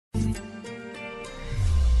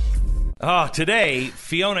Today,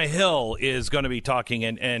 Fiona Hill is going to be talking,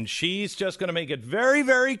 and she's just going to make it very,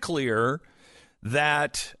 very clear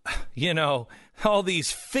that, all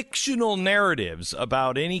these fictional narratives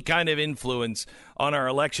about any kind of influence on our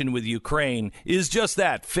election with Ukraine is just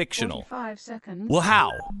that, fictional. 45 seconds. Well,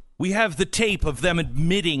 how? We have the tape of them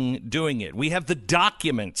admitting doing it. We have the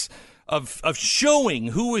documents of showing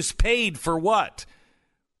who is paid for what.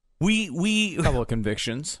 We a couple of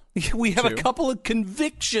convictions. We have a couple of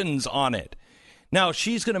convictions on it. Now,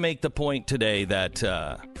 she's going to make the point today that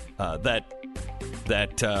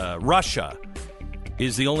Russia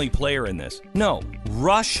is the only player in this. No,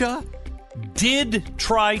 Russia did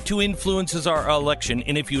try to influence our election,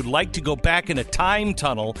 and if you'd like to go back in a time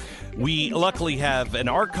tunnel, we luckily have an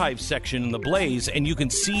archive section in the Blaze, and you can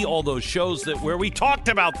see all those shows where we talked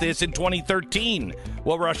about this in 2013,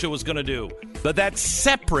 what Russia was going to do. But that's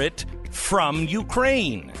separate from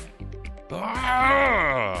Ukraine.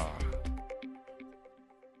 The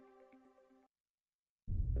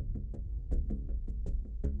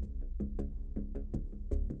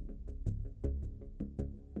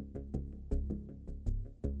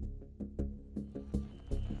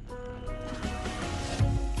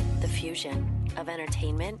fusion of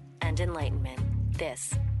entertainment and enlightenment.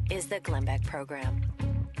 This is the Glenn Beck Program.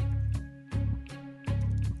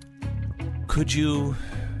 Could you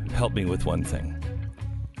help me with one thing?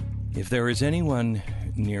 If there is anyone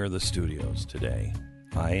near the studios today,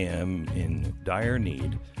 I am in dire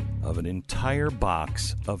need of an entire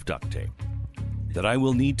box of duct tape that I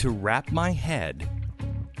will need to wrap my head.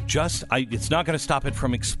 It's not going to stop it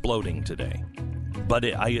from exploding today, but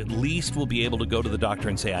I at least will be able to go to the doctor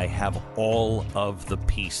and say I have all of the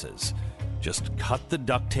pieces. Just cut the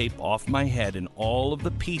duct tape off my head and all of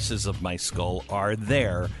the pieces of my skull are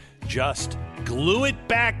there. Just glue it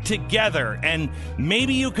back together, and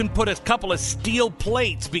maybe you can put a couple of steel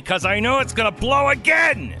plates because I know it's going to blow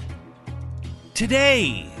again.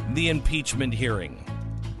 Today, the impeachment hearing.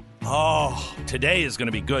 Today is going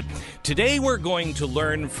to be good. Today we're going to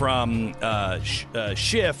learn from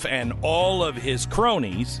Schiff and all of his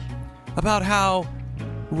cronies about how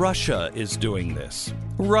Russia is doing this.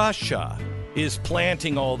 Russia is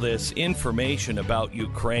planting all this information about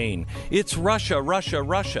Ukraine. It's Russia.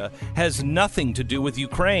 Russia has nothing to do with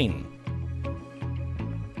Ukraine.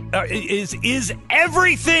 Is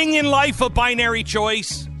everything in life a binary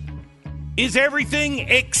choice? Is everything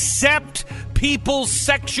except people's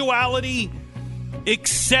sexuality,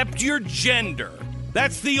 except your gender?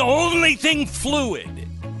 That's the only thing fluid.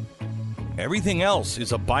 Everything else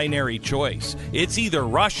is a binary choice. It's either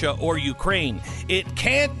Russia or Ukraine. It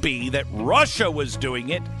can't be that Russia was doing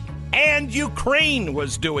it and Ukraine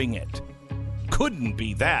was doing it. Couldn't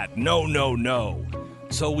be that. No.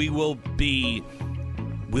 So we'll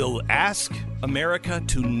ask America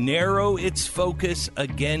to narrow its focus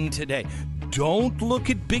again today. Don't look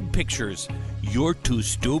at big pictures. You're too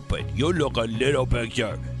stupid. You look a little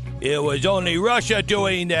picture. It was only Russia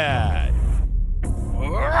doing that.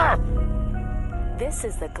 This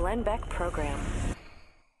is the Glenn Beck Program.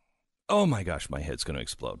 Oh my gosh, my head's going to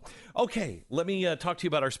explode. Okay, let me talk to you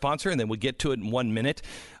about our sponsor, and then we'll get to it in 1 minute.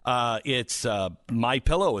 It's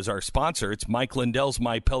MyPillow is our sponsor. It's Mike Lindell's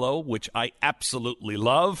MyPillow, which I absolutely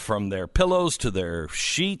love, from their pillows to their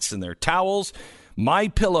sheets and their towels.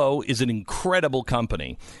 MyPillow is an incredible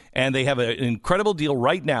company, and they have an incredible deal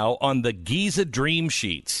right now on the Giza Dream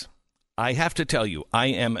Sheets. I have to tell you, I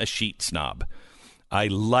am a sheet snob. I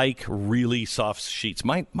like really soft sheets.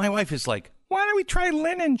 My wife is like, why don't we try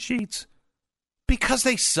linen sheets? Because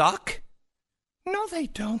they suck? No, they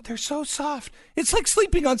don't. They're so soft. It's like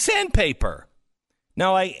sleeping on sandpaper.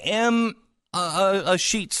 Now, I am a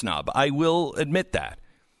sheet snob. I will admit that.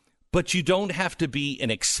 But you don't have to be an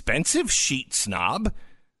expensive sheet snob.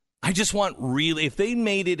 I just want really, if they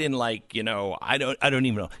made it in I don't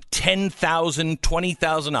even know, 10,000,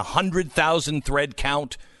 20,000, 100,000 thread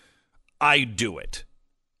count, I'd do it.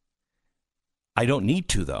 I don't need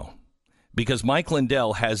to, though, because Mike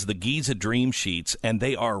Lindell has the Giza Dream Sheets, and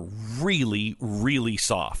they are really, really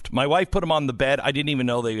soft. My wife put them on the bed. I didn't even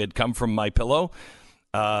know they had come from MyPillow.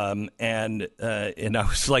 And I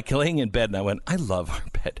was like laying in bed, and I went, I love our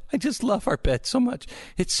bed. I just love our bed so much.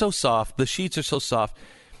 It's so soft. The sheets are so soft.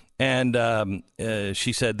 And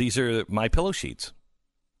she said, these are MyPillow sheets.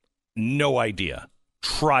 No idea.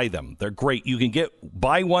 Try them. They're great. You can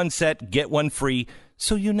buy one set, get one free,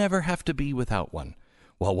 so you never have to be without one.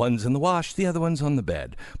 While one's in the wash, the other one's on the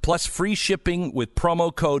bed. Plus free shipping with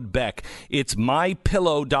promo code Beck. It's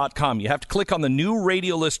mypillow.com. You have to click on the new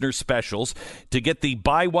radio listener specials to get the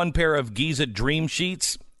buy one pair of Giza Dream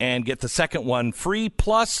Sheets and get the second one free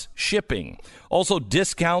plus shipping. Also,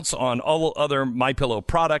 discounts on all other MyPillow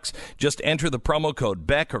products. Just enter the promo code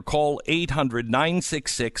Beck or call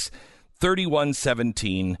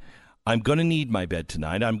 800-966-3117. I'm going to need my bed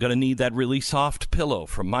tonight. I'm going to need that really soft pillow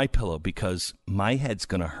from MyPillow because my head's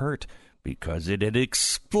going to hurt because it had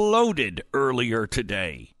exploded earlier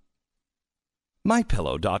today.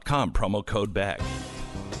 MyPillow.com, promo code Beck.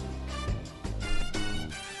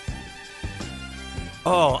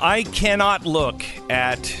 Oh, I cannot look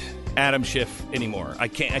at Adam Schiff anymore. I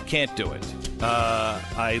can't do it.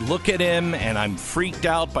 I look at him and I'm freaked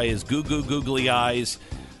out by his googly eyes.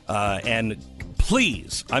 And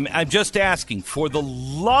please, I'm just asking, for the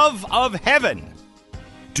love of heaven,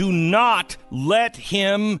 do not let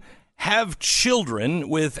him have children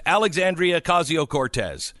with Alexandria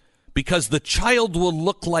Ocasio-Cortez, because the child will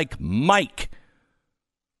look like Mike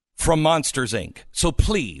from Monsters, Inc. So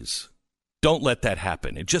please, don't let that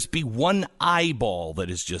happen. It'd just be one eyeball that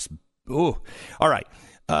is just, ooh. All right.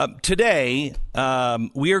 Today,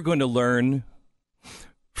 we are going to learn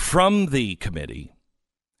from the committee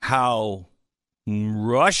how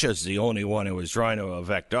Russia's the only one who is trying to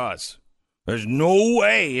affect us. There's no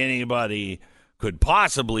way anybody could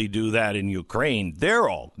possibly do that in Ukraine. They're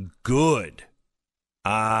all good.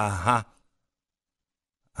 Uh-huh.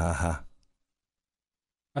 Uh-huh.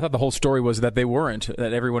 I thought the whole story was that they weren't,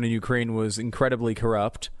 that everyone in Ukraine was incredibly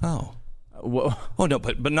corrupt. Oh, no,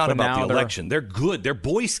 but not about the election. They're good. They're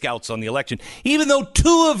Boy Scouts on the election, even though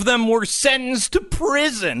 2 of them were sentenced to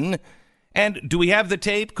prison. And do we have the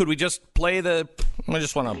tape? Could we just play the... I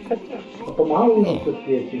just want to...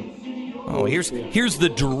 Oh, here's the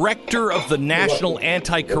director of the National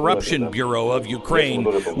Anticorruption Bureau of Ukraine,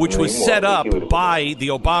 which was set up by the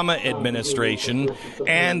Obama administration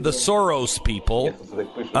and the Soros people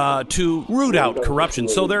to root out corruption.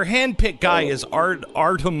 So their handpicked guy is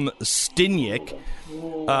Artem Stinyk,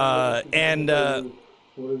 and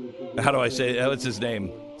how do I say? What's his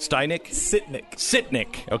name? Steinik?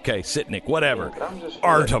 Sitnik. Okay, Sitnik. Whatever.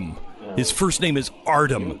 Artem. His first name is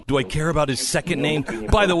Artem. Do I care about his second name?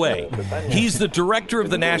 By the way, he's the director of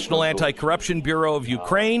the National Anti-Corruption Bureau of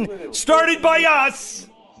Ukraine, started by us.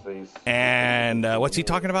 And what's he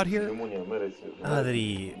talking about here? That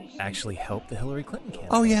he actually helped the Hillary Clinton campaign.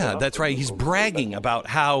 Oh, yeah, that's right. He's bragging about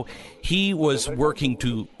how he was working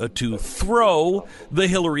to throw the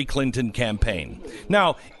Hillary Clinton campaign.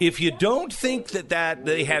 Now, if you don't think that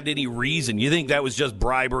they had any reason, you think that was just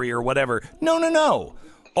bribery or whatever, no.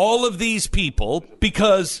 All of these people,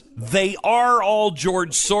 because they are all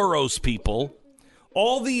George Soros people,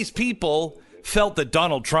 all these people felt that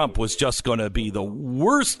Donald Trump was just going to be the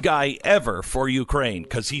worst guy ever for Ukraine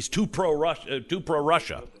because he's too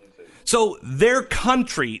pro-Russia. So their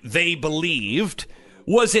country, they believed,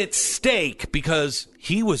 was at stake because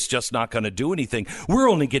he was just not going to do anything. We're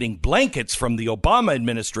only getting blankets from the Obama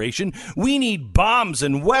administration. We need bombs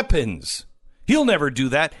and weapons. He'll never do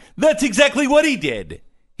that. That's exactly what he did.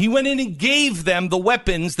 He went in and gave them the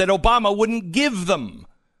weapons that Obama wouldn't give them.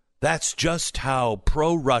 That's just how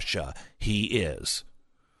pro-Russia he is.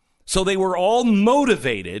 So they were all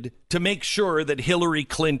motivated to make sure that Hillary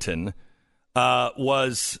Clinton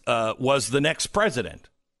was the next president.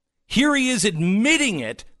 Here he is admitting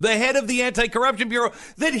it, the head of the Anticorruption Bureau,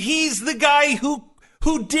 that he's the guy who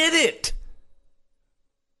did it.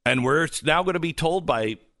 And we're now going to be told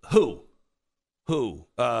by who?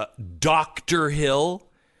 Dr. Hill?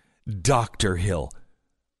 Dr. Hill.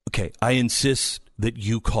 Okay, I insist that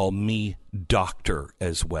you call me doctor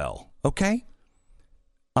as well, okay?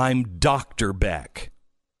 I'm Dr. Beck.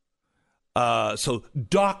 So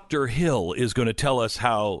Dr. Hill is going to tell us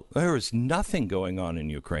how there is nothing going on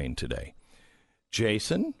in Ukraine today.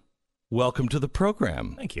 Jason, welcome to the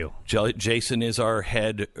program. Thank you. Jason is our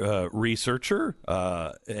head researcher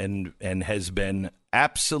and has been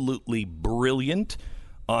absolutely brilliant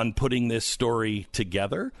on putting this story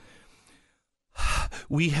together.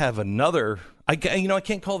 We have another... I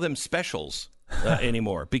can't call them specials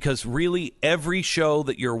anymore because really every show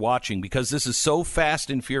that you're watching, because this is so fast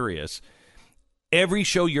and furious, every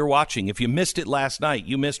show you're watching, if you missed it last night,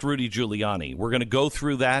 you missed Rudy Giuliani. We're going to go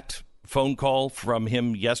through that phone call from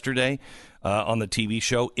him yesterday on the TV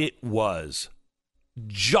show. It was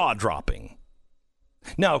jaw-dropping.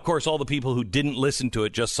 Now, of course, all the people who didn't listen to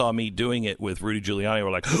it just saw me doing it with Rudy Giuliani were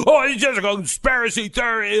like, oh, it's just a conspiracy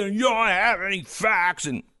theory and you don't have any facts.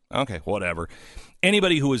 And okay, whatever.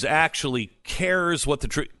 Anybody who actually cares what the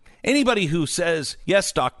truth, anybody who says,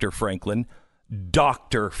 yes, Dr. Franklin,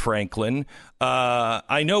 Dr. Franklin.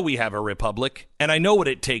 I know we have a republic, and I know what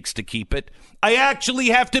it takes to keep it. I actually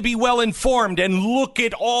have to be well informed and look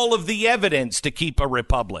at all of the evidence to keep a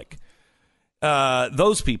republic.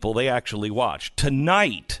 Those people, they actually watch.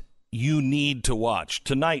 Tonight, you need to watch.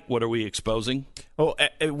 Tonight, what are we exposing? Oh,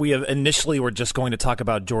 we initially were just going to talk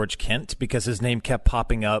about George Kent because his name kept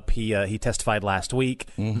popping up. He testified last week.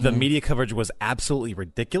 Mm-hmm. The media coverage was absolutely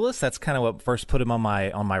ridiculous. That's kind of what first put him on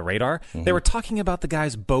my radar. Mm-hmm. They were talking about the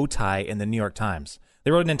guy's bow tie in the New York Times.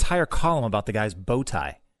 They wrote an entire column about the guy's bow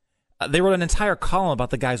tie. They wrote an entire column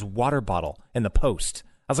about the guy's water bottle in the Post.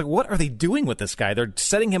 I was like, what are they doing with this guy? They're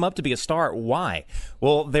setting him up to be a star. Why?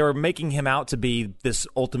 Well, they were making him out to be this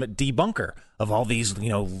ultimate debunker of all these,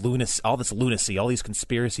 all this lunacy, all these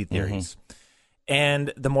conspiracy theories. Mm-hmm.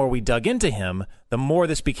 And the more we dug into him, the more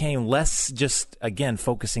this became less just, again,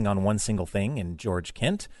 focusing on one single thing in George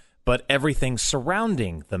Kent, but everything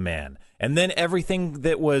surrounding the man. And then everything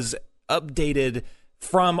that was updated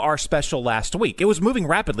from our special last week. It was moving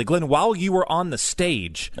rapidly. Glenn, while you were on the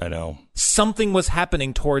stage, I know, something was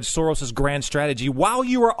happening towards Soros' grand strategy while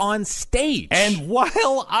you were on stage. And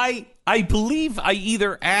while I believe I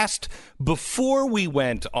either asked before we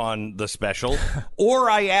went on the special or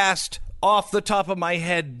I asked off the top of my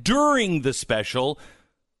head during the special,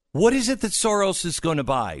 what is it that Soros is going to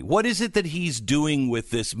buy? What is it that he's doing with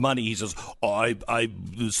this money? He says,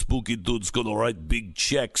 the spooky dude's going to write big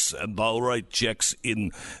checks, and I'll write checks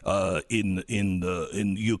in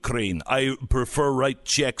Ukraine. I prefer write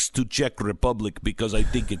checks to Czech Republic because I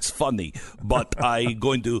think it's funny, but I'm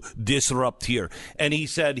going to disrupt here. And he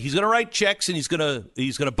said he's going to write checks and he's going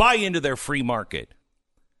to buy into their free market.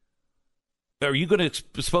 Are you going to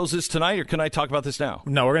expose this tonight, or can I talk about this now?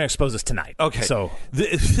 No, we're going to expose this tonight. Okay. So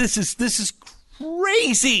this is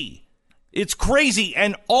crazy. It's crazy,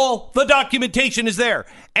 and all the documentation is there.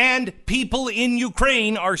 And people in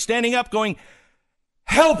Ukraine are standing up going,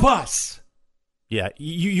 help us. Yeah,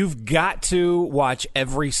 you've got to watch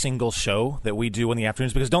every single show that we do in the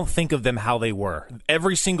afternoons, because don't think of them how they were.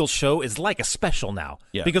 Every single show is like a special now,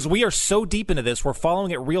 because we are so deep into this. We're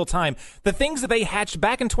following it real time. The things that they hatched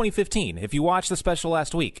back in 2015, if you watched the special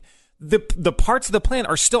last week, the parts of the plan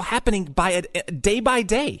are still happening day by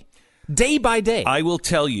day. Day by day. I will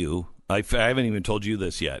tell you, I haven't even told you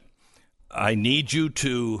this yet. I need you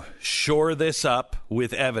to shore this up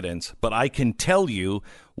with evidence, but I can tell you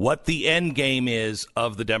what the end game is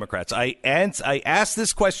of the Democrats. I asked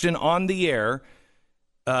this question on the air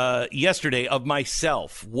yesterday of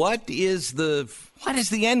myself. What is the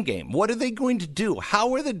end game? What are they going to do?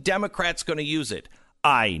 How are the Democrats going to use it?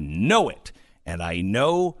 I know it, and I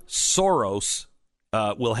know Soros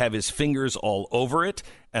will have his fingers all over it.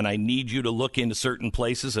 And I need you to look into certain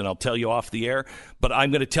places, and I'll tell you off the air. But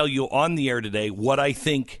I'm going to tell you on the air today what I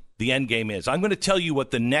think the end game is. I'm going to tell you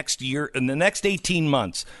what the next year, in the next 18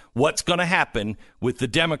 months, what's going to happen with the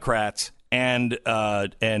Democrats and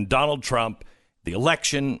Donald Trump, the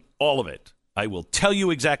election, all of it. I will tell you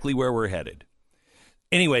exactly where we're headed.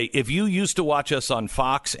 Anyway, if you used to watch us on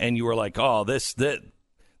Fox and you were like,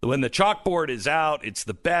 when the chalkboard is out, it's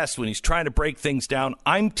the best, when he's trying to break things down,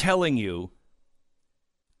 I'm telling you,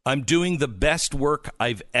 I'm doing the best work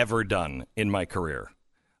I've ever done in my career.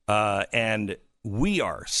 And we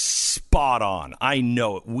are spot on. I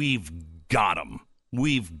know it. We've got them.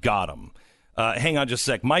 Hang on just a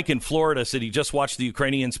sec. Mike in Florida said he just watched the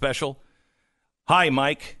Ukrainian special. Hi,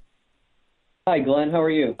 Mike. Hi, Glenn. How are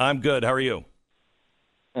you? I'm good. How are you?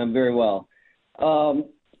 I'm very well. I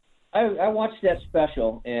watched that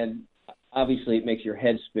special, and obviously it makes your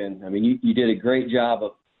head spin. I mean, you did a great job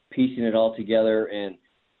of piecing it all together, and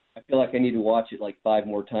I feel like I need to watch it like 5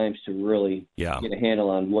 more times to really get a handle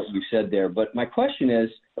on what you said there. But my question is,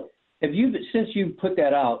 since you put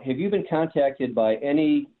that out, have you been contacted by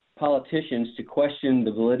any politicians to question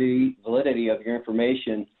the validity of your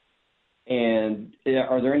information? And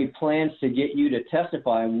are there any plans to get you to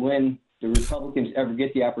testify when the Republicans ever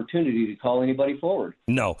get the opportunity to call anybody forward?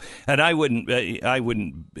 No, and I wouldn't.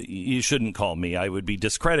 You shouldn't call me. I would be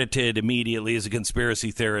discredited immediately as a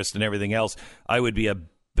conspiracy theorist and everything else. I would be a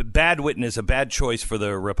bad witness, a bad choice for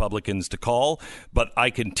the Republicans to call, but I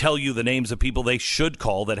can tell you the names of people they should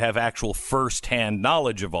call that have actual first-hand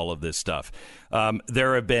knowledge of all of this stuff.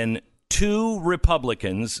 There have been 2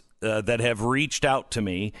 Republicans that have reached out to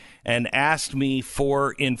me and asked me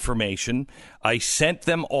for information. I sent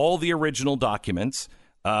them all the original documents,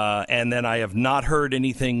 and then I have not heard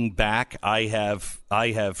anything back. I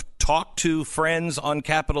have talked to friends on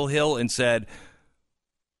Capitol Hill and said,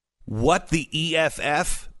 what the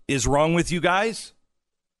EFF is wrong with you guys?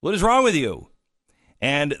 What is wrong with you?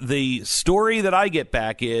 And the story that I get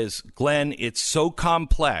back is, Glenn, it's so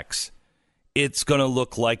complex, it's going to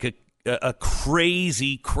look like a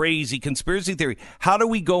crazy, crazy conspiracy theory. How do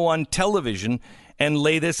we go on television and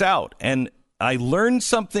lay this out? And I learned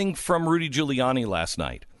something from Rudy Giuliani last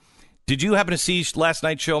night. Did you happen to see last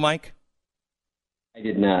night's show, Mike? I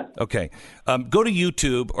did not. Okay. Go to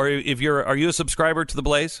YouTube, or are you a subscriber to The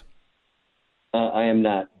Blaze? I am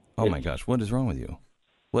not. Oh, my gosh. What is wrong with you?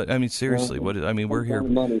 What? I mean, seriously, we're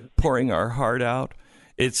here pouring our heart out.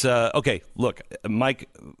 It's okay. Look, Mike,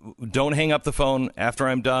 don't hang up the phone after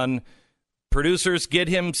I'm done. Producers, get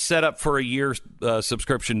him set up for a year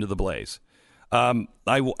subscription to The Blaze. I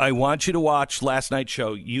want you to watch last night's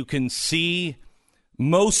show. You can see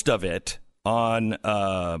most of it on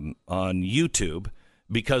YouTube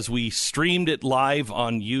because we streamed it live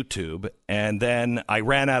on YouTube, and then I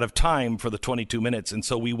ran out of time for the 22 minutes, and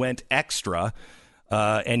so we went extra.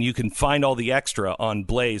 And you can find all the extra on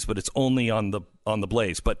Blaze, but it's only on the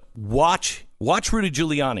Blaze. But watch Rudy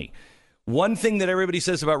Giuliani. One thing that everybody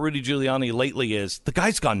says about Rudy Giuliani lately is the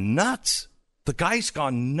guy's gone nuts.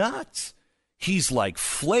 He's like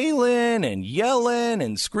flailing and yelling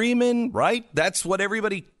and screaming, right? That's what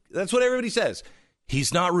everybody says.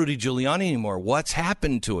 He's not Rudy Giuliani anymore. What's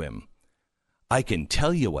happened to him? I can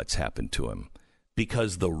tell you what's happened to him.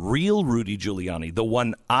 Because the real Rudy Giuliani, the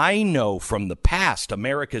one I know from the past,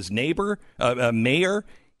 America's mayor,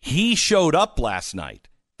 he showed up last night,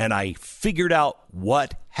 and I figured out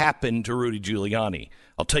what happened to Rudy Giuliani.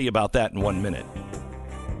 I'll tell you about that in 1 minute.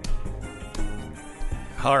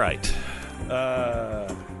 All right.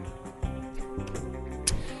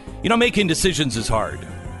 Making decisions is hard,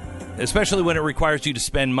 especially when it requires you to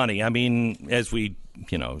spend money. I mean, as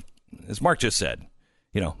Mark just said,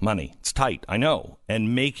 money, it's tight, I know.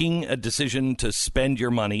 And making a decision to spend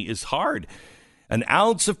your money is hard. An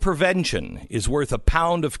ounce of prevention is worth a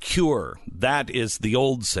pound of cure. That is the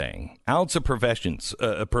old saying. Ounce of prevention.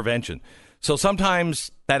 So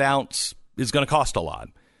sometimes that ounce is going to cost a lot.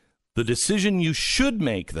 The decision you should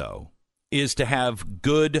make, though, is to have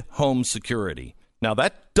good home security. Now,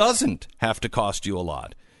 that doesn't have to cost you a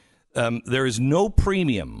lot. There is no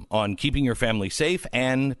premium on keeping your family safe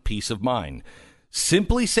and peace of mind.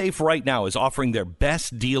 Simply Safe right now is offering their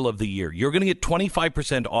best deal of the year. You're going to get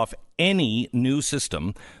 25% off any new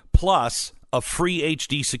system, plus a free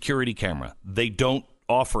HD security camera. They don't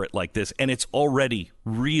offer it like this, and it's already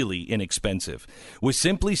really inexpensive. With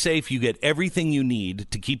Simply Safe, you get everything you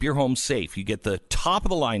need to keep your home safe. You get the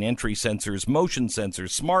top-of-the-line entry sensors, motion sensors,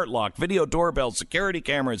 smart lock, video doorbells, security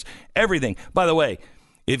cameras, everything. By the way,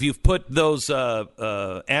 if you've put those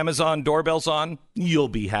Amazon doorbells on, you'll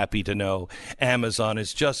be happy to know Amazon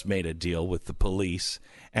has just made a deal with the police,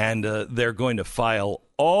 and they're going to file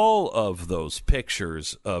all of those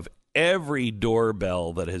pictures of every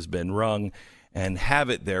doorbell that has been rung and have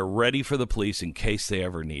it there ready for the police in case they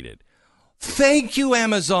ever need it. Thank you,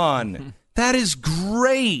 Amazon. That is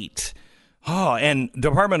great. Oh, and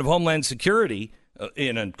Department of Homeland Security,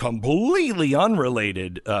 in a completely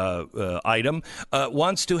unrelated item,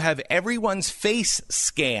 wants to have everyone's face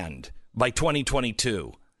scanned by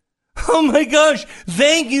 2022. Oh, my gosh.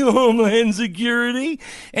 Thank you, Homeland Security.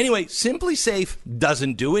 Anyway, Simply Safe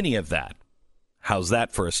doesn't do any of that. How's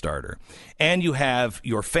that for a starter? And you have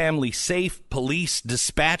your family safe police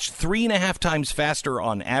dispatch 3.5 times faster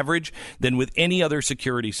on average than with any other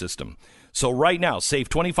security system. So right now, save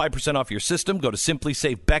 25% off your system. Go to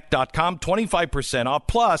simplysafebeck.com, 25% off,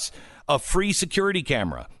 plus a free security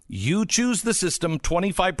camera. You choose the system,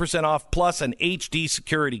 25% off, plus an HD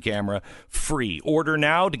security camera free. Order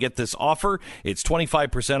now to get this offer. It's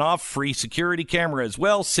 25% off, free security camera as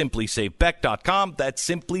well, simplysafebeck.com. That's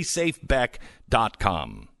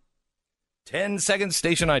simplysafebeck.com. 10 seconds,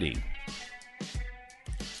 station ID.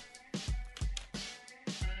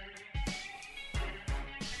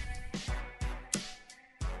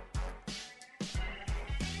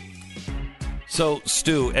 So,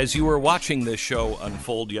 Stu, as you were watching this show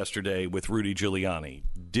unfold yesterday with Rudy Giuliani,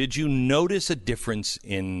 did you notice a difference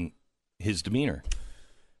in his demeanor?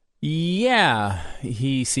 Yeah,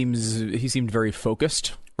 he seemed very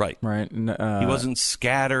focused. Right. He wasn't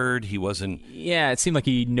scattered. He wasn't. Yeah, it seemed like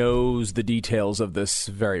he knows the details of this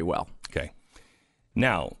very well. Okay.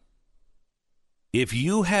 Now, if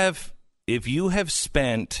you have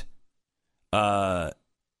spent 2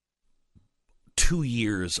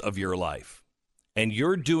 years of your life, and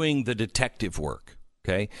you're doing the detective work,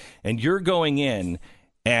 okay, and you're going in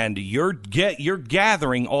and you're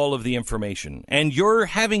gathering all of the information, and you're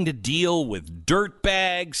having to deal with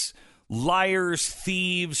dirtbags, liars,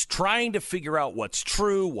 thieves, trying to figure out what's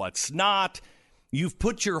true, what's not. You've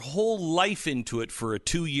put your whole life into it for a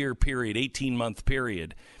 2-year period, 18-month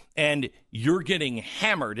period, and you're getting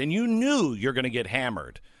hammered, and you knew you're going to get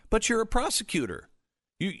hammered, but you're a prosecutor.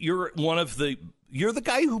 You're the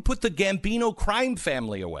guy who put the Gambino crime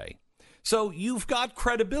family away. So you've got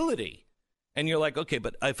credibility. And you're like, okay,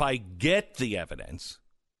 but if I get the evidence,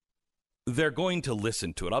 they're going to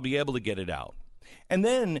listen to it. I'll be able to get it out. And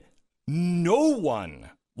then no one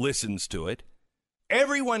listens to it.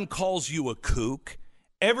 Everyone calls you a kook.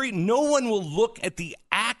 No one will look at the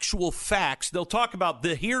actual facts. They'll talk about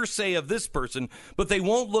the hearsay of this person, but they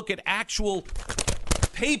won't look at actual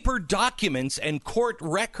paper documents and court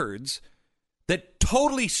records that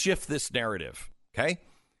totally shift this narrative, okay?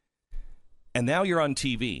 And now you're on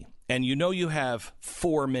TV, and you know you have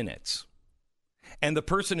 4 minutes. And the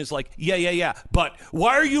person is like, yeah, but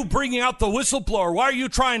why are you bringing out the whistleblower? Why are you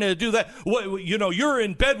trying to do that? You're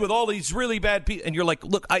in bed with all these really bad people. And you're like,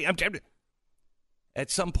 look, I'm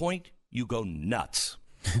at some point, you go nuts.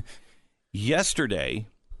 Yesterday,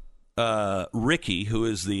 Ricky, who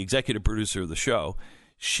is the executive producer of the show,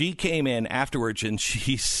 she came in afterwards and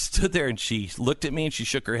she stood there and she looked at me and she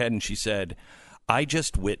shook her head and she said, I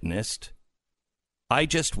just witnessed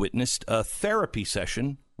a therapy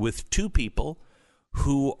session with 2 people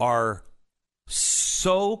who are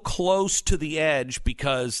so close to the edge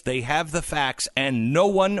because they have the facts and no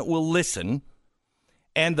one will listen,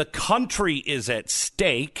 and the country is at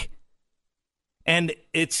stake, and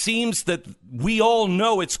it seems that we all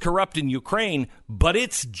know it's corrupt in Ukraine, but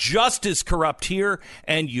it's just as corrupt here,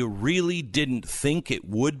 and you really didn't think it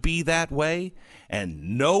would be that way,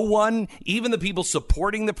 and no one, even the people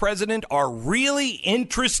supporting the president, are really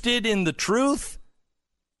interested in the truth.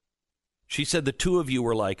 She said the 2 of you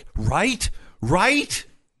were like, right?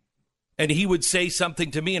 And he would say something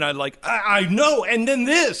to me, and I'd like, I know, and then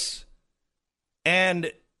this.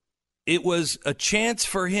 And it was a chance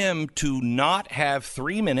for him to not have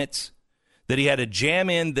 3 minutes, that he had to jam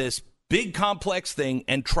in this big complex thing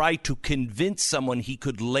and try to convince someone he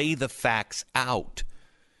could lay the facts out.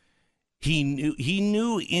 He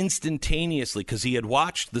knew instantaneously because he had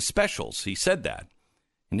watched the specials. He said that.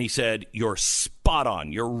 And he said, you're spot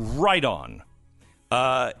on. You're right on.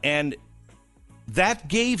 And that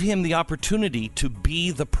gave him the opportunity to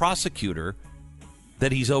be the prosecutor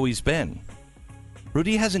that he's always been.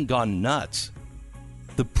 Rudy hasn't gone nuts.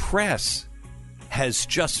 The press has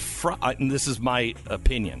just, and this is my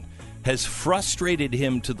opinion, has frustrated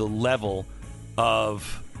him to the level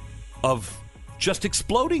of just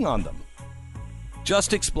exploding on them.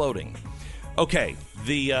 Just exploding. Okay,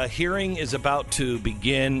 the hearing is about to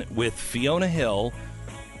begin with Fiona Hill,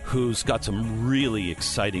 who's got some really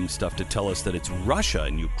exciting stuff to tell us that it's Russia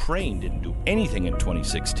and Ukraine didn't do anything in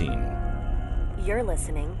 2016. You're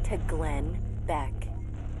listening to Glenn Beck.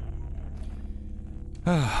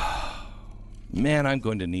 Man, I'm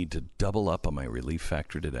going to need to double up on my relief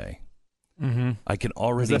factor today. Mm-hmm. I can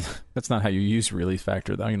already... That's not how you use relief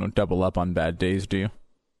factor, though. You don't double up on bad days, do you?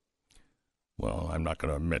 Well, I'm not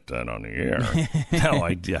going to admit that on the air. No,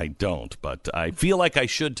 I don't. But I feel like I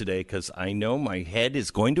should today because I know my head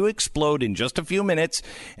is going to explode in just a few minutes,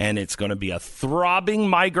 and it's going to be a throbbing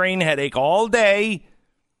migraine headache all day.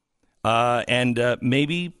 And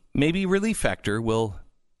maybe Relief Factor will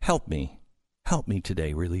help me. Help me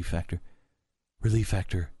today, Relief Factor. Relief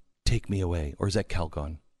Factor, take me away. Or is that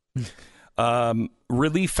Calgon?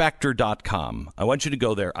 ReliefFactor.com. I want you to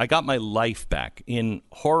go there. I got my life back in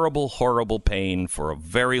horrible, horrible pain for a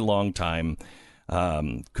very long time.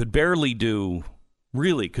 Could barely do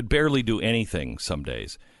anything some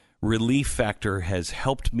days. Relief Factor has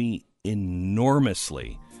helped me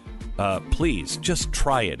enormously. Please, just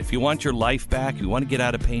try it. If you want your life back, if you want to get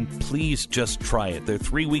out of pain, please just try it. They're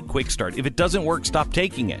 3-week quick start. If it doesn't work, stop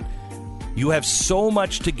taking it. You have so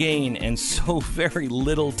much to gain and so very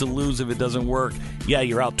little to lose if it doesn't work. Yeah,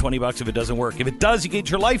 you're out $20 if it doesn't work. If it does, you get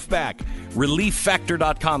your life back.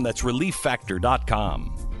 ReliefFactor.com. That's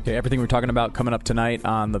ReliefFactor.com. Okay, everything we're talking about coming up tonight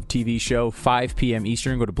on the TV show, 5 p.m.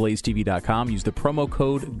 Eastern. Go to blazetv.com. Use the promo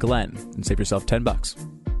code GLENN and save yourself $10.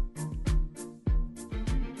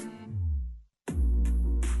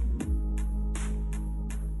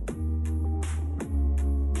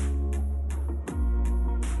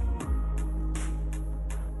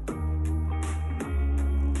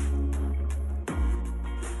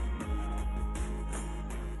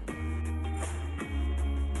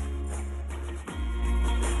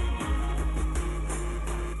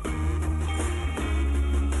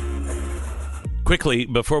 Quickly,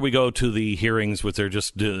 before we go to the hearings, which are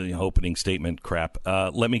just opening statement crap,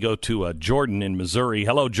 let me go to Jordan in Missouri.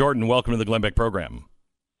 Hello, Jordan. Welcome to the Glenn Beck program.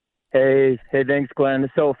 Hey, thanks, Glenn.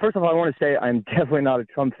 So first of all, I want to say I'm definitely not a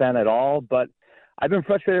Trump fan at all, but I've been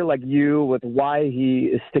frustrated like you with why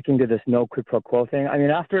he is sticking to this no quid pro quo thing. I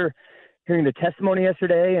mean, after hearing the testimony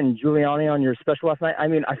yesterday and Giuliani on your special last night, I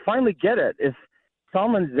mean, I finally get it. If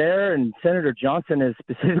Sondland's there and Senator Johnson is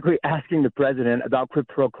specifically asking the president about quid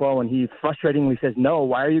pro quo and he frustratingly says, no,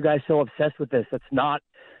 why are you guys so obsessed with this? Has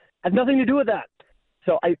nothing to do with that.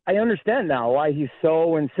 So I understand now why he's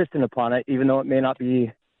so insistent upon it, even though it may not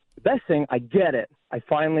be the best thing. I get it. I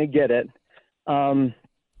finally get it. And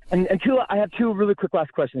two, I have two really quick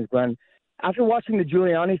last questions, Glenn. After watching the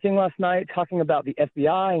Giuliani thing last night, talking about the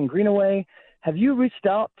FBI and Greenaway, have you reached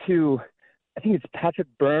out to, I think it's Patrick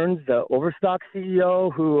Burns, the Overstock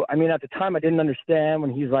CEO, who, I mean, at the time I didn't understand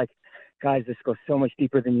when he's like, guys, this goes so much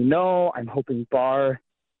deeper than you know. I'm hoping Barr.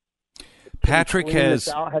 Patrick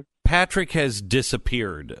has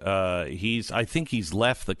disappeared. I think he's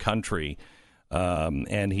left the country,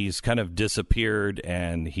 and he's kind of disappeared.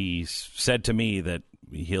 And he's said to me that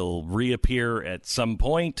he'll reappear at some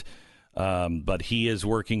point, but he is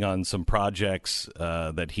working on some projects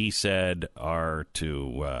that he said are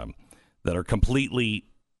that are completely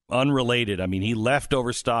unrelated. I mean, he left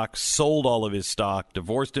Overstock, sold all of his stock,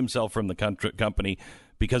 divorced himself from the company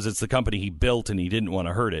because it's the company he built and he didn't want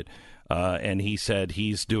to hurt it. And he said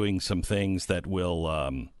he's doing some things that will,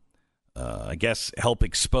 I guess, help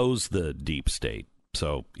expose the deep state.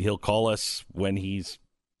 So he'll call us when he's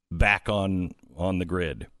back on the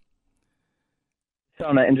grid.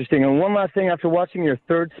 Sound interesting. And one last thing, after watching your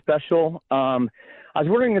third special, I was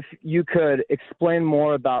wondering if you could explain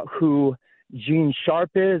more about who Gene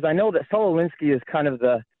Sharp is. I know that Saul Alinsky is kind of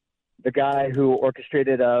the guy who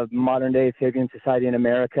orchestrated a modern-day Fabian Society in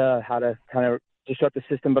America, how to kind of disrupt the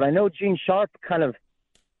system. But I know Gene Sharp kind of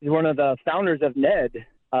is one of the founders of NED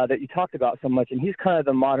that you talked about so much, and he's kind of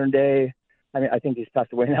the modern-day, I mean, I think he's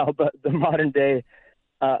passed away now, but the modern-day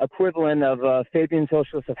equivalent of Fabian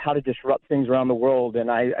socialists of how to disrupt things around the world.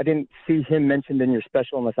 And I didn't see him mentioned in your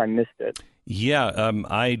special unless I missed it. Yeah,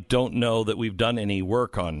 I don't know that we've done any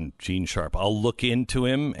work on Gene Sharp. I'll look into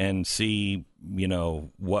him and see,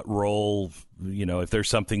 what role, if there's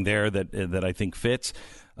something there that I think fits.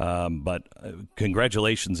 But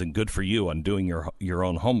congratulations and good for you on doing your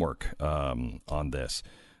own homework on this.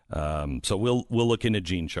 So we'll look into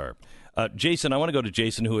Gene Sharp. Jason, I want to go to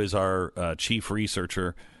Jason, who is our chief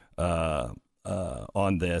researcher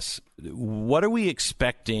on this. What are we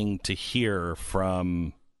expecting to hear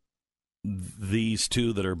from these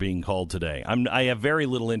two that are being called today? I have very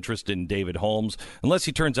little interest in David Holmes, unless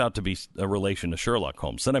he turns out to be a relation to Sherlock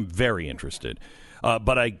Holmes. Then I'm very interested.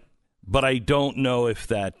 But I don't know if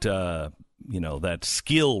that that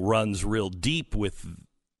skill runs real deep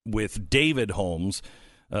with David Holmes.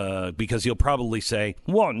 Because he'll probably say,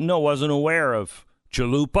 "Well, no, wasn't aware of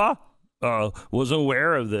Chalupa. Wasn't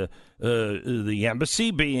aware of the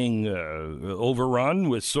embassy being overrun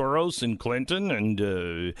with Soros and Clinton,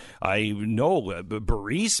 and I know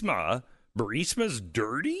Burisma's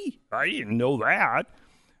dirty. I didn't know that."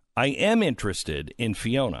 I am interested in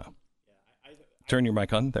Fiona. Turn your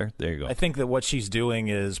mic on. There you go. I think that what she's doing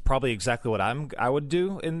is probably exactly what I would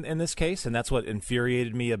do in this case, and that's what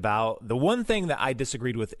infuriated me about the one thing that I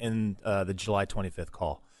disagreed with in the July 25th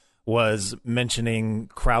call was mentioning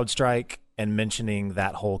CrowdStrike and mentioning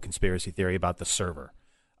that whole conspiracy theory about the server.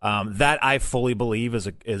 That I fully believe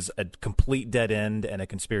is a complete dead end and a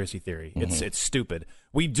conspiracy theory. Mm-hmm. It's stupid.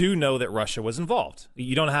 We do know that Russia was involved.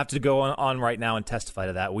 You don't have to go on right now and testify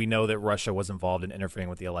to that. We know that Russia was involved in interfering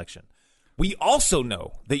with the election. We also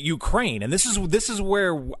know that Ukraine, and this is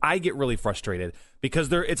where I get really frustrated,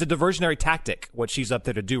 because it's a diversionary tactic, what she's up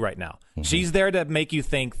there to do right now. Mm-hmm. She's there to make you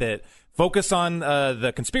think that focus on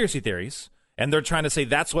the conspiracy theories, and they're trying to say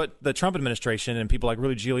that's what the Trump administration and people like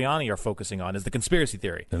Rudy Giuliani are focusing on is the conspiracy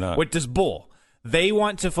theory, which is bull. They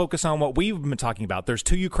want to focus on what we've been talking about. There's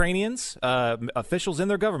 2 Ukrainians, officials in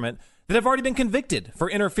their government, that have already been convicted for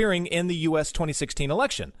interfering in the U.S. 2016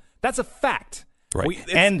 election. That's a fact. Right.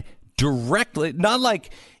 And directly, not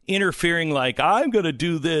like interfering like I'm going to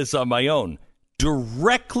do this on my own,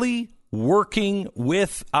 directly working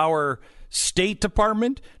with our State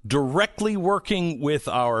Department, directly working with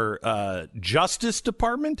our Justice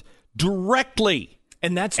Department, directly.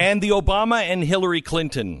 And the Obama and Hillary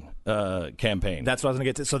Clinton campaign. That's what I was going to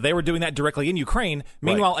get to. So they were doing that directly in Ukraine.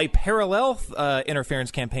 Meanwhile, a parallel interference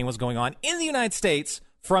campaign was going on in the United States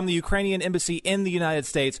from the Ukrainian embassy in the United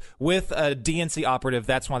States with a DNC operative.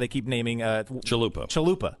 That's why they keep naming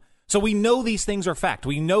Chalupa. So we know these things are fact.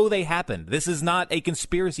 We know they happened. This is not a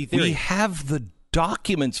conspiracy theory. We have the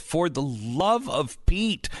documents, for the love of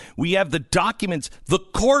Pete. We have the documents, the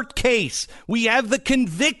court case. We have the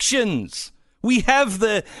convictions. We have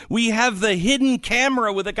the hidden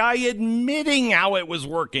camera with a guy admitting how it was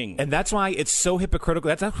working. And that's why it's so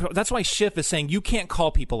hypocritical. That's why Schiff is saying you can't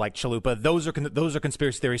call people like Chalupa. Those are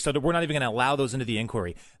conspiracy theories, so that we're not even going to allow those into the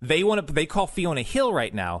inquiry. They call Fiona Hill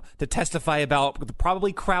right now to testify about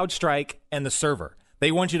probably CrowdStrike and the server.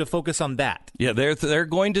 They want you to focus on that. Yeah, they're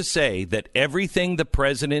going to say that everything the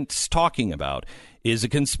president's talking about is a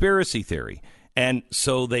conspiracy theory. And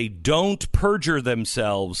so they don't perjure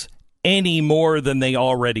themselves any more than they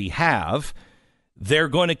already have. They're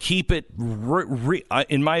going to keep it,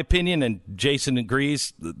 in my opinion, and Jason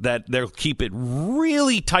agrees, that they'll keep it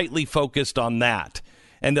really tightly focused on that.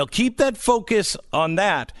 And they'll keep that focus on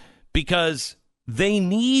that because they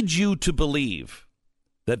need you to believe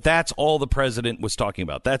that that's all the president was talking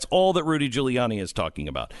about. That's all that Rudy Giuliani is talking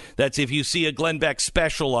about. That's, if you see a Glenn Beck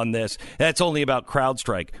special on this, that's only about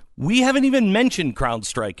CrowdStrike. We haven't even mentioned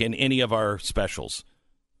CrowdStrike in any of our specials.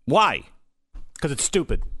 Why? Because it's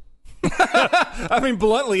stupid. I mean,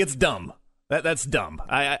 bluntly, it's dumb. That's dumb.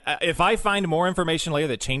 If I find more information later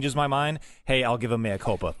that changes my mind, hey, I'll give a mea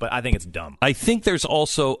culpa. But I think it's dumb. I think there's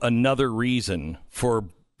also another reason for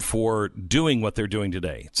doing what they're doing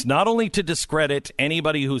today. It's not only to discredit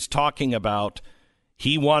anybody who's talking about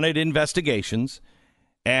he wanted investigations,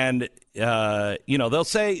 and they'll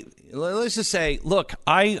say, let's just say, look,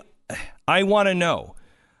 I want to know.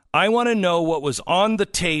 I want to know what was on the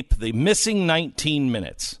tape, the missing 19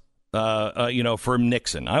 minutes, from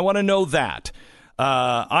Nixon. I want to know that.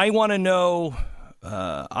 I want to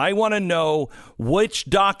know which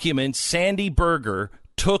documents Sandy Berger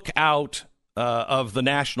took out of the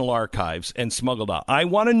National Archives and smuggled out. I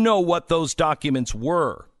want to know what those documents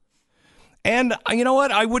were. And you know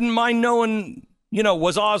what? I wouldn't mind knowing,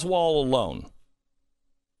 was Oswald alone?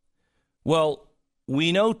 Well,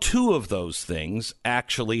 we know two of those things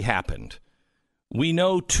actually happened. We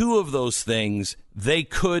know two of those things they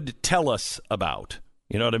could tell us about.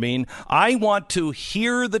 You know what I mean? I want to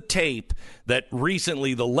hear the tape that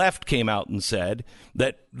recently the left came out and said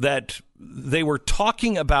that they were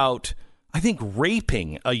talking about, I think,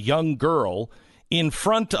 raping a young girl in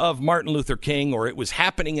front of Martin Luther King, or it was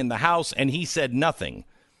happening in the house, and he said nothing.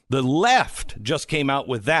 The left just came out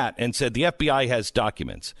with that and said the FBI has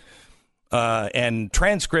documents. And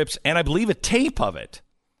transcripts, and I believe a tape of it.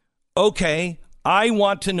 Okay, I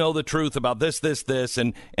want to know the truth about this,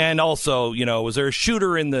 and also, was there a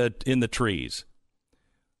shooter in the trees?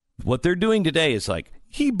 What they're doing today is like,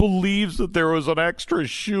 he believes that there was an extra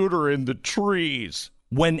shooter in the trees.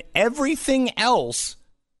 When everything else,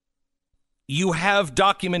 you have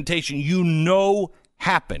documentation,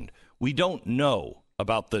 happened. We don't know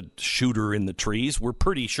about the shooter in the trees. We're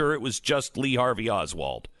pretty sure it was just Lee Harvey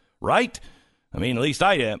Oswald. Right? I mean, at least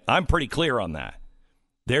I am. I'm pretty clear on that.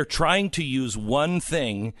 They're trying to use one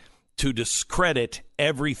thing to discredit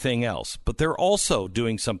everything else, but they're also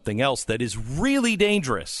doing something else that is really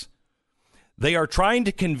dangerous. They are trying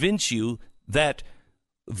to convince you that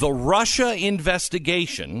the Russia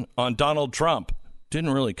investigation on Donald Trump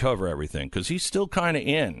didn't really cover everything because he's still kind of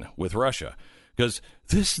in with Russia. Because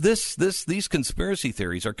these conspiracy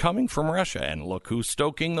theories are coming from Russia, and look who's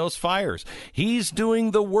stoking those fires. He's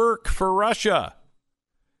doing the work for Russia.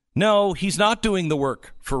 No, he's not doing the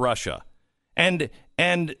work for Russia. And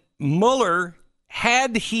Mueller,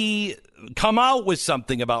 had he come out with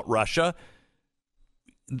something about Russia,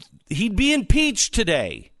 he'd be impeached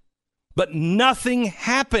today. But nothing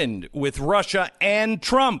happened with Russia and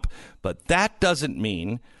Trump. But that doesn't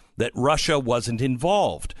mean that Russia wasn't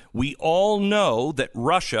involved. We all know that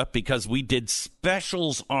Russia, because we did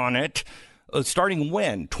specials on it, starting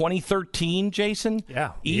when? 2013, Jason?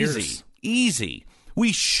 Yeah, Easy.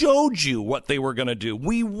 We showed you what they were going to do.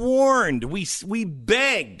 We warned. We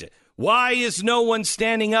begged. Why is no one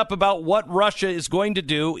standing up about what Russia is going to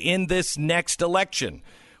do in this next election?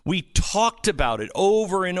 We talked about it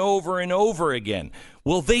over and over and over again.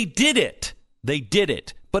 Well, they did it.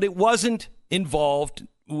 But it wasn't involved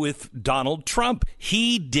with Donald Trump.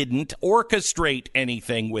 He didn't orchestrate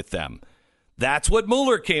anything with them. That's what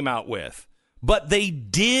Mueller came out with. But they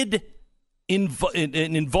did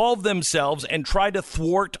involve themselves and try to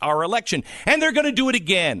thwart our election. And they're going to do it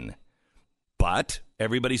again. But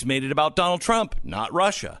everybody's made it about Donald Trump, not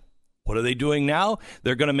Russia. What are they doing now?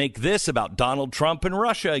 They're going to make this about Donald Trump and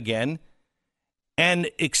Russia again and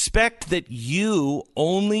expect that you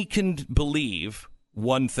only can believe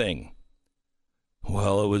one thing.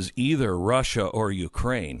 Well, it was either Russia or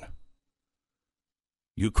Ukraine.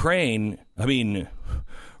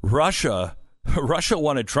 Russia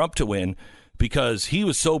wanted Trump to win because he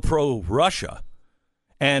was so pro-Russia.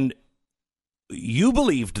 And you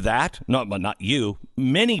believed that. Not you.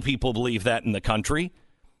 Many people believe that in the country.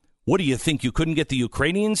 What do you think? You couldn't get the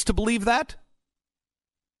Ukrainians to believe that?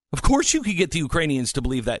 Of course you could get the Ukrainians to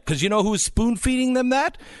believe that, because you know who's spoon-feeding them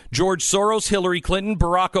that? George Soros, Hillary Clinton,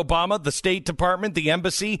 Barack Obama, the State Department, the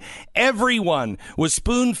embassy. Everyone was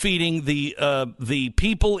spoon-feeding the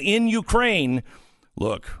people in Ukraine.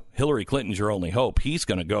 Look, Hillary Clinton's your only hope. He's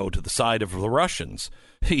going to go to the side of the Russians.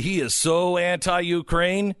 He is so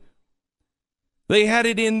anti-Ukraine. They had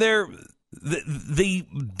it in there. The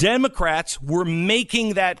Democrats were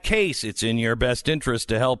making that case. It's in your best interest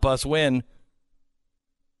to help us win.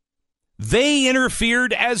 They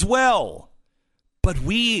interfered as well. But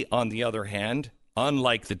we, on the other hand,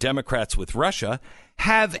 unlike the Democrats with Russia,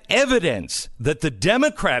 have evidence that the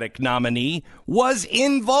Democratic nominee was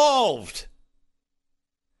involved.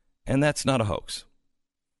 And that's not a hoax.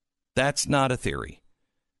 That's not a theory.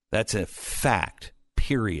 That's a fact,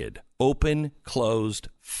 period. Open, closed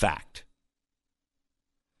fact.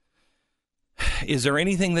 Is there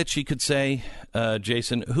anything that she could say,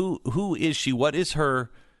 Jason? Who is she? What's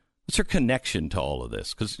her connection to all of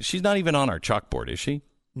this? Because she's not even on our chalkboard, is she?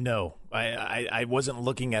 No, I wasn't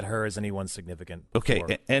looking at her as anyone significant before.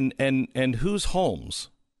 Okay, and who's Holmes?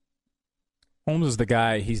 Holmes is the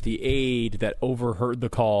guy. He's the aide that overheard the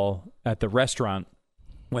call at the restaurant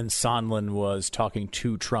when Sondland was talking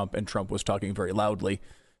to Trump, and Trump was talking very loudly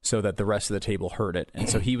so that the rest of the table heard it. And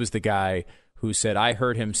so he was the guy who said, I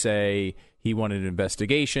heard him say he wanted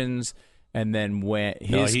investigations. And then when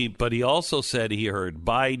but he also said he heard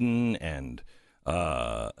Biden and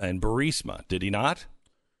Burisma. Did he not?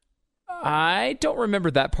 I don't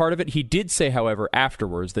remember that part of it. He did say, however,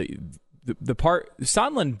 afterwards that the part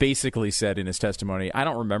Sondland basically said in his testimony, I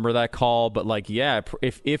don't remember that call, but like, yeah,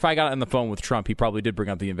 if I got on the phone with Trump, he probably did bring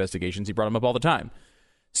up the investigations. He brought them up all the time.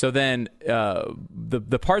 So then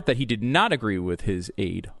the part that he did not agree with his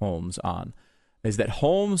aide Holmes on is that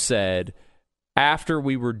Holmes said, after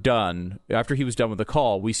he was done with the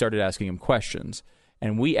call, we started asking him questions.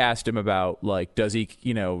 And we asked him about, like, does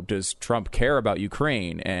Trump care about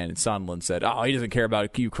Ukraine? And Sondland said, he doesn't care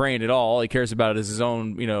about Ukraine at all. All he cares about is his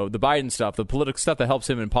own, the Biden stuff, the political stuff that helps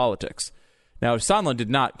him in politics. Now, Sondland did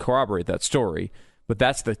not corroborate that story, but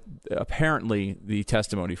that's apparently the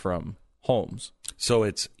testimony from Holmes. So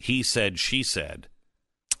it's he said, she said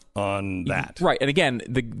on that. Right. And again,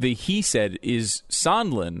 the he said is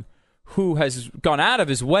Sondland, who has gone out of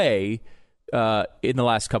his way in the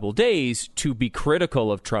last couple of days to be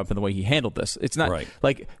critical of Trump and the way he handled this. It's not right.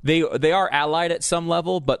 Like they are allied at some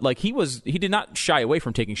level, but like he did not shy away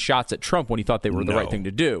from taking shots at Trump when he thought they were the right thing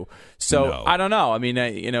to do. So I don't know. I mean,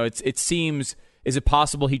 it seems, is it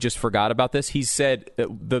possible he just forgot about this? He said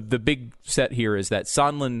the big set here is that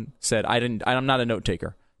Sondland said, I'm not a note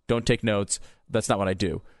taker. Don't take notes. That's not what I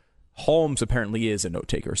do. Holmes apparently is a note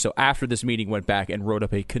taker. So after this meeting, went back and wrote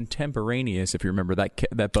up a contemporaneous, if you remember that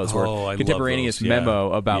buzzword, contemporaneous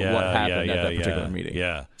memo about what happened at that particular meeting.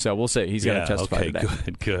 Yeah. So we'll see. He's going to testify today.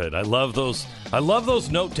 Good. I love those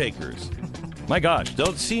note takers. My gosh,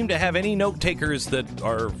 don't seem to have any note takers that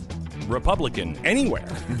are Republican anywhere.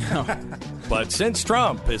 No. But since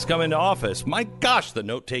Trump has come into office, my gosh, the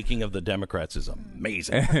note taking of the Democrats is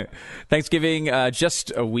amazing. Thanksgiving,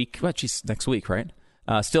 just a week. Well, geez, next week, right?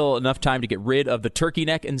 Still enough time to get rid of the turkey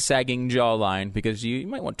neck and sagging jawline, because you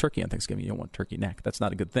might want turkey on Thanksgiving. You don't want turkey neck. That's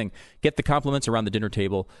not a good thing. Get the compliments around the dinner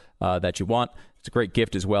table that you want. It's a great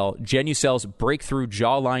gift as well. Genucel's breakthrough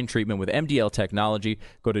jawline treatment with MDL technology.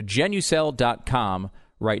 Go to Genucel.com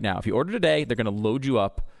right now. If you order today, they're going to load you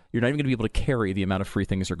up. You're not even going to be able to carry the amount of free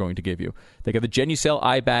things they're going to give you. They got the Genucel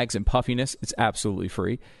eye bags and puffiness. It's absolutely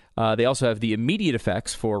free. They also have the immediate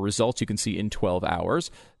effects for results you can see in 12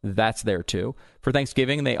 hours. That's there too. For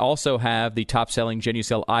Thanksgiving, they also have the top-selling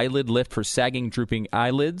Genucel eyelid lift for sagging, drooping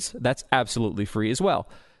eyelids. That's absolutely free as well.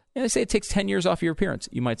 And they say it takes 10 years off your appearance.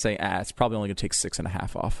 You might say, it's probably only going to take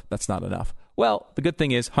 6.5 off. That's not enough. Well, the good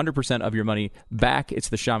thing is 100% of your money back. It's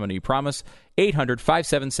the Chamonix promise.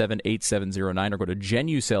 800-577-8709 or go to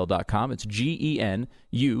Genucel.com. It's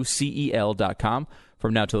GENUCEL.com.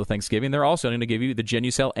 From now till Thanksgiving, they're also going to give you the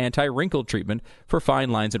Genucel anti-wrinkle treatment for fine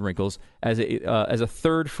lines and wrinkles as a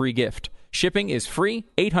third free gift. Shipping is free.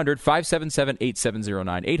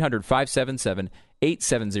 800-577-8709.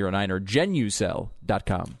 800-577-8709 or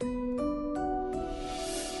Genucel.com.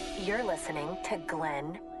 You're listening to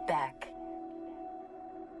Glenn Beck.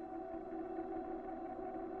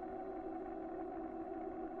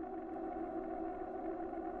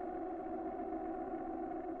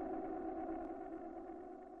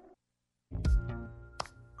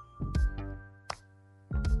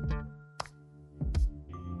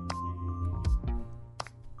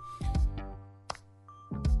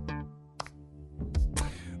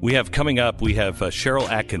 We have coming up, Sharyl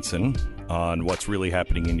Attkisson on what's really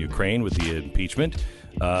happening in Ukraine with the impeachment.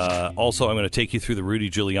 Also, I'm going to take you through the Rudy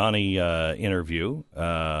Giuliani interview,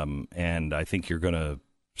 and I think you're going to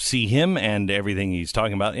see him and everything he's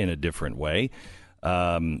talking about in a different way.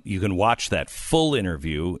 You can watch that full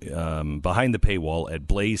interview behind the paywall at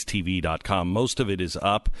blazetv.com. Most of it is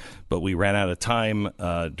up, but we ran out of time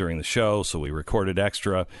during the show, so we recorded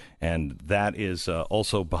extra, and that is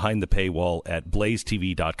also behind the paywall at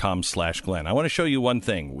blazetv.com/Glenn. I want to show you one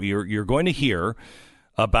thing. You're going to hear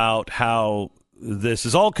about how this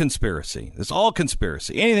is all conspiracy. It's all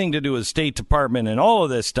conspiracy. Anything to do with State Department and all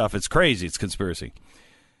of this stuff, it's crazy. It's conspiracy.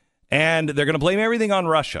 And they're going to blame everything on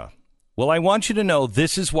Russia. Well, I want you to know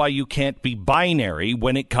this is why you can't be binary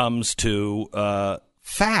when it comes to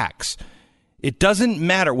facts. It doesn't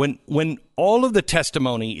matter when all of the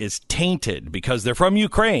testimony is tainted because they're from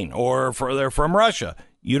Ukraine or they're from Russia.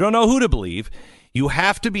 You don't know who to believe. You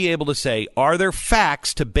have to be able to say, are there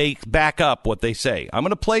facts to back up what they say? I'm going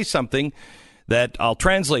to play something that I'll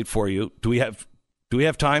translate for you. Do we have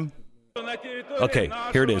time? Okay,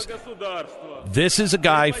 here it is. This is a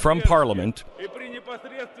guy from Parliament.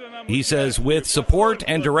 He says, with support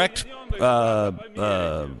and direct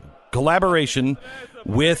collaboration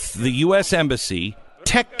with the U.S. Embassy,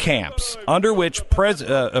 tech camps under which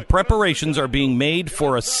preparations are being made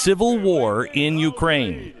for a civil war in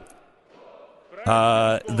Ukraine.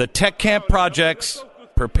 The tech camp projects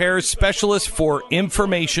prepares specialists for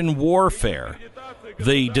information warfare,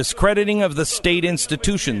 the discrediting of the state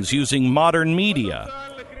institutions using modern media,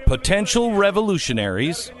 potential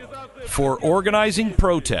revolutionaries for organizing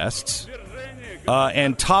protests,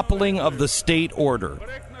 and toppling of the state order.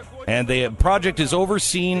 And the project is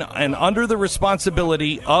overseen and under the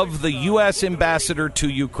responsibility of the U.S. ambassador to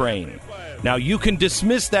Ukraine. Now, you can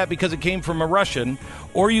dismiss that because it came from a Russian,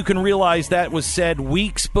 or you can realize that was said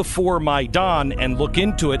weeks before Maidan and look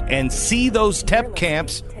into it and see those tech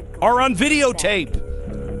camps are on videotape.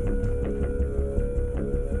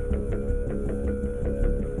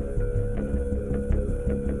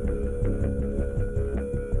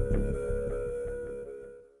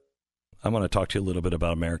 I'm going to talk to you a little bit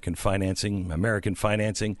about American financing.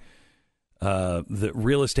 The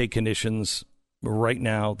real estate conditions right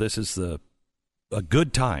now, this is a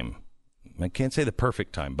good time. I can't say the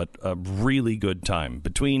perfect time, but a really good time.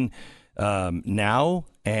 Between now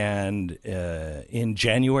and in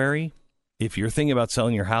January, if you're thinking about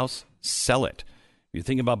selling your house, sell it. If you're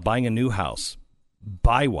thinking about buying a new house,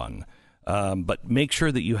 buy one. But make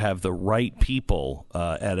sure that you have the right people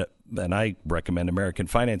and I recommend American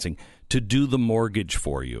Financing, to do the mortgage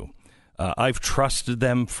for you. I've trusted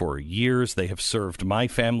them for years. They have served my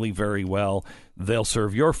family very well. They'll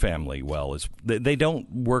serve your family well. They don't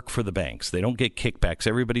work for the banks. They don't get kickbacks.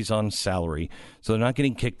 Everybody's on salary, so they're not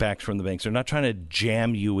getting kickbacks from the banks. They're not trying to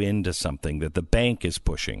jam you into something that the bank is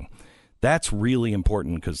pushing. That's really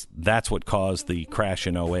important because that's what caused the crash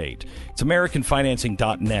in 2008. It's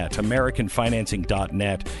AmericanFinancing.net,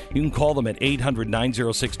 AmericanFinancing.net. You can call them at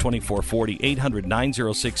 800-906-2440,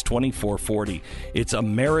 800-906-2440. It's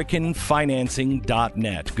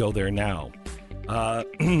AmericanFinancing.net. Go there now.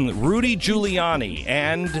 Rudy Giuliani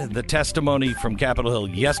and the testimony from Capitol Hill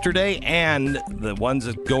yesterday and the ones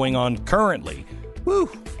that's going on currently.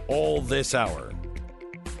 Woo! All this hour.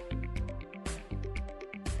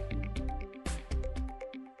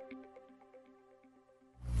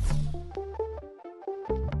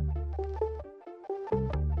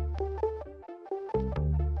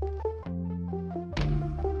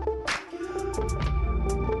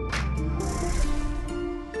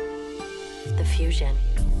 Fusion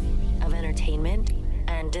of entertainment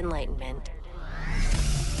and enlightenment.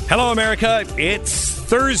 Hello, America. It's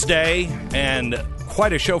Thursday, and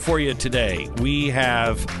quite a show for you today. We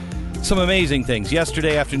have some amazing things.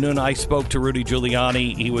 Yesterday afternoon, I spoke to Rudy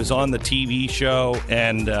Giuliani. He was on the TV show,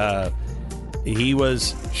 and he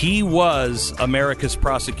was America's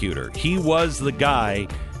prosecutor. He was the guy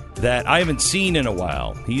that I haven't seen in a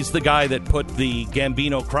while. He's the guy that put the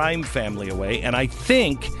Gambino crime family away, and I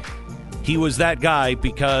think he was that guy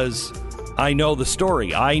because I know the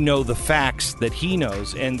story. I know the facts that he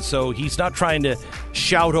knows. And so he's not trying to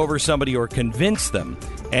shout over somebody or convince them.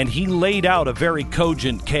 And he laid out a very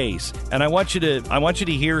cogent case. And I want you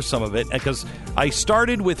to hear some of it because I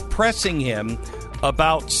started with pressing him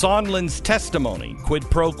about Sondland's testimony, quid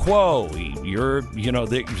pro quo. They're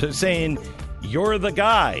saying you're the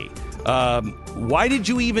guy. Why did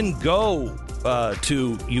you even go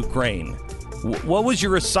to Ukraine? What was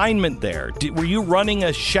your assignment there? Were you running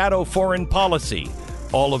a shadow foreign policy?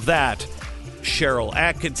 All of that. Sharyl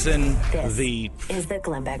Attkisson, This is the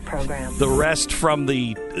Glenn Beck Program. the rest from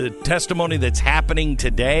the testimony that's happening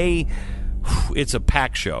today. It's a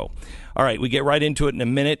packed show. All right, we get right into it in a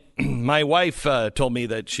minute. My wife told me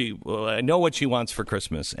that I know what she wants for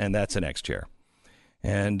Christmas, and that's an X chair.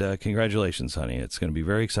 And congratulations, honey. It's going to be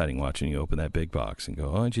very exciting watching you open that big box and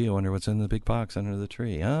go, oh, gee, I wonder what's in the big box under the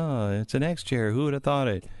tree. Oh, it's an X chair. Who would have thought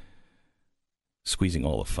it? Squeezing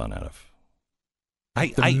all the fun out of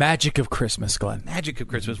The magic of Christmas, Glenn. Magic of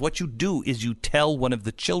Christmas. What you do is you tell one of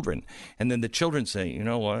the children, and then the children say, you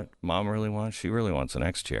know what, she really wants an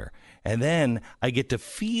X chair. And then I get to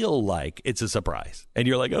feel like it's a surprise. And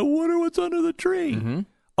you're like, I wonder what's under the tree. Mm-hmm.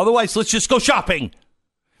 Otherwise, let's just go shopping.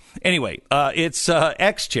 Anyway, it's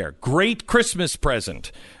X chair. Great Christmas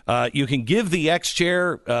present. You can give the X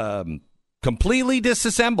chair completely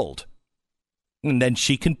disassembled, and then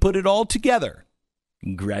she can put it all together.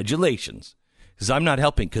 Congratulations. Because I'm not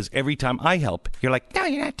helping, because every time I help, you're like, no,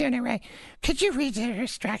 you're not doing it right. Could you read the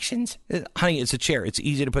instructions? Honey, it's a chair. It's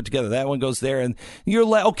easy to put together. That one goes there, and you're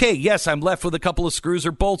like, okay, yes, I'm left with a couple of screws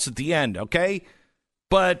or bolts at the end, okay?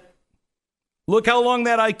 But look how long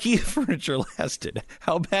that IKEA furniture lasted.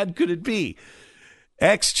 How bad could it be?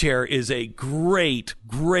 X chair is a great,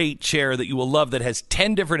 great chair that you will love that has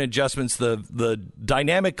 10 different adjustments. The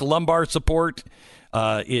dynamic lumbar support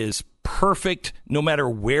is perfect no matter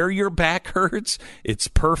where your back hurts. It's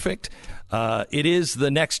perfect. It is the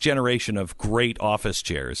next generation of great office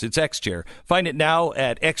chairs. It's X Chair. Find it now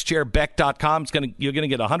at xchairbeck.com. You're going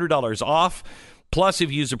to get $100 off. Plus,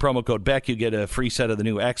 if you use the promo code Beck, you get a free set of the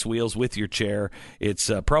new X wheels with your chair. It's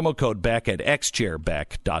promo code Beck at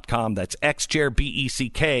xchairbeck.com. That's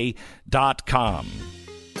xchairbeck.com.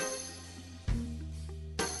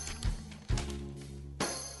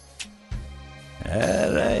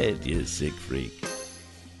 All right, you sick freak.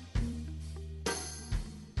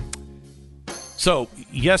 So,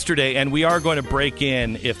 yesterday, and we are going to break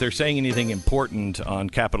in if they're saying anything important on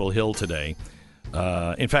Capitol Hill today.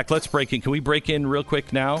 In fact, let's break in. Can we break in real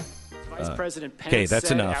quick now? Vice President Pence okay, that's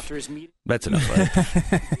said enough. After his meeting. That's enough.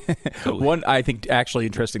 So, one, I think, actually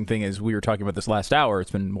interesting thing is we were talking about this last hour.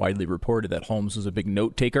 It's been widely reported that Holmes was a big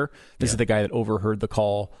note taker. This is the guy that overheard the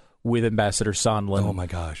call with Ambassador Sondland. Oh my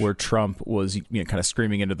gosh! Where Trump was, kind of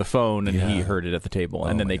screaming into the phone, and he heard it at the table,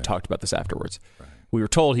 and then they talked about this afterwards. Right. We were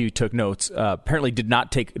told he took notes. Apparently, did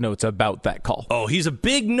not take notes about that call. Oh, he's a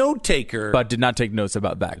big note taker, but did not take notes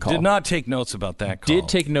about that call. Did not take notes about that call. Did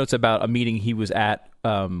take notes about a meeting he was at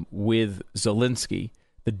with Zelensky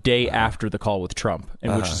the day after the call with Trump,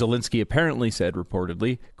 in which Zelensky apparently said,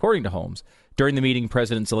 reportedly, according to Holmes, during the meeting,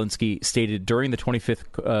 President Zelensky stated during the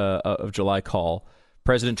 25th of July call,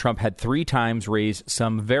 President Trump had 3 times raised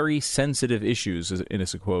some very sensitive issues, in a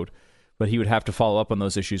quote, but he would have to follow up on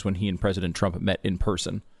those issues when he and President Trump met in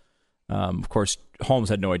person. Of course, Holmes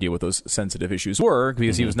had no idea what those sensitive issues were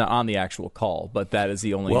because he was not on the actual call, but that is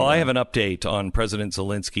the only... Well, I have an update on President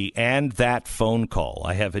Zelensky and that phone call.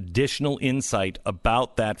 I have additional insight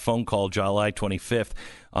about that phone call July 25th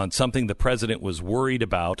on something the president was worried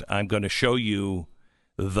about. I'm going to show you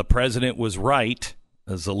the president was right.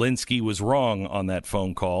 Zelensky was wrong on that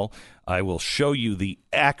phone call. I will show you the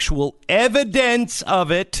actual evidence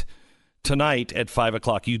of it tonight at 5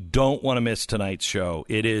 o'clock. You don't want to miss tonight's show.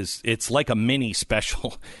 It's like a mini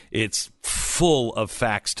special. It's full of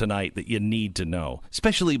facts tonight that you need to know,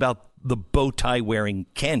 especially about the bow tie wearing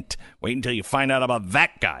Kent. Wait until you find out about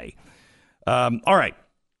that guy. All right.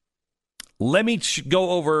 Let me go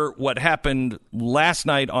over what happened last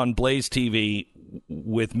night on Blaze TV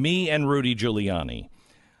with me and Rudy Giuliani.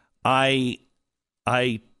 I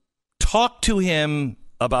talked to him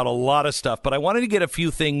about a lot of stuff, but I wanted to get a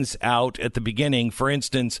few things out at the beginning. For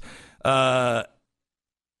instance, the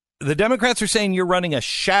Democrats are saying you're running a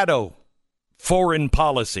shadow foreign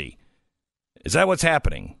policy. Is that what's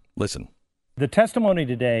happening? Listen. The testimony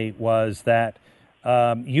today was that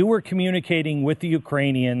you were communicating with the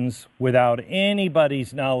Ukrainians without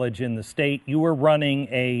anybody's knowledge in the state. You were running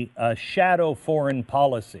a shadow foreign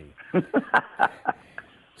policy.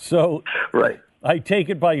 So right. I take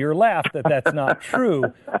it by your laugh that that's not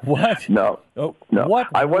true. What? No. Oh, no. What?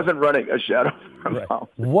 I wasn't running a shadow. Right.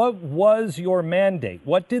 What was your mandate?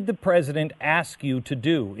 What did the president ask you to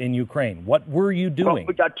do in Ukraine? What were you doing? Well,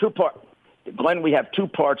 we got 2 parts. Glenn, we have 2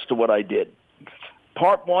 parts to what I did.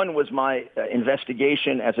 Part 1 was my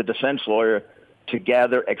investigation as a defense lawyer to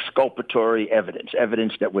gather exculpatory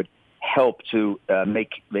evidence that would help to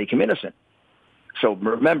make him innocent. So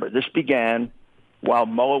remember, this began while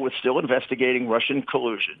Mueller was still investigating Russian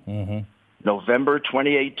collusion. Mm-hmm. November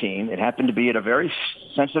 2018. It happened to be at a very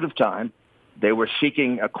sensitive time. They were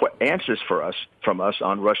seeking answers from us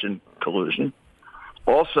on Russian collusion.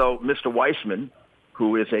 Also, Mr. Weissman,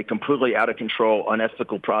 who is a completely out of control,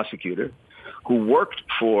 unethical prosecutor, who worked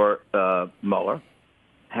for Mueller,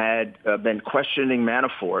 had been questioning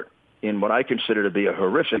Manafort in what I consider to be a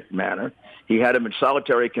horrific manner. He had him in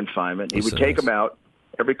solitary confinement. He would take him out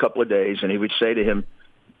every couple of days, and he would say to him,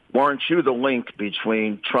 "Weren't you the link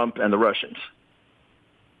between Trump and the Russians?"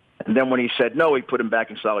 And then when he said no, he put him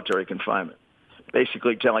back in solitary confinement,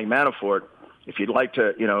 basically telling Manafort, if you'd like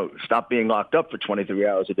to, stop being locked up for 23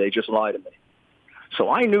 hours a day, just lie to me. So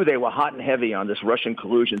I knew they were hot and heavy on this Russian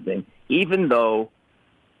collusion thing, even though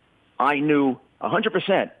I knew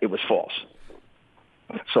 100% it was false.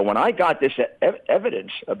 So when I got this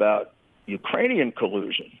evidence about Ukrainian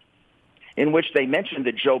collusion, in which they mentioned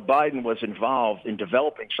that Joe Biden was involved in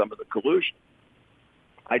developing some of the collusion,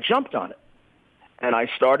 I jumped on it. And I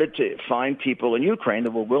started to find people in Ukraine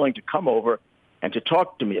that were willing to come over and to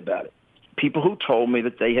talk to me about it. People who told me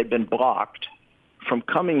that they had been blocked from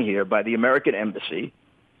coming here by the American embassy,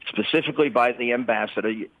 specifically by the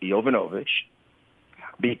ambassador, Yovanovitch,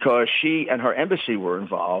 because she and her embassy were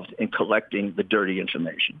involved in collecting the dirty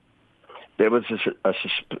information. There was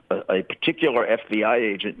a particular FBI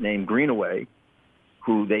agent named Greenaway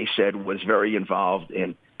who they said was very involved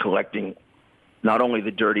in collecting not only the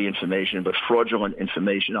dirty information, but fraudulent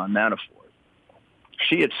information on Manafort.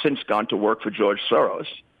 She had since gone to work for George Soros,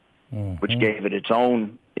 which gave it its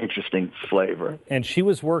own interesting flavor. And she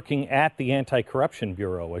was working at the Anticorruption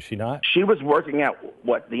Bureau, was she not? She was working at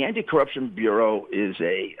what the Anticorruption Bureau is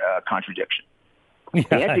a contradiction. Yeah,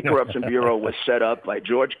 the Anticorruption Bureau was set up by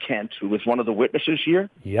George Kent, who was one of the witnesses here.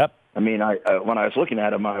 Yep. I mean, when I was looking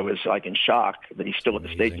at him, I was like in shock that he's still at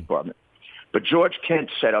the State Department. But George Kent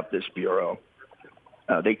set up this bureau.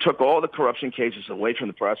 They took all the corruption cases away from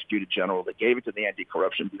the prosecutor general. They gave it to the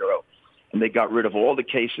Anti-Corruption Bureau, and they got rid of all the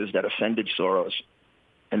cases that offended Soros,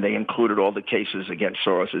 and they included all the cases against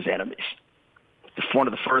Soros's enemies. One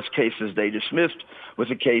of the first cases they dismissed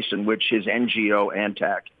was a case in which his NGO,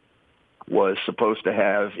 Antac, was supposed to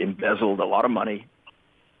have embezzled a lot of money,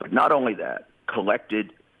 but not only that,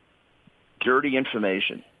 collected dirty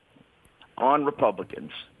information on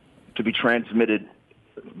Republicans to be transmitted,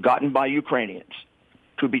 gotten by Ukrainians,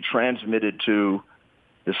 to be transmitted to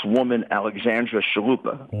this woman, Alexandra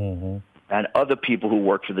Shalupa, and other people who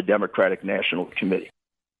work for the Democratic National Committee.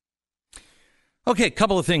 Okay, a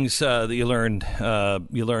couple of things that you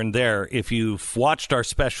learned there. If you've watched our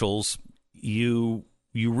specials, you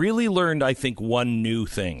really learned, I think, one new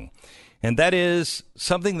thing. And that is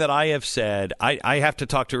something that I have said. I have to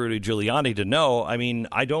talk to Rudy Giuliani to know. I mean,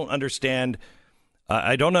 I don't understand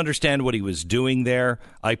what he was doing there.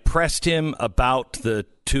 I pressed him about the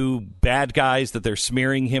two bad guys that they're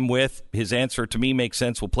smearing him with. His answer to me makes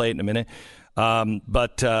sense. We'll play it in a minute.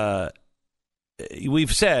 But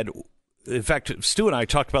we've said, in fact, Stu and I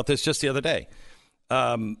talked about this just the other day.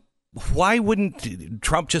 Why wouldn't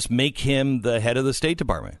Trump just make him the head of the State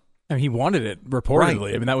Department? I mean, he wanted it, reportedly.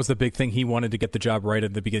 Right. I mean, that was the big thing. He wanted to get the job right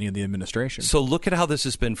at the beginning of the administration. So look at how this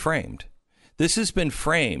has been framed. This has been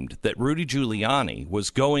framed that Rudy Giuliani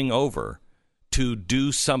was going over to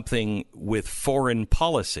do something with foreign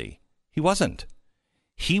policy. He wasn't.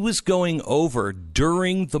 He was going over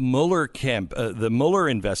during the Mueller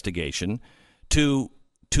investigation to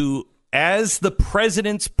as the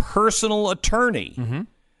president's personal attorney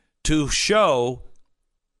to show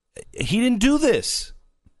he didn't do this.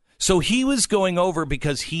 So he was going over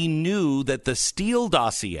because he knew that the Steele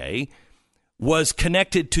dossier was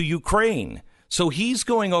connected to Ukraine. So he's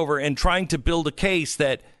going over and trying to build a case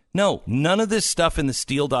that, no, none of this stuff in the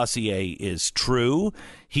Steele dossier is true.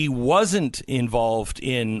 He wasn't involved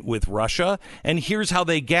with Russia. And here's how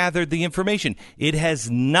they gathered the information. It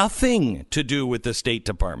has nothing to do with the State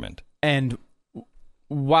Department. And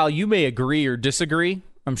while you may agree or disagree,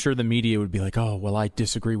 I'm sure the media would be like, oh, well, I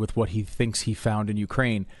disagree with what he thinks he found in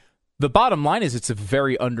Ukraine. The bottom line is it's a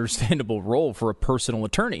very understandable role for a personal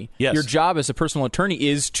attorney. Yes. Your job as a personal attorney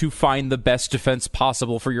is to find the best defense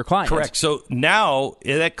possible for your client. Correct. So now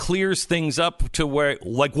that clears things up to where,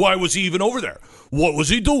 like, why was he even over there? What was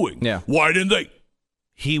he doing? Yeah. Why didn't they?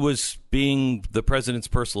 He was being the president's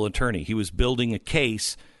personal attorney. He was building a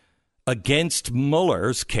case against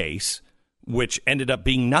Mueller's case, which ended up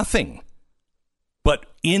being nothing. But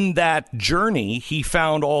in that journey, he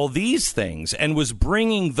found all these things and was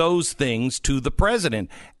bringing those things to the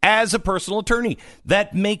president as a personal attorney.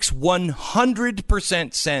 That makes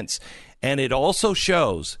 100% sense. And it also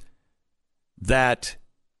shows that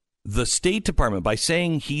the State Department, by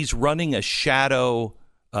saying he's running a shadow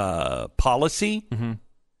policy,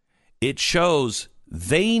 it shows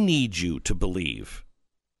They need you to believe.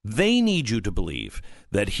 They need you to believe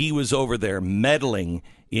that he was over there meddling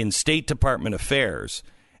in State Department affairs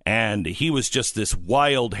and he was just this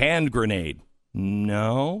wild hand grenade.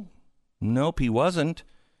 Nope, he wasn't.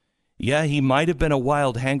 Yeah, he might have been a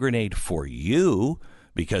wild hand grenade for you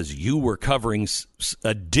because you were covering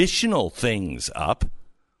additional things up.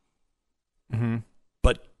 Mm-hmm.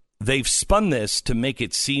 But they've spun this to make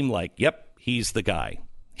it seem like, yep, he's the guy.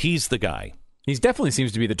 He's the guy. He definitely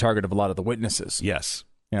seems to be the target of a lot of the witnesses. Yes.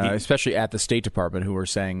 Especially at the State Department, who were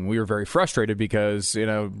saying we were very frustrated because,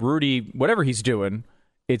 Rudy, whatever he's doing,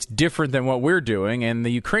 it's different than what we're doing, and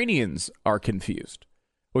the Ukrainians are confused,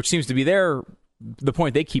 which seems to be the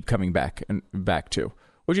point they keep coming back to.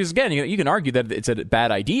 Which is, again, you can argue that it's a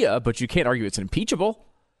bad idea, but you can't argue it's impeachable.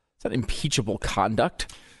 It's not impeachable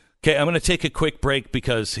conduct. Okay, I'm going to take a quick break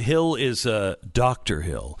because Dr.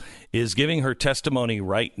 Hill is giving her testimony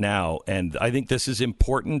right now, and I think this is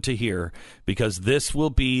important to hear because this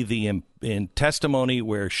will be the in testimony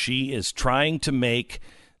where she is trying to make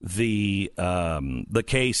the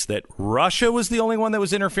case that Russia was the only one that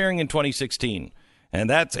was interfering in 2016, and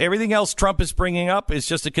that's everything else Trump is bringing up is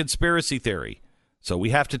just a conspiracy theory. So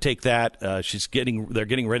we have to take that. They're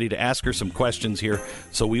getting ready to ask her some questions here.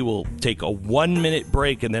 So we will take a 1-minute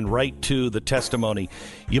break and then right to the testimony.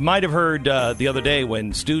 You might have heard the other day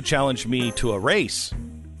when Stu challenged me to a race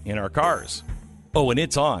in our cars. Oh, and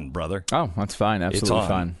it's on, brother. Oh, that's fine. Absolutely it's on.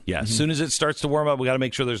 Fine. Yeah, As soon as it starts to warm up, we got to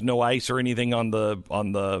make sure there's no ice or anything on the. It's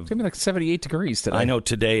going to be like 78 degrees today. I know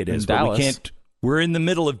today it is, but Dallas. we can't. We're in the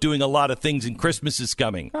middle of doing a lot of things, and Christmas is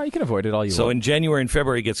coming. Oh, you can avoid it all you want. So in January and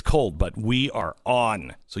February, it gets cold, but we are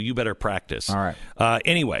on. So you better practice. All right.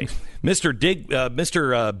 Anyway, Mr.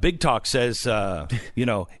 Big Talk says, we'll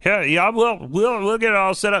get it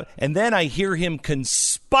all set up. And then I hear him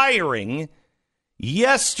conspiring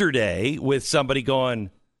yesterday with somebody going,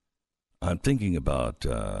 I'm thinking about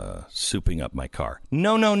souping up my car.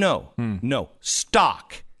 No. No.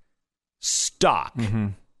 Stock. Mm-hmm.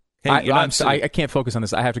 Hey, I can't focus on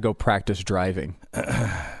this. I have to go practice driving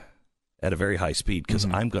at a very high speed because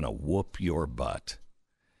I'm going to whoop your butt.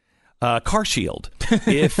 Car Shield.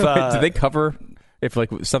 If do they cover if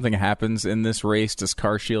like something happens in this race? Does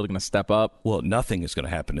Car Shield going to step up? Well, nothing is going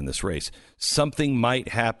to happen in this race. Something might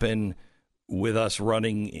happen with us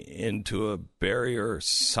running into a barrier or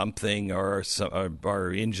something, or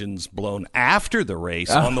our engines blown after the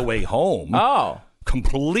race on the way home. Oh.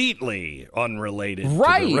 Completely unrelated.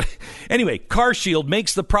 Right. Anyway, Car Shield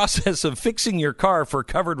makes the process of fixing your car for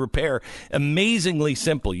covered repair amazingly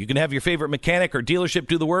simple. You can have your favorite mechanic or dealership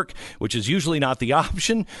do the work, which is usually not the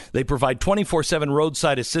option. They provide 24/7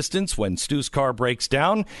 roadside assistance when Stu's car breaks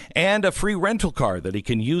down and a free rental car that he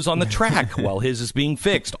can use on the track while his is being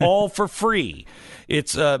fixed, all for free.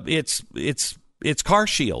 It's Car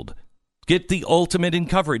Shield. Get the ultimate in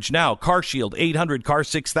coverage now. Car Shield,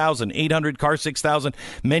 800-CAR-6000, 800-CAR-6000.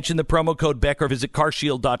 Mention the promo code Beck or visit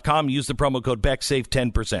carshield.com. Use the promo code Beck, save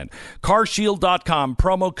 10%. Carshield.com,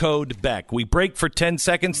 promo code Beck. We break for 10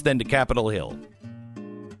 seconds, then to Capitol Hill.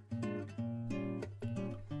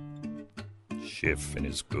 Schiff and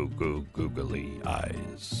his googly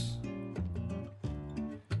eyes.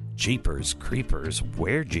 Jeepers creepers,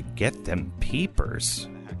 where'd you get them peepers?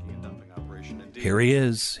 Here he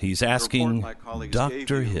is. He's asking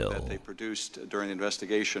Dr. Hill. That they produced during the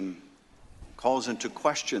investigation calls into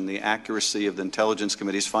question the accuracy of the Intelligence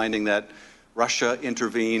Committee's finding that Russia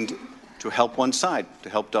intervened to help one side, to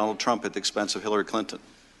help Donald Trump at the expense of Hillary Clinton.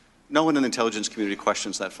 No one in the intelligence community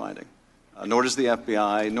questions that finding. Nor does the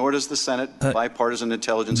FBI, nor does the Senate Bipartisan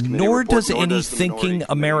Intelligence Committee nor report, does any thinking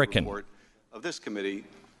American of this committee.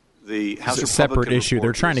 The House it's a separate issue.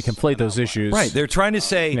 They're trying to conflate those issues. Right. They're trying to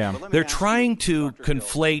say, they're trying to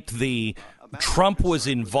conflate the Trump was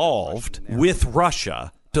involved with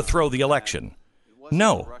Russia to throw the election.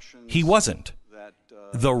 No, he wasn't.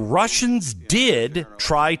 The Russians did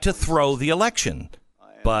try to throw the election,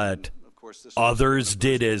 but others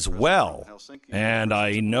did as well. And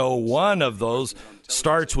I know one of those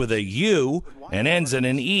starts with a U and ends in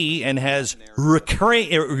an E and has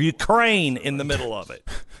Ukraine in the middle of it.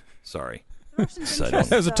 Sorry. That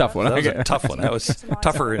was a tough one. That was a tough one. That was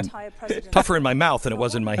tougher in my mouth than it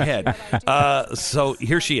was in my head. So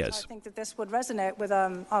here she is. I think that this would resonate with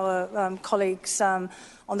our colleagues on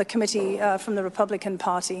the committee from the Republican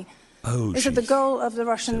Party. Is that the goal of the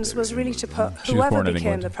Russians was really to put whoever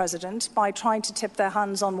became the president, by trying to tip their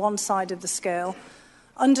hands on one side of the scale,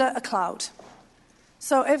 under a cloud.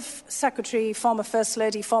 So if Secretary, former First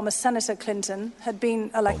Lady, former Senator Clinton had been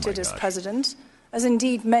elected as president, as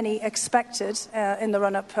indeed many expected in the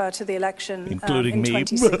run-up to the election including in me.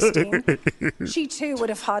 2016, she too would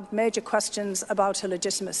have had major questions about her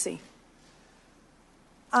legitimacy.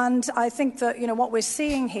 And I think that, what we're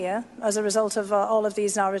seeing here as a result of all of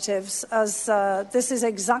these narratives, as this is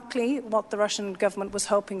exactly what the Russian government was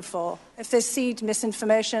hoping for. If they seed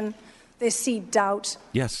misinformation, they seed doubt.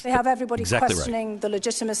 Yes, they have everybody exactly questioning the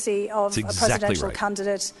legitimacy of a presidential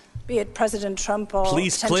candidate, be it President Trump or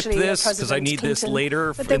Please clip this, because I need Clinton, this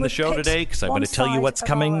later in the show today, because I'm going to tell you what's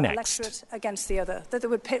coming next. Against the other, that they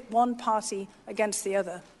would pit one party against the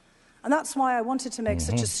other. And that's why I wanted to make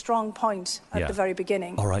such a strong point at the very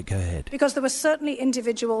beginning. All right, go ahead. Because there were certainly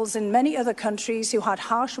individuals in many other countries who had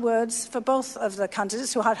harsh words for both of the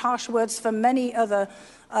candidates, who had harsh words for many other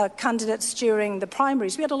candidates during the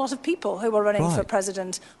primaries. We had a lot of people who were running for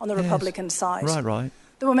president on the Republican side. Right.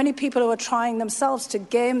 There were many people who were trying themselves to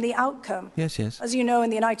game the outcome. Yes. As you know, in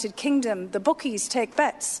the United Kingdom, the bookies take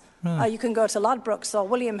bets. You can go to Ladbrokes or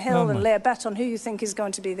William Hill and lay a bet on who you think is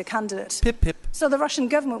going to be the candidate. Pip, pip. So the Russian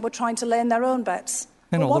government were trying to lay in their own bets.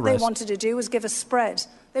 And but what the they rest. wanted to do was give a spread.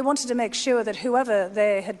 They wanted to make sure that whoever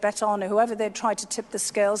they had bet on or whoever they'd tried to tip the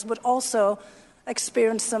scales would also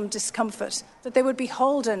experience some discomfort, that they would be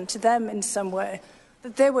beholden to them in some way,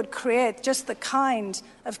 that they would create just the kind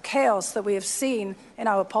of chaos that we have seen in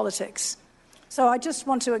our politics. So I just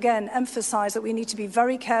want to again emphasize that we need to be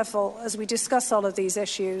very careful as we discuss all of these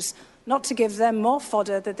issues, not to give them more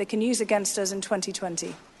fodder that they can use against us in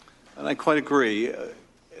 2020. And I quite agree.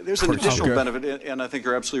 There's an additional benefit, and I think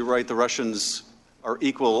you're absolutely right. The Russians are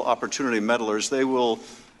equal opportunity meddlers. They will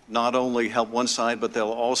not only help one side, but they'll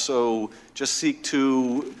also just seek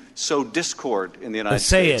to sow discord in the United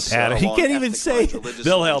States. Say it, Adam. He can't even say it.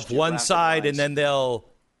 They'll help one side, and then they'll...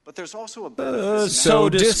 But there's also a benefit. Sow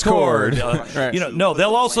discord. No,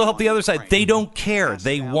 they'll also help the other side. They don't care.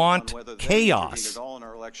 They want chaos.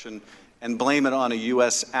 And blame it on a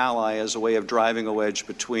U.S. ally as a way of driving a wedge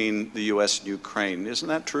between the U.S. and Ukraine. Isn't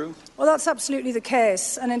that true? Well, that's absolutely the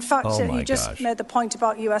case. And in fact, you just made the point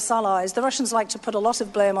about U.S. allies. The Russians like to put a lot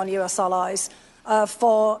of blame on U.S. allies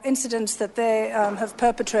for incidents that they have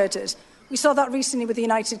perpetrated. We saw that recently with the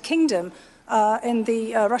United Kingdom in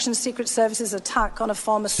the Russian Secret Service's attack on a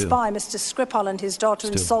former spy, Mr. Skripal, and his daughter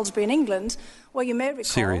in Salisbury in England, where you may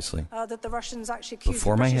recall that the Russians actually accused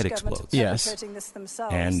the British government of perpetrating this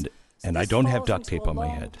themselves. And I don't have duct tape on my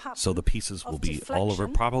head, so the pieces will be all over,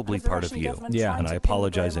 probably part of you. Yeah. And I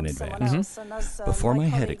apologize in advance. Before my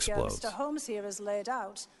head explodes. Mr. Holmes here has laid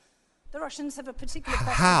out, the Russians have a particular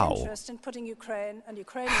vested interest in putting Ukraine and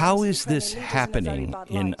Ukrainians. How is this happening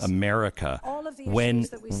in America when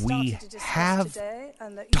we have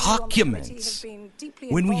documents,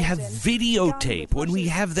 when we have videotape, when we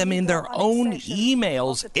have them in their own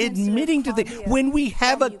emails admitting to things, when we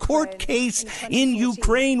have a court case in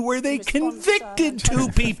Ukraine where they convicted two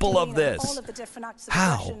people of this?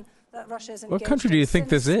 How? What country do you think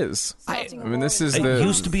this is? I mean, this is it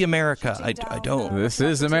used to be America. I don't. This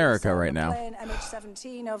is America right now.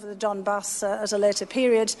 MH17 over the Donbass at a later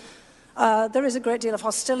period. There is a great deal of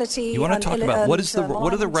hostility. You want to talk about what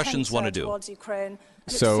do the Russians want to do?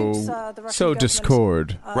 So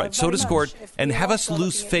discord. Right, sow discord, and have us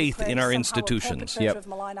lose faith in our institutions. Yep.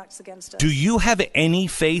 Do you have any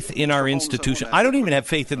faith in our institution? I don't even have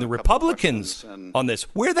faith in the Republicans on this.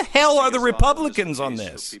 Where the hell are the Republicans on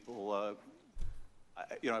this?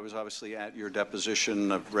 I was obviously at your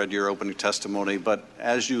deposition. I've read your opening testimony, but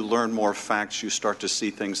as you learn more facts, you start to see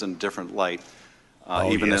things in a different light.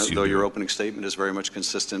 Though your opening statement is very much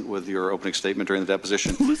consistent with your opening statement during the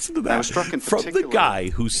deposition. Listen to that. I was struck in from the guy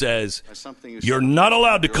who says, you're not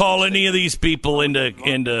allowed to call any of these people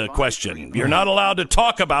into question. You're not allowed to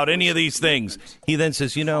talk about any of these things. He then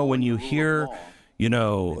says, when you hear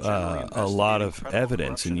a lot of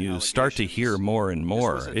evidence and you start to hear more and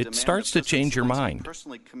more, it starts to change your mind.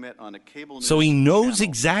 So he knows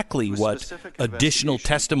exactly what additional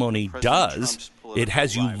testimony does. It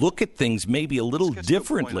has you look at things maybe a little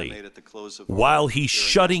differently while he's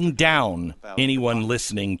shutting down anyone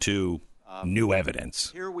listening to new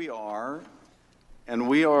evidence. Here we are, and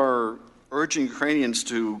we are urging Ukrainians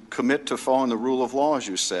to commit to following the rule of law, as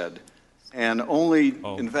you said, and only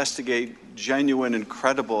investigate genuine and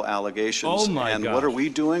credible allegations. And what are we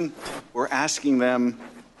doing? We're asking them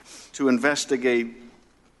to investigate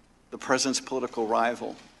the president's political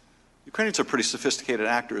rival. Ukrainians are pretty sophisticated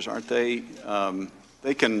actors, aren't they?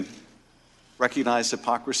 They can recognize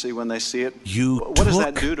hypocrisy when they see it? What does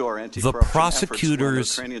that do to our anti-corruption the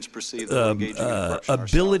prosecutors'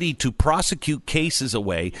 ability to prosecute cases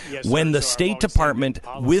away when the State Department,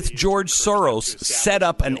 with George Soros, set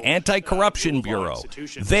up an Anticorruption Bureau?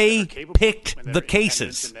 They picked the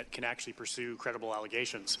cases. That can actually pursue credible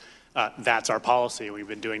allegations. That's our policy. We've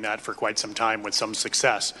been doing that for quite some time with some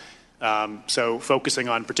success. So focusing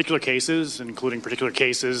on particular cases, including particular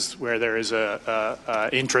cases where there is a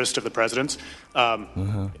interest of the president's,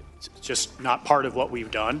 it's just not part of what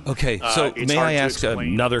we've done. Okay, so may I ask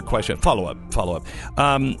another question? Follow up.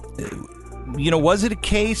 Was it a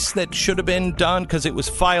case that should have been done because it was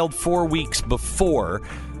filed 4 weeks before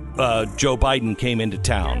Joe Biden came into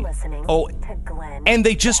town? Oh, and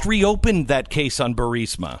they just reopened that case on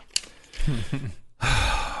Burisma.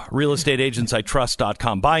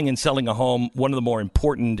 RealestateAgentsITrust.com. Buying and selling a home, one of the more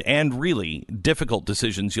important and really difficult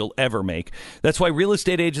decisions you'll ever make. That's why Real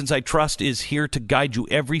Estate Agents I Trust is here to guide you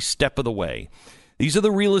every step of the way. These are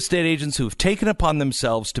the real estate agents who have taken upon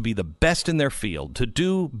themselves to be the best in their field, to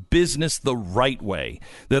do business the right way.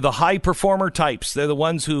 They're the high performer types. They're the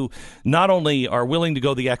ones who not only are willing to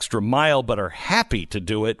go the extra mile, but are happy to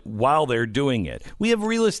do it while they're doing it. We have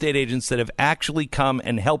real estate agents that have actually come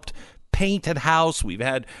and helped paint a house. We've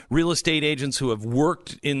had real estate agents who have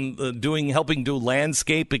worked in helping do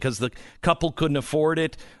landscape because the couple couldn't afford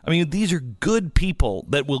it. I mean, these are good people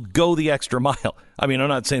that will go the extra mile. I mean, I'm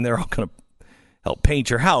not saying they're all going to help paint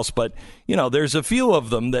your house, but there's a few of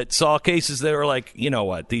them that saw cases that were like, you know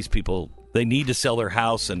what, these people, they need to sell their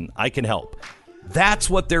house and I can help. That's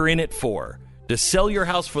what they're in it for. To sell your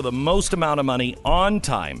house for the most amount of money on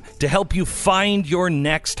time, to help you find your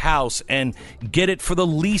next house and get it for the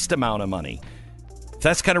least amount of money. If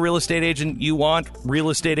that's the kind of real estate agent you want,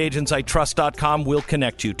 realestateagentsitrust.com will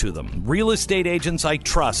connect you to them.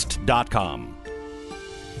 realestateagentsitrust.com.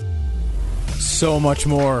 So much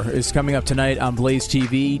more is coming up tonight on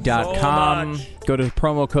blazetv.com. Go to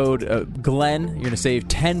promo code Glenn. You're going to save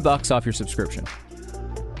 $10 off your subscription.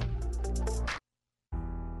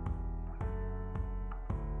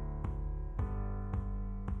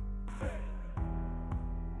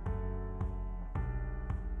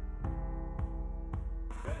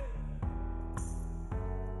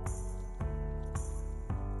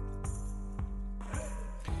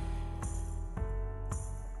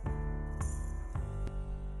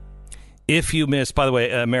 If you missed, by the way,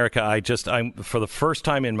 America, I'm for the first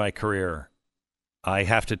time in my career, I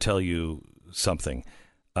have to tell you something.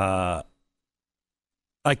 I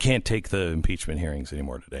can't take the impeachment hearings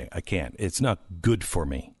anymore today. I can't. It's not good for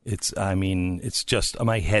me. It's just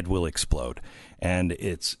my head will explode. And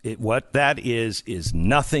what that is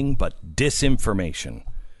nothing but disinformation.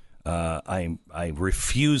 I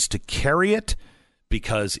refuse to carry it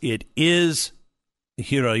because it is.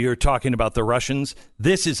 You're talking about the Russians.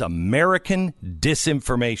 This is American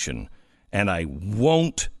disinformation, and I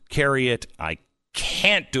won't carry it. I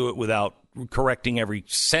can't do it without correcting every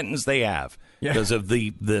sentence they have because of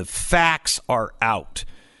the facts are out.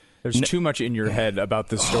 There's too much in your head about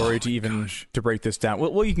this story to break this down.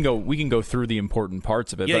 Well, we can go through the important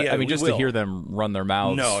parts of it. But, I mean, just to hear them run their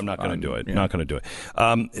mouths. No, I'm not going to do it. Not going to do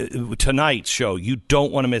it. Tonight's show, you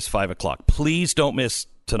don't want to miss 5 o'clock. Please don't miss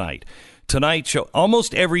tonight. Tonight's show,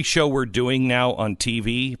 almost every show we're doing now on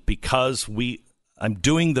TV because I'm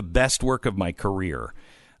doing the best work of my career,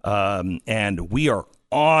 and we are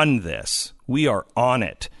on this. We are on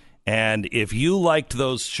it. And if you liked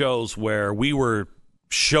those shows where we were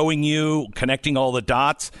showing you, connecting all the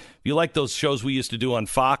dots, if you like those shows we used to do on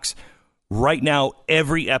Fox, right now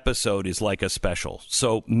every episode is like a special.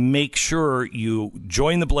 So make sure you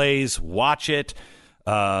join the Blaze, watch it.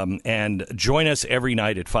 And join us every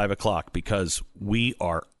night at 5 o'clock because we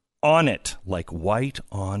are on it like white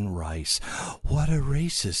on rice. What a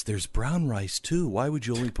racist. There's brown rice, too. Why would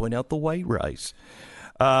you only point out the white rice?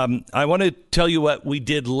 I want to tell you what we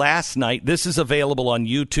did last night. This is available on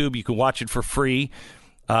YouTube. You can watch it for free.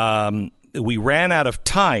 We ran out of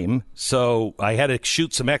time, so I had to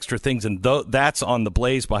shoot some extra things, and that's on the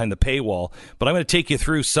Blaze behind the paywall. But I'm going to take you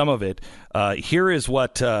through some of it. Here's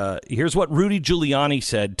what Rudy Giuliani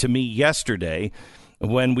said to me yesterday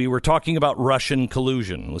when we were talking about Russian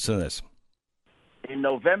collusion. Listen to this. In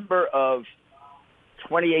November of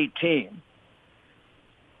 2018,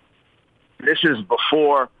 this is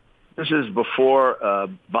before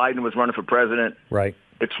Biden was running for president. Right.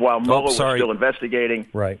 It's while Mueller was still investigating.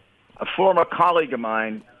 Right. A former colleague of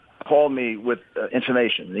mine called me with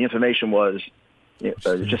information. The information was,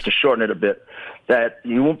 just to shorten it a bit, that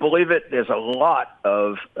you won't believe it, there's a lot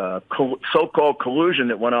of so-called collusion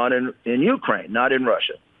that went on in Ukraine, not in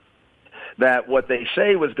Russia. that what they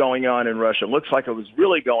say was going on in Russia looks like it was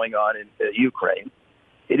really going on in Ukraine.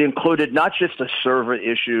 It included not just a server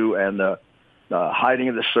issue and the hiding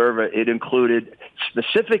of the server. It included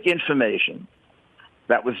specific information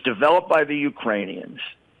that was developed by the Ukrainians,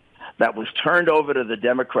 that was turned over to the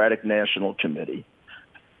Democratic National Committee,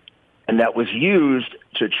 and that was used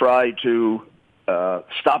to try to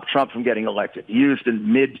stop Trump from getting elected, used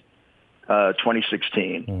in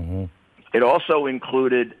mid-2016. Mm-hmm. It also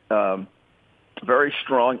included very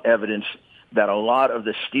strong evidence that a lot of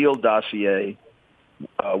the Steele dossier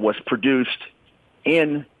was produced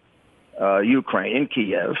in Ukraine, in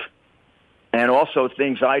Kiev, and also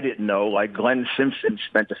things I didn't know, like Glenn Simpson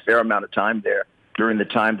spent a fair amount of time there during the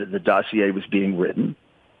time that the dossier was being written,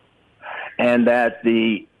 and that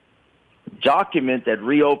the document that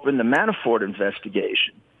reopened the Manafort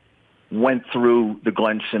investigation went through the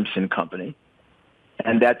Glenn Simpson company,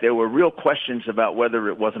 and that there were real questions about whether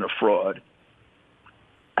it wasn't a fraud,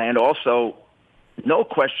 and also no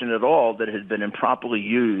question at all that it had been improperly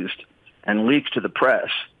used and leaked to the press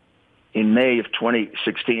in May of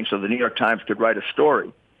 2016 so the New York Times could write a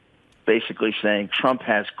story basically saying Trump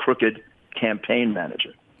has crooked campaign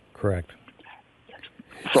manager. Correct.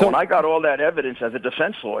 So when I got all that evidence as a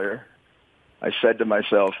defense lawyer, I said to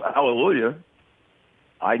myself, hallelujah,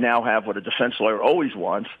 I now have what a defense lawyer always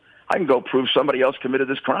wants. I can go prove somebody else committed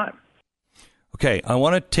this crime. Okay, I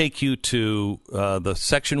want to take you to the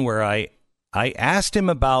section where I asked him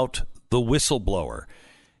about the whistleblower.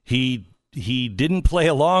 He didn't play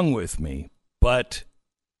along with me, but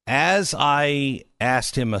as I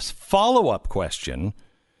asked him a follow-up question,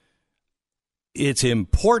 it's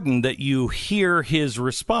important that you hear his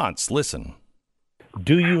response. Listen.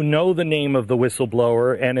 Do you know the name of the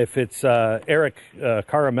whistleblower? And if it's Eric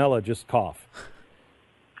Caramella, just cough.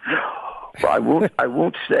 Well, I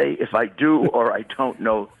won't say if I do or I don't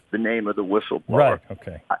know the name of the whistleblower. Right,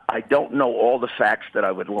 okay. I don't know all the facts that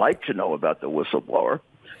I would like to know about the whistleblower.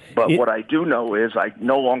 But what I do know is I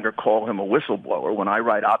no longer call him a whistleblower. When I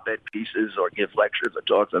write op-ed pieces or give lectures or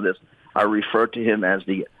talks on this, I refer to him as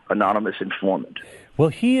the anonymous informant. Well,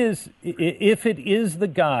 he is, if it is the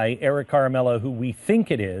guy, Eric Caramella, who we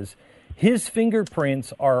think it is, his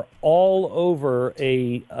fingerprints are all over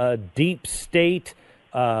a deep state,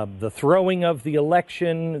 the throwing of the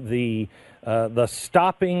election, the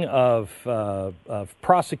stopping of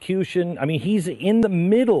prosecution. I mean, he's in the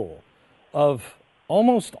middle of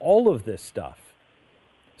almost all of this stuff.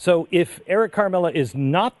 So if Eric Caramella is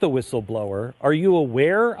not the whistleblower, are you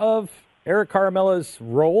aware of Eric Caramella's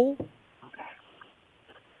role?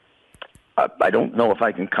 I don't know if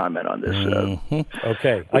I can comment on this.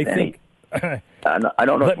 Okay. I think... I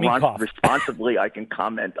don't know if responsibly I can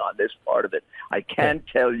comment on this part of it. I can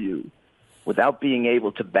tell you, without being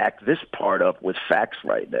able to back this part up with facts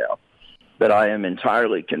right now, that I am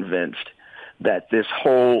entirely convinced that this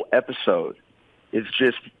whole episode is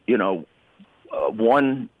just,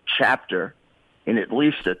 one chapter in at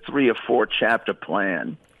least a 3 or 4 chapter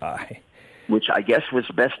plan, which I guess was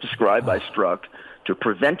best described by Strzok to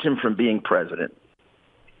prevent him from being president.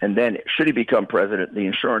 And then, should he become president, the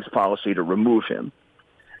insurance policy to remove him.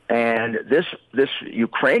 And this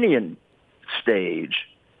Ukrainian stage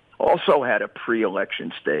also had a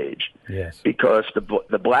pre-election stage. Yes. Because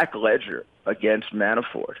the black ledger against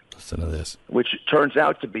Manafort, listen to this, which turns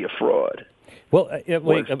out to be a fraud. Well,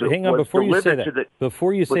 wait, hang on before you say that.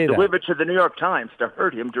 Delivered to the New York Times to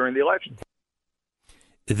hurt him during the election.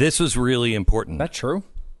 This was really important. That true?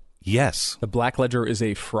 Yes. The black ledger is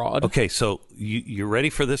a fraud? Okay, so you ready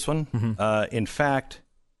for this one? Mm-hmm. In fact,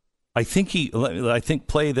 I think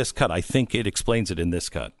play this cut. I think it explains it in this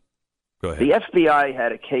cut. Go ahead. The FBI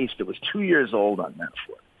had a case that was 2 years old on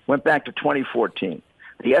Manafort. Went back to 2014.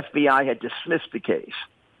 The FBI had dismissed the case.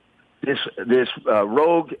 This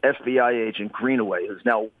rogue FBI agent, Greenaway, who's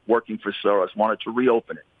now working for Soros, wanted to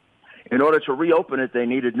reopen it. In order to reopen it, they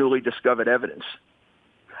needed newly discovered evidence.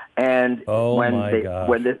 And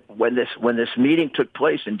when this meeting took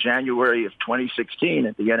place in January of 2016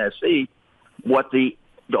 at the NSC, what the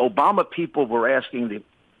Obama people were asking the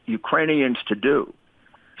Ukrainians to do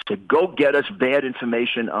is to go get us bad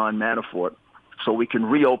information on Manafort so we can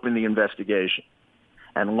reopen the investigation.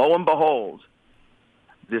 And lo and behold,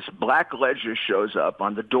 this black ledger shows up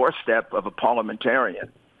on the doorstep of a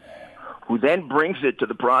parliamentarian who then brings it to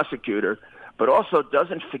the prosecutor, but also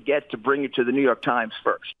doesn't forget to bring it to the New York Times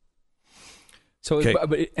first. So,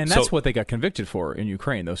 that's what they got convicted for in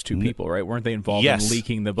Ukraine, those two people, right? Weren't they involved in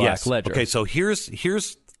leaking the black ledger? Okay, so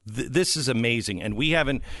this is amazing, and we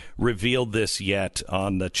haven't revealed this yet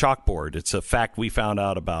on the chalkboard. It's a fact we found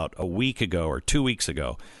out about a week ago or 2 weeks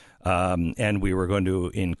ago. and we were going to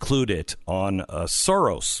include it on a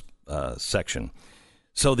Soros section.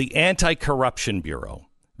 So the Anticorruption Bureau.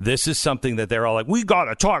 This is something that they're all like, we got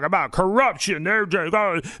to talk about corruption. They're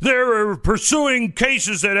pursuing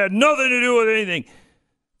cases that had nothing to do with anything.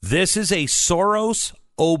 This is a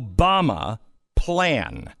Soros-Obama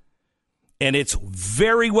plan, and it's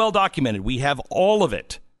very well documented. We have all of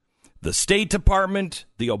it. The State Department,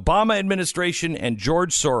 the Obama administration, and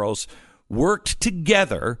George Soros worked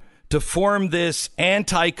together to form this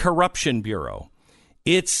Anti-Corruption Bureau.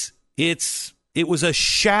 It was a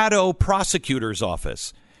shadow prosecutor's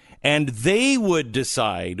office, and they would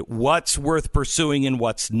decide what's worth pursuing and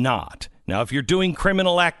what's not. Now, if you're doing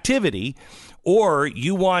criminal activity or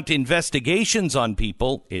you want investigations on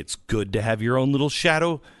people, it's good to have your own little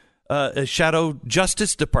shadow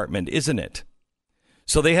Justice Department, isn't it?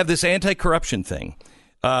 So they have this anti-corruption thing.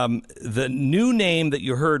 The new name that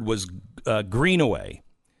you heard was Greenaway.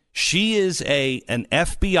 She is an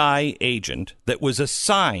FBI agent that was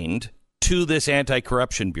assigned to this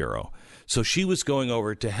Anti-Corruption Bureau. So she was going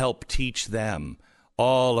over to help teach them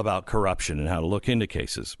all about corruption and how to look into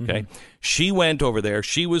cases. Okay. Mm-hmm. She went over there.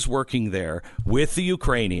 She was working there with the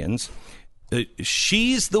Ukrainians.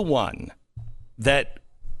 She's the one that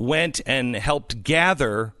went and helped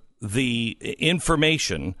gather the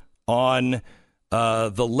information on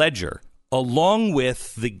the ledger, along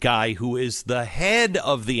with the guy who is the head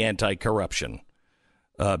of the Anti-Corruption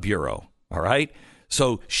Bureau. All right.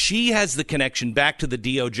 So she has the connection back to the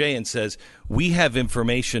DOJ and says, we have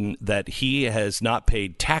information that he has not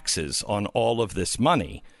paid taxes on all of this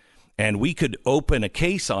money, and we could open a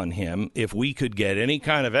case on him if we could get any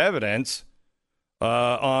kind of evidence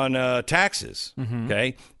on taxes. Mm-hmm.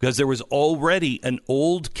 Okay, because there was already an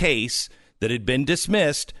old case that had been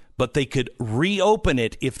dismissed, but they could reopen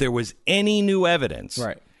it if there was any new evidence.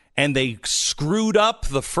 Right. And they screwed up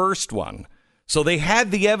the first one. So they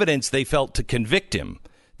had the evidence they felt to convict him.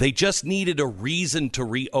 They just needed a reason to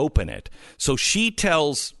reopen it. So she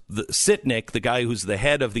tells Sitnik, the guy who's the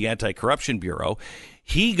head of the Anti-Corruption Bureau,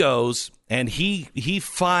 he goes and he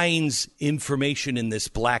finds information in this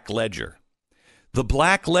black ledger. The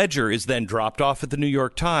black ledger is then dropped off at the New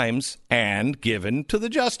York Times and given to the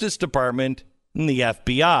Justice Department and the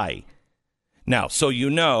FBI. Now, so you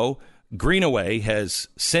know, Greenaway has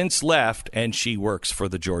since left, and she works for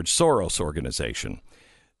the George Soros organization.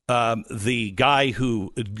 The guy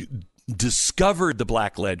who discovered the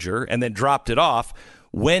black ledger and then dropped it off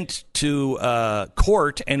went to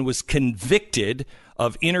court and was convicted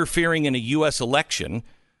of interfering in a U.S. election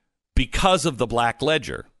because of the black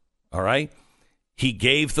ledger. All right? He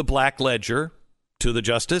gave the black ledger to the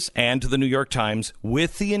justice and to the New York Times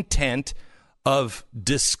with the intent of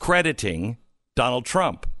discrediting Donald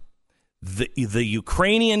Trump. The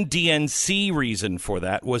Ukrainian DNC reason for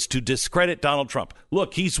that was to discredit Donald Trump.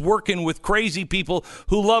 Look, he's working with crazy people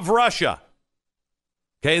who love Russia.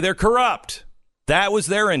 Okay, they're corrupt. That was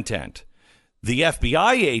their intent. The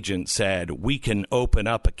FBI agent said, we can open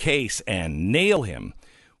up a case and nail him.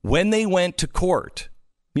 When they went to court,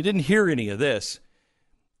 you didn't hear any of this.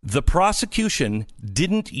 The prosecution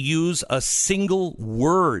didn't use a single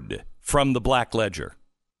word from the black ledger.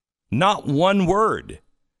 Not one word.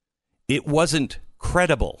 It wasn't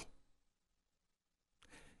credible.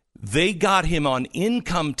 They got him on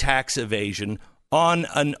income tax evasion on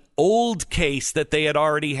an old case that they had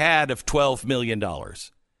already had of $12 million.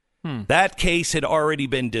 That case had already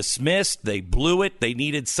been dismissed. They blew it. They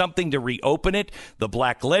needed something to reopen it. The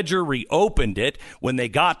black ledger reopened it. When they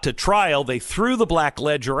got to trial, they threw the black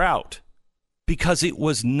ledger out because it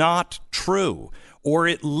was not true, or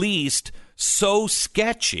at least so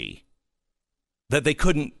sketchy that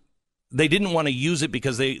they didn't want to use it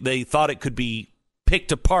because they thought it could be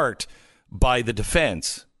picked apart by the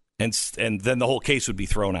defense, and then the whole case would be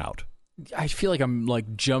thrown out. I feel like I'm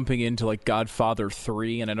like jumping into like Godfather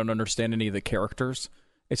 3 and I don't understand any of the characters.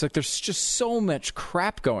 It's like there's just so much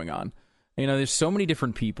crap going on. You know, there's so many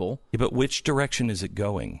different people. Yeah, but which direction is it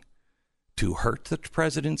going? To hurt the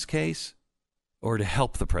president's case or to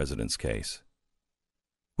help the president's case?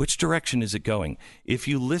 Which direction is it going? If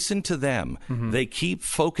you listen to them, they keep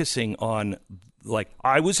focusing on, like,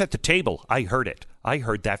 I was at the table. I heard it. I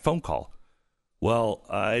heard that phone call. Well,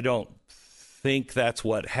 I don't think that's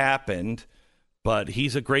what happened, but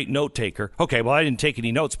he's a great note taker. Okay, well, I didn't take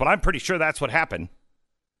any notes, but I'm pretty sure that's what happened.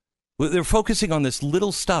 They're focusing on this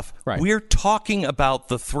little stuff. Right. We're talking about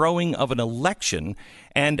the throwing of an election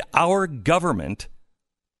and our government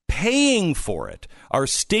paying for it. Our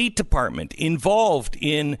State Department involved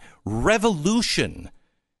in revolution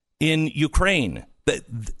in Ukraine. That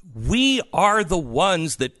we are the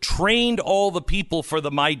ones that trained all the people for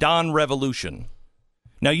the Maidan revolution.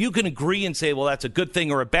 Now, you can agree and say, well, that's a good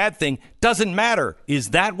thing or a bad thing. Doesn't matter.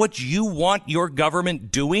 Is that what you want your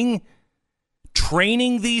government doing?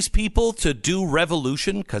 Training these people to do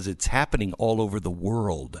revolution? Because it's happening all over the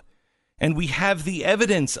world. And we have the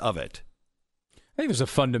evidence of it. I think there's a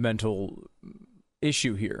fundamental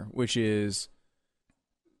issue here, which is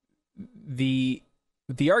the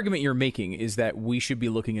argument you're making is that we should be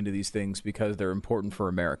looking into these things because they're important for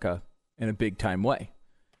America in a big time way.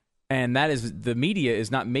 And that is, the media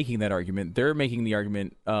is not making that argument. They're making the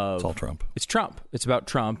argument of... It's all Trump. It's Trump. It's about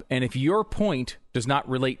Trump. And if your point does not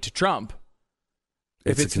relate to Trump...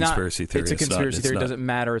 It's a conspiracy theory. It's a conspiracy theory. It doesn't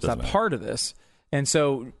matter. It's not part of this. And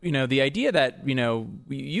so, the idea that,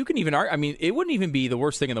 you can even argue... I mean, it wouldn't even be the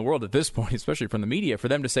worst thing in the world at this point, especially from the media, for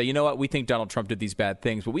them to say, you know what, we think Donald Trump did these bad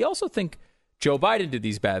things, but we also think Joe Biden did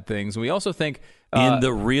these bad things. And we also think... in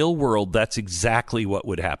the real world, that's exactly what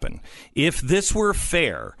would happen. If this were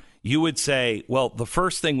fair... You would say, well, the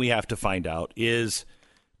first thing we have to find out is,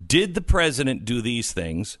 did the president do these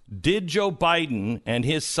things? Did Joe Biden and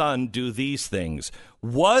his son do these things?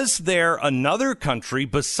 Was there another country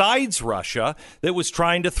besides Russia that was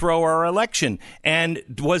trying to throw our election? And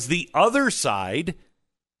was the other side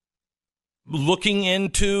looking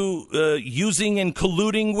into using and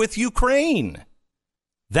colluding with Ukraine?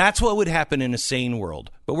 That's what would happen in a sane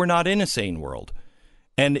world. But we're not in a sane world.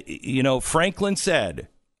 And, Franklin said...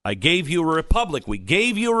 I gave you a republic. We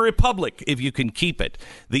gave you a republic if you can keep it.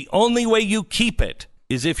 The only way you keep it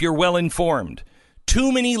is if you're well informed.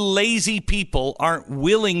 Too many lazy people aren't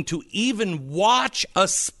willing to even watch a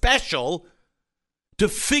special to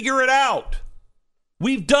figure it out.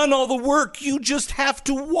 We've done all the work. You just have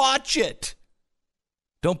to watch it.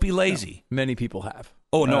 Don't be lazy. No, many people have.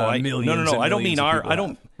 Oh no! I don't mean our. I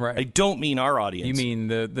don't. Right. I don't mean our audience. You mean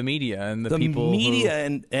the media and the people. The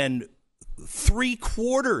media and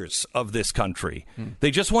 3/4 of this country. They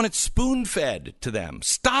just want it spoon-fed to them.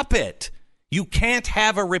 Stop it. You can't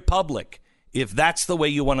have a republic if that's the way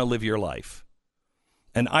you want to live your life.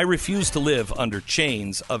 And I refuse to live under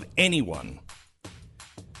chains of anyone.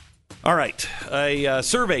 All right. A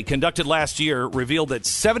survey conducted last year revealed that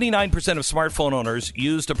 79% of smartphone owners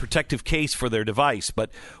used a protective case for their device. But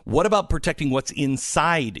what about protecting what's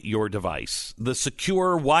inside your device? The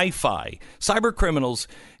secure Wi-Fi. Cyber criminals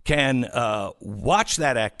can watch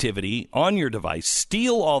that activity on your device,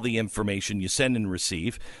 steal all the information you send and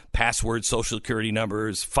receive, passwords, social security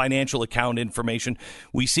numbers, financial account information.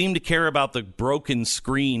 We seem to care about the broken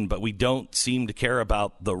screen, but we don't seem to care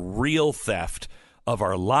about the real theft of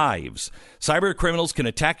our lives. Cyber criminals can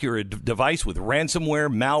attack your device with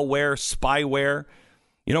ransomware, malware, spyware.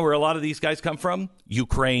 You know where a lot of these guys come from?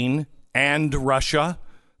 Ukraine and Russia.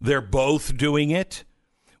 They're both doing it.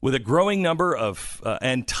 With a growing number of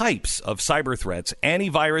and types of cyber threats,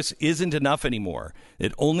 antivirus isn't enough anymore.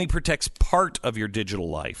 It only protects part of your digital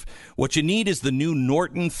life. What you need is the new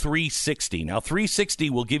Norton 360. Now, 360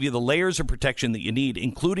 will give you the layers of protection that you need,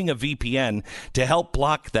 including a VPN, to help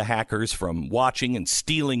block the hackers from watching and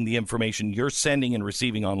stealing the information you're sending and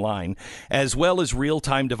receiving online, as well as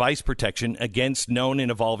real-time device protection against known and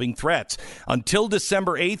evolving threats. Until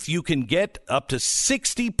December 8th, you can get up to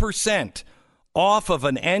 60% off of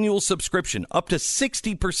an annual subscription, up to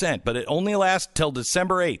 60%, but it only lasts till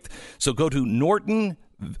December 8th. So go to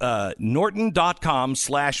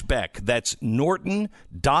norton.com/Beck. That's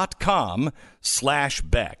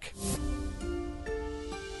norton.com/Beck.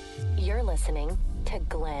 You're listening to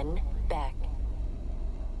Glenn Beck.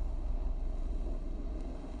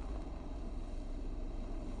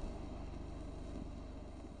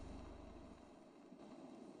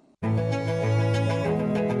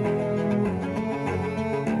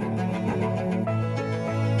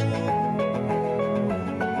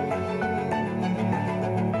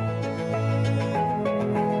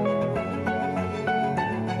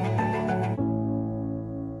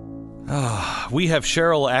 We have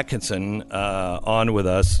Sharyl Attkisson on with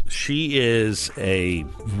us. She is a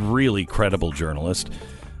really credible journalist.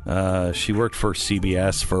 She worked for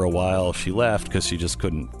CBS for a while. She left because she just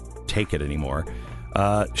couldn't take it anymore.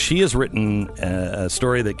 She has written a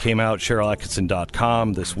story that came out,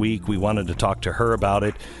 SharylAttkisson.com, this week. We wanted to talk to her about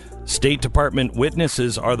it. State Department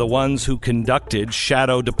witnesses are the ones who conducted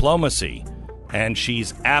shadow diplomacy. And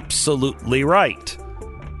she's absolutely right.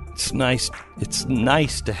 It's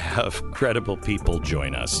nice to have credible people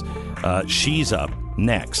join us. She's up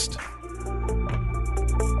next.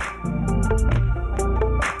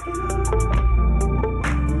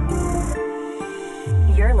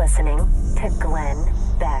 You're listening to Glenn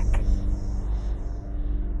Beck.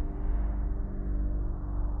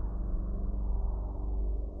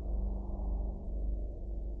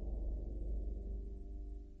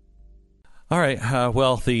 All right.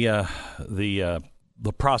 Well, the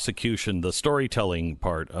prosecution, the storytelling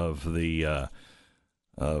part of the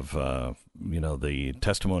the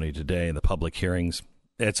testimony today and the public hearings,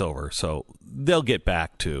 it's over. So they'll get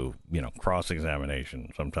back to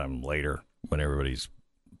cross-examination sometime later when everybody's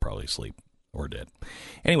probably asleep or dead.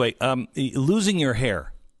 Anyway, losing your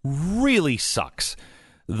hair really sucks.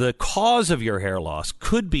 The cause of your hair loss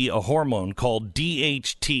could be a hormone called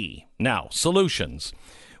DHT. Now, solutions.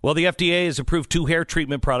 Well, the FDA has approved 2 hair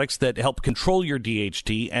treatment products that help control your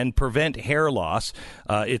DHT and prevent hair loss.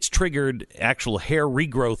 It's triggered actual hair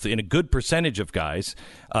regrowth in a good percentage of guys.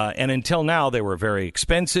 And until now, they were very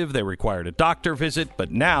expensive. They required a doctor visit.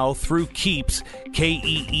 But now, through Keeps,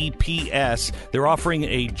 Keeps, they're offering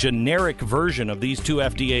a generic version of these 2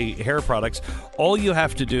 FDA hair products. All you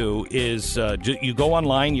have to do is you go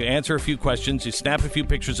online, you answer a few questions, you snap a few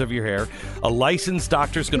pictures of your hair. A licensed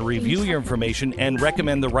doctor is going to review your information and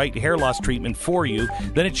recommend the right hair loss treatment for you.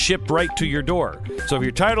 Then it's shipped right to your door. So if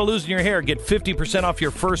you're tired of losing your hair, get 50% off your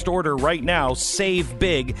first order right now. Save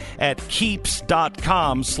big at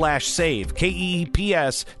keeps.com/save.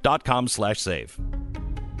 KEEPS.com/save.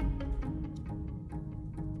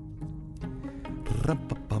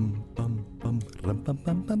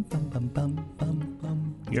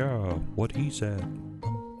 Yeah, what he said.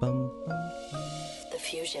 The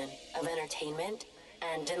fusion of entertainment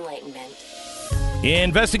and enlightenment.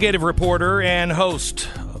 Investigative reporter and host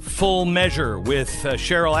Full Measure with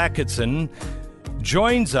Sharyl Attkisson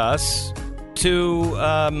joins us to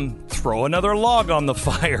throw another log on the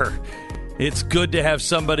fire. It's good to have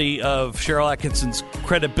somebody of Sharyl Attkisson's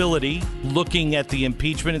credibility looking at the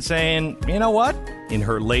impeachment and saying, you know what? In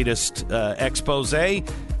her latest expose,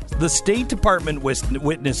 the State Department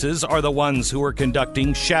witnesses are the ones who are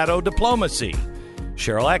conducting shadow diplomacy.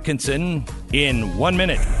 Sharyl Attkisson in 1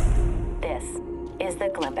 minute. This is the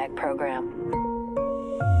Glenn Beck Program.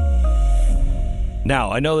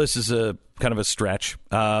 Now, I know this is a kind of a stretch,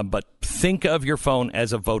 but think of your phone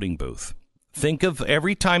as a voting booth. Think of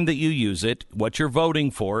every time that you use it, what you're voting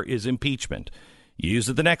for is impeachment. You use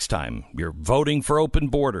it the next time, you're voting for open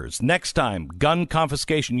borders. Next time, gun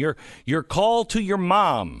confiscation. Your call to your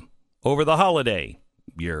mom over the holiday,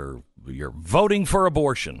 you're voting for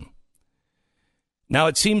abortion. Now,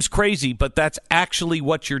 it seems crazy, but that's actually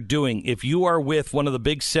what you're doing. If you are with one of the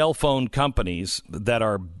big cell phone companies that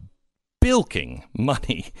are bilking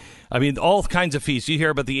money, I mean, all kinds of fees. You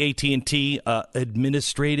hear about the AT&T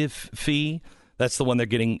administrative fee. That's the one they're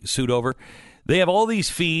getting sued over. They have all these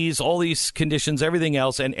fees, all these conditions, everything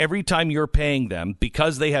else, and every time you're paying them,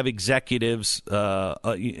 because they have executives,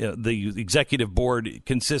 the executive board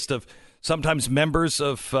consists of sometimes members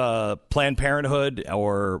of Planned Parenthood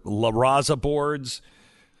or La Raza boards,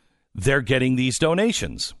 they're getting these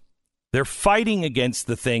donations. They're fighting against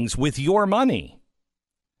the things with your money.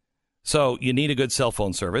 So you need a good cell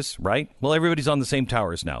phone service, right? Well, everybody's on the same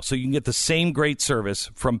towers now. So you can get the same great service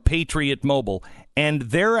from Patriot Mobile, and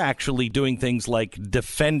they're actually doing things like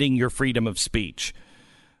defending your freedom of speech.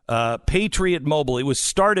 Patriot Mobile, it was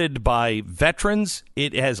started by veterans.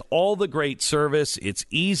 It has all the great service. It's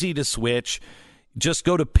easy to switch. Just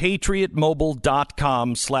go to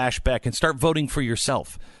patriotmobile.com/Beck and start voting for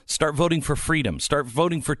yourself. Start voting for freedom. Start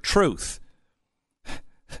voting for truth.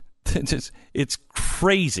 It's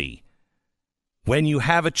crazy. When you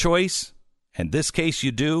have a choice, in this case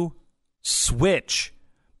you do, switch.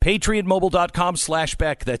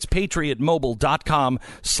 patriotmobile.com/Beck. That's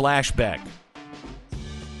patriotmobile.com/Beck.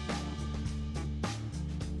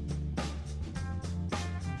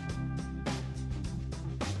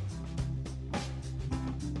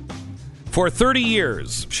 For 30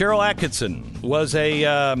 years, Sharyl Attkisson was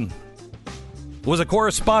a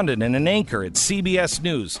correspondent and an anchor at CBS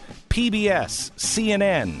News, PBS,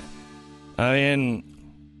 CNN. I mean,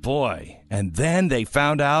 boy. And then they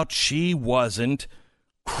found out she wasn't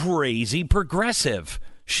crazy progressive.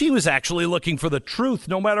 She was actually looking for the truth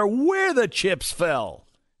no matter where the chips fell.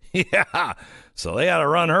 Yeah. So they had to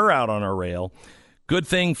run her out on a rail. Good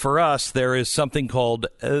thing for us, there is something called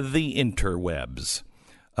the interwebs.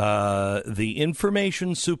 The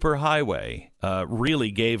information superhighway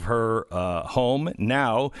really gave her home.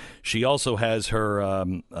 Now she also has her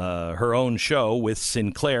own show with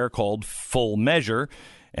Sinclair called Full Measure,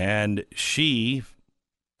 and she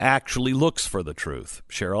actually looks for the truth.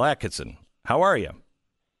 Sharyl Attkisson, how are you?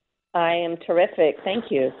 I am terrific. Thank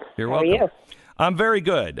you. You're how welcome. Are you? I'm very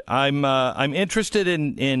good. I'm interested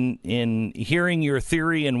in hearing your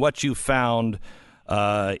theory and what you found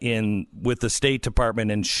with the State Department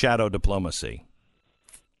and shadow diplomacy.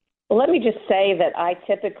 Well, let me just say that I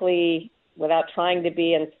typically without trying to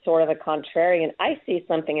be in sort of a contrarian, I see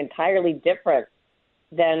something entirely different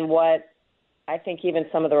than what I think even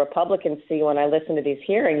some of the Republicans see when I listen to these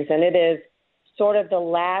hearings. And it is sort of the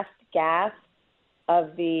last gasp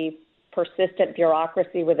of the persistent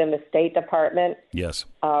bureaucracy within the State Department. Yes.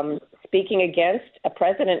 Speaking against a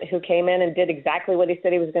president who came in and did exactly what he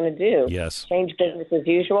said he was going to do. Yes. Change business as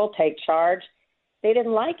usual, take charge. They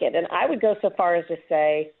didn't like it. And I would go so far as to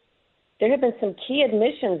say there have been some key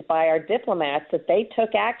admissions by our diplomats that they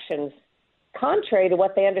took actions contrary to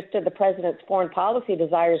what they understood the president's foreign policy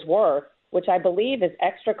desires were, which I believe is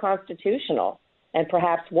extra constitutional and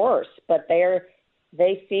perhaps worse. But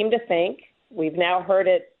they seem to think, we've now heard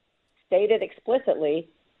it stated explicitly,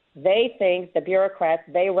 they think the bureaucrats,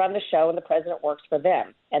 they run the show and the president works for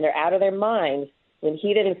them. And they're out of their minds when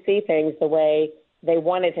he didn't see things the way they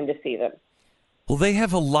wanted him to see them. Well, they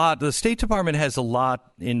have a lot. The State Department has a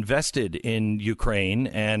lot invested in Ukraine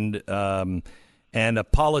and a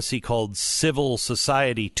policy called Civil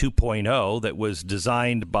Society 2.0 that was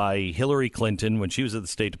designed by Hillary Clinton when she was at the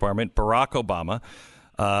State Department, Barack Obama,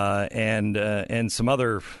 and some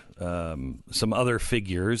other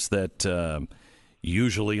figures that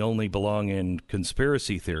usually only belong in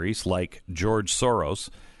conspiracy theories like George Soros.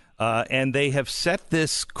 And they have set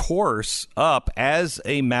this course up as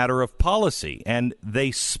a matter of policy. And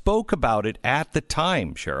they spoke about it at the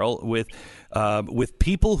time, Sharyl, with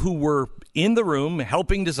people who were in the room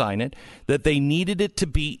helping design it, that they needed it to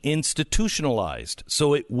be institutionalized.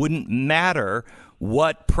 So it wouldn't matter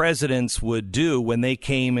what presidents would do when they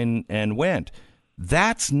came in and went.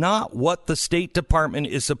 That's not what the State Department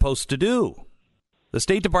is supposed to do. The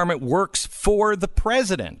State Department works for the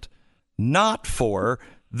president, not for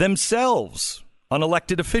themselves,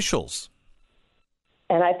 unelected officials.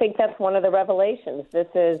 And I think that's one of the revelations. This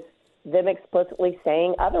is them explicitly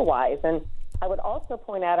saying otherwise. And I would also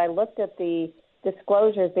point out, I looked at the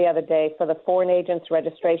disclosures the other day for the Foreign Agents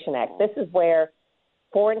Registration Act. This is where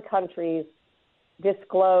foreign countries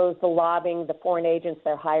disclose the lobbying, the foreign agents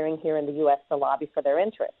they're hiring here in the U.S. to lobby for their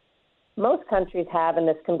interests. Most countries have in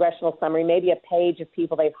this congressional summary maybe a page of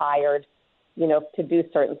people they've hired, to do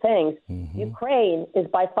certain things. Mm-hmm. Ukraine is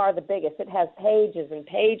by far the biggest. It has pages and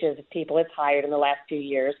pages of people it's hired in the last few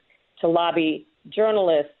years to lobby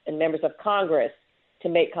journalists and members of Congress to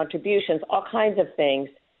make contributions, all kinds of things.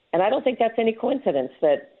 And I don't think that's any coincidence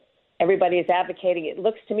that everybody is advocating. It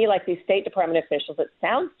looks to me like these State Department officials, it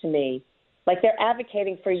sounds to me like they're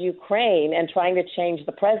advocating for Ukraine and trying to change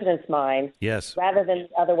the president's mind, yes, rather than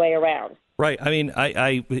the other way around. Right. I mean,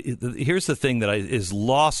 here's the thing that is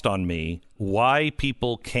lost on me, why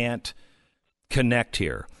people can't connect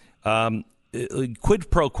here. Quid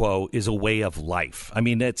pro quo is a way of life. I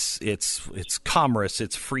mean, it's commerce,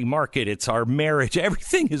 it's free market, it's our marriage.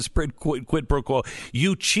 Everything is quid pro quo.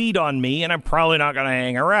 You cheat on me, and I'm probably not going to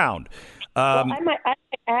hang around. I might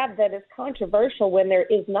add that it's controversial when there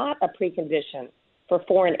is not a precondition for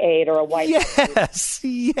foreign aid or a white Yes.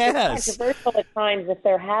 It's controversial at times if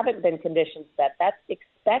there haven't been conditions set. That's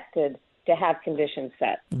expected to have conditions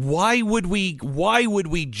set. Why would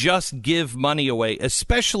we just give money away,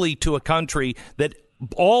 especially to a country that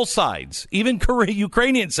all sides, even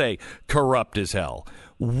Ukrainians, say corrupt as hell?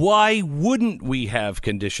 Why wouldn't we have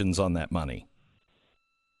conditions on that money?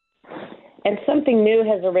 And something new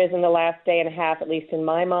has arisen the last day and a half, at least in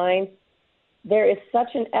my mind. There is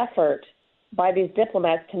such an effort by these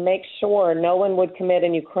diplomats to make sure no one would commit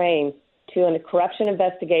in Ukraine to a corruption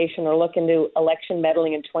investigation or look into election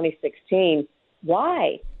meddling in 2016.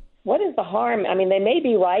 Why? What is the harm? I mean, they may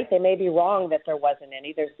be right. They may be wrong that there wasn't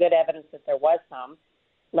any. There's good evidence that there was some.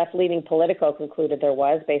 Left-leaning Politico concluded there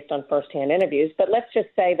was based on firsthand interviews. But let's just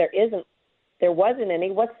say there wasn't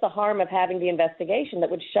any. What's the harm of having the investigation that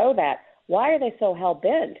would show that? Why are they so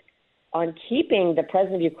hell-bent on keeping the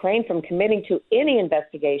president of Ukraine from committing to any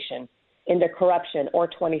investigation into corruption or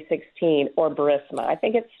 2016 or Burisma? I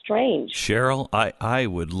think it's strange. Sharyl, I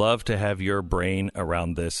would love to have your brain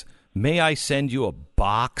around this. May I send you a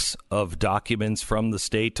box of documents from the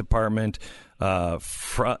State Department,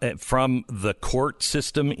 from the court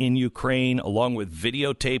system in Ukraine, along with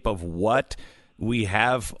videotape of what we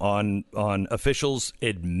have on officials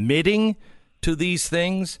admitting to these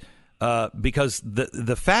things? Because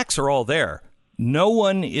the facts are all there. No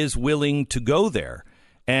one is willing to go there.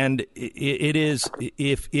 And it is,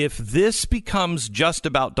 if this becomes just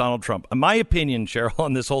about Donald Trump, my opinion, Sharyl,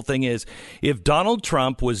 on this whole thing is, if Donald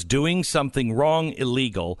Trump was doing something wrong,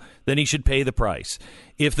 illegal, then he should pay the price.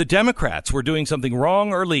 If the Democrats were doing something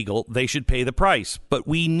wrong or illegal, they should pay the price. But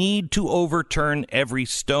we need to overturn every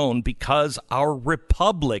stone because our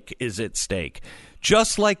republic is at stake.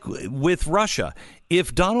 Just like with Russia,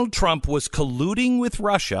 if Donald Trump was colluding with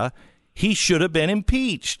Russia, he should have been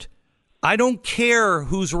impeached. I don't care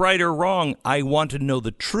who's right or wrong. I want to know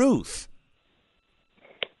the truth.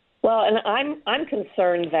 Well, and I'm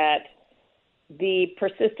concerned that the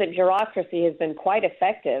persistent bureaucracy has been quite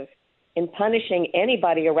effective in punishing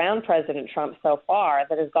anybody around President Trump so far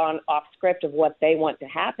that has gone off script of what they want to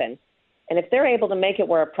happen. And if they're able to make it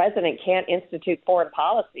where a president can't institute foreign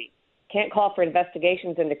policy, can't call for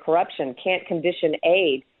investigations into corruption, can't condition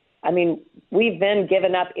aid, I mean, we've then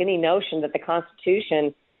given up any notion that the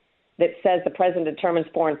Constitution that says the president determines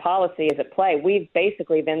foreign policy is at play. We've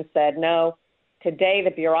basically then said, no, today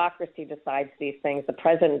the bureaucracy decides these things. The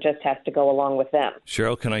president just has to go along with them.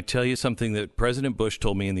 Cheryl, can I tell you something that President Bush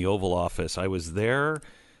told me in the Oval Office? I was there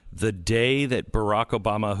the day that Barack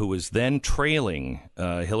Obama, who was then trailing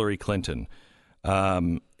Hillary Clinton,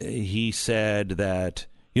 he said that,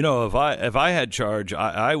 you know, if I had charge,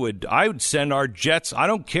 I would send our jets. I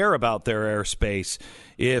don't care about their airspace.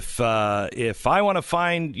 If I want to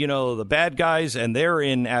find, you know, the bad guys and they're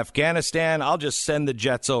in Afghanistan, I'll just send the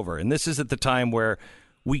jets over. And this is at the time where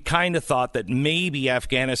we kind of thought that maybe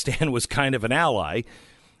Afghanistan was kind of an ally.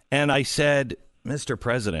 And I said, Mr.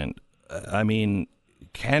 President, I mean,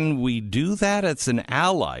 can we do that? It's an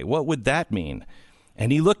ally. What would that mean?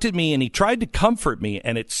 And he looked at me and he tried to comfort me,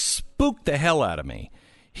 and it spooked the hell out of me.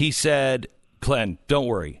 He said, Glenn, don't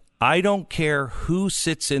worry. I don't care who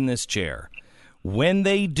sits in this chair. When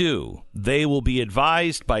they do, they will be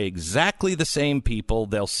advised by exactly the same people.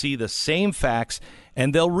 They'll see the same facts,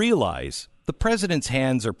 and they'll realize the president's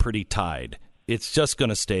hands are pretty tied. It's just going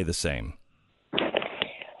to stay the same.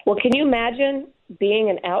 Well, can you imagine being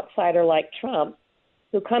an outsider like Trump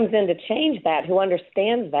who comes in to change that, who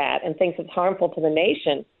understands that and thinks it's harmful to the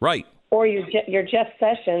nation? Right. Or you're Jeff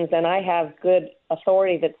Sessions, and I have good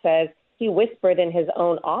authority that says he whispered in his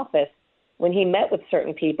own office when he met with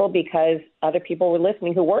certain people because other people were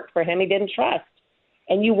listening who worked for him he didn't trust.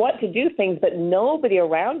 And you want to do things, but nobody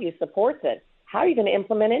around you supports it. How are you going to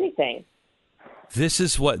implement anything? This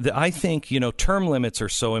is what I think, you know, term limits are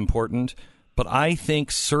so important, but I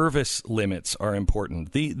think service limits are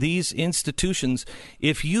important. These institutions,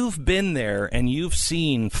 if you've been there and you've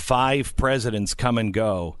seen 5 presidents come and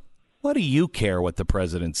go, what do you care what the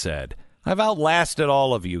president said? I've outlasted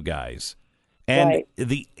all of you guys. And right.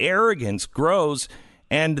 The arrogance grows,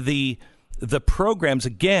 and the programs,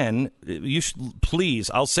 again, you should, please,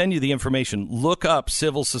 I'll send you the information. Look up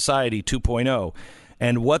Civil Society 2.0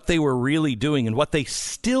 and what they were really doing and what they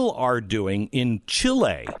still are doing in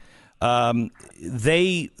Chile.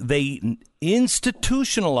 They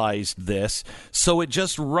institutionalized this so it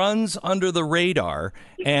just runs under the radar,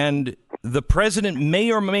 and the president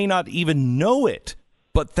may or may not even know it.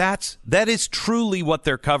 But that is truly what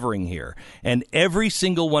they're covering here. And every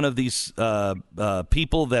single one of these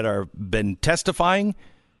people that are been testifying,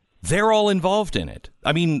 they're all involved in it.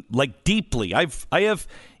 I mean, like deeply. I have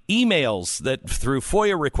emails that through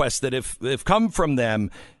FOIA requests that have come from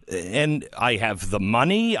them, and I have the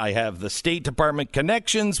money, I have the State Department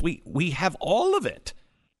connections. We have all of it.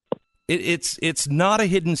 It's not a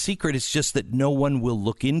hidden secret. It's just that no one will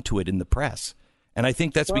look into it in the press. And I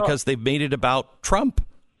think that's because they've made it about Trump.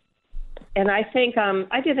 And I think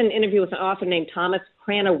I did an interview with an author named Thomas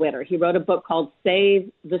Greenaway. He wrote a book called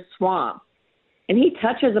Save the Swamp. And he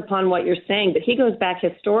touches upon what you're saying, but he goes back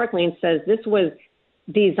historically and says this was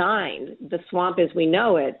designed, the swamp as we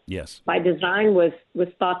know it, yes, by design was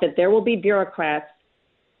thought that there will be bureaucrats,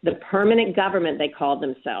 the permanent government they called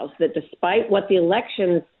themselves, that despite what the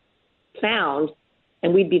elections found,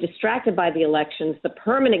 and we'd be distracted by the elections, the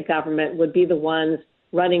permanent government would be the ones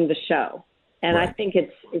running the show. And right. I think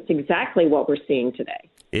it's exactly what we're seeing today.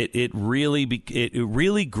 It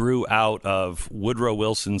really grew out of Woodrow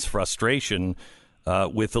Wilson's frustration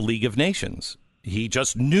with the League of Nations. He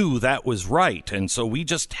just knew that was right, and so we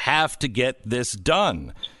just have to get this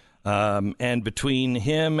done. And between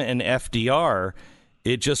him and FDR,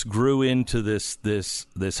 it just grew into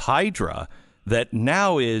this hydra that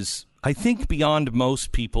now is, I think, beyond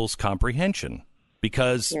most people's comprehension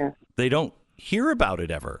because they don't hear about it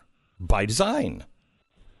ever by design.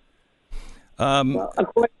 Well,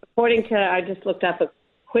 according to, I just looked up a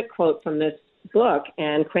quick quote from this book,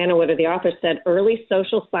 and Greenaway, the author, said early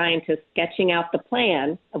social scientists sketching out the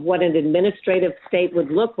plan of what an administrative state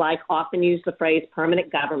would look like often used the phrase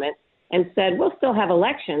permanent government and said, we'll still have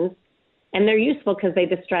elections, and they're useful because they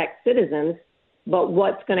distract citizens, but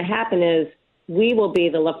what's going to happen is we will be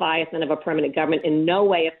the Leviathan of a permanent government in no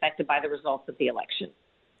way affected by the results of the election.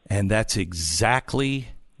 And that's exactly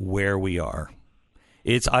where we are.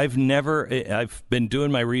 I've been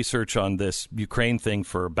doing my research on this Ukraine thing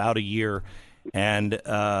for about a year, And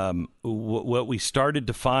what we started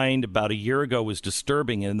to find about a year ago was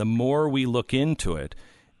disturbing. And the more we look into it,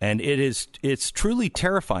 and it's truly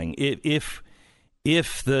terrifying.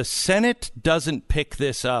 If the Senate doesn't pick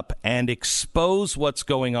this up and expose what's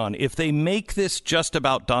going on, if they make this just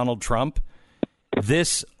about Donald Trump,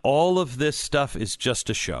 all of this stuff is just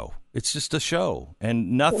a show. It's just a show,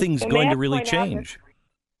 and nothing's going to really change.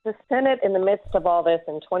 The Senate, in the midst of all this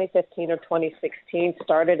in 2015 or 2016,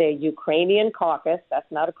 started a Ukrainian caucus. That's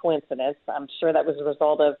not a coincidence. I'm sure that was a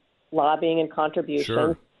result of lobbying and contributions.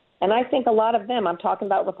 Sure. And I think a lot of them, I'm talking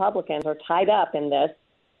about Republicans, are tied up in this,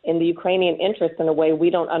 in the Ukrainian interest in a way we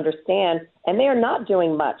don't understand. And they are not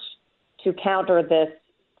doing much to counter this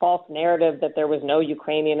false narrative that there was no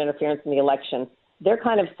Ukrainian interference in the election. They're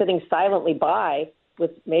kind of sitting silently by,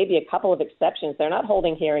 with maybe a couple of exceptions. They're not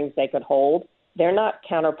holding hearings they could hold. They're not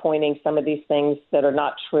counterpointing some of these things that are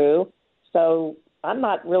not true. So I'm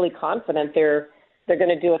not really confident they're going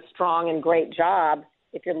to do a strong and great job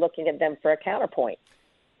if you're looking at them for a counterpoint.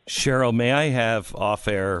 Sharyl, may I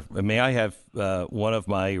have one of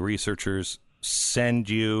my researchers send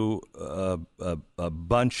you a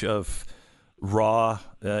bunch of raw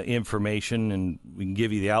information, and we can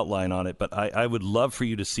give you the outline on it. But I would love for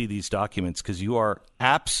you to see these documents, because you are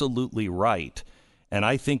absolutely right. And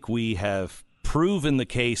I think we have proven the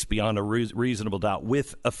case beyond a reasonable doubt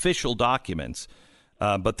with official documents.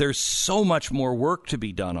 But there's so much more work to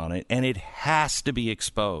be done on it, and it has to be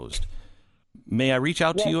exposed. May I reach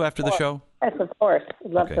out to you after the show? Yes, of course.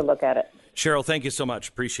 I'd love to look at it. Cheryl, thank you so much.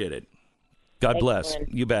 Appreciate it. God bless.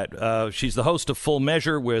 You bet. She's the host of Full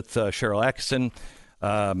Measure with Sharyl Attkisson,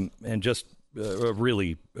 and just a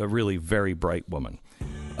really very bright woman.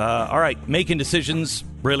 All right, making decisions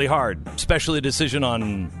really hard, especially a decision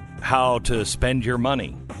on how to spend your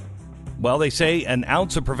money. Well, they say an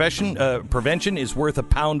ounce of prevention is worth a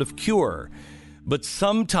pound of cure. But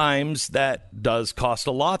sometimes that does cost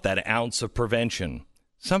a lot, that ounce of prevention.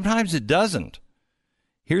 Sometimes it doesn't.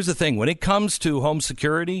 Here's the thing. When it comes to home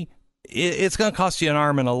security, it's going to cost you an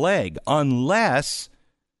arm and a leg, unless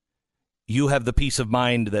you have the peace of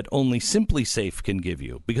mind that only Simply Safe can give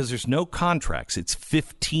you, because there's no contracts. It's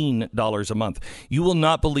 $15 a month. You will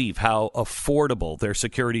not believe how affordable their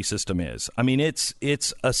security system is. I mean, it's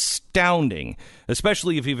astounding,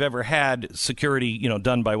 especially if you've ever had security,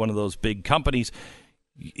 done by one of those big companies.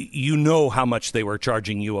 You know how much they were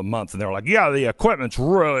charging you a month, and they're like, yeah, the equipment's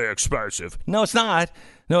really expensive. No, it's not.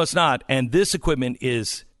 And this equipment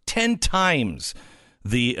is 10 times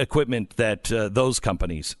the equipment that those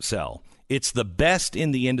companies sell. It's the best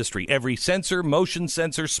in the industry. Every sensor, motion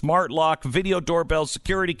sensor, smart lock, video doorbell,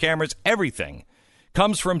 security cameras, everything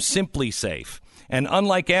comes from Simply Safe. And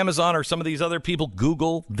unlike Amazon or some of these other people,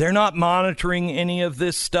 Google, they're not monitoring any of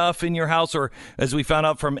this stuff in your house. Or, as we found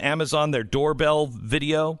out from Amazon, their doorbell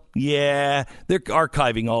video. Yeah, they're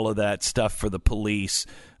archiving all of that stuff for the police,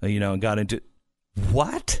 and got into...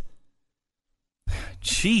 What?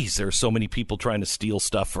 Jeez, there are so many people trying to steal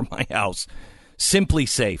stuff from my house. Simply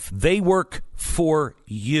Safe. They work for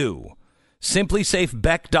you.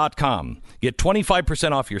 SimplySafeBeck.com. Get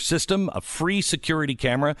 25% off your system, a free security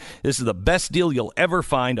camera. This is the best deal you'll ever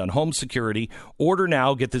find on home security. Order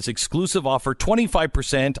now. Get this exclusive offer,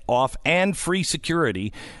 25% off and free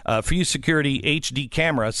security. Free security HD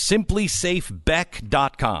camera.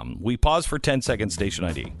 SimplySafeBeck.com. We pause for 10 seconds. Station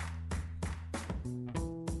ID.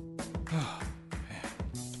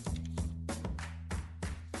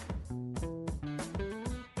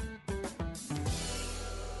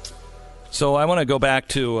 So I want to go back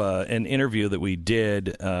to an interview that we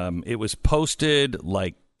did. It was posted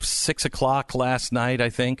like 6 o'clock last night, I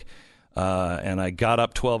think. And I got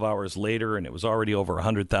up 12 hours later, and it was already over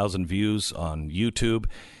 100,000 views on YouTube.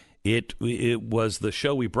 It was the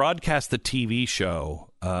show. We broadcast the TV show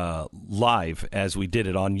live as we did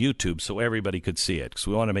it on YouTube so everybody could see it, because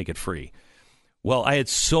we want to make it free. Well, I had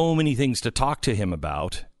so many things to talk to him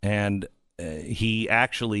about, and we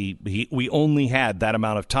only had that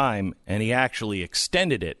amount of time, and he actually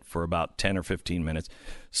extended it for about 10 or 15 minutes.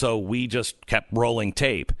 So we just kept rolling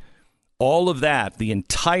tape. All of that, the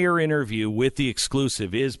entire interview with the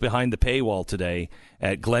exclusive, is behind the paywall today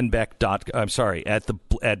at blazetv.com,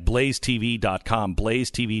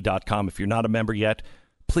 blazetv.com. If you're not a member yet,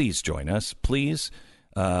 please join us. Please.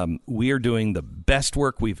 We are doing the best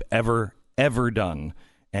work we've ever done.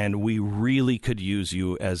 And we really could use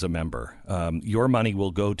you as a member. Your money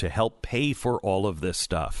will go to help pay for all of this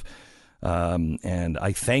stuff. And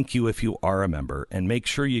I thank you if you are a member. And make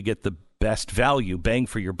sure you get the best value, bang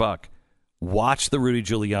for your buck. Watch the Rudy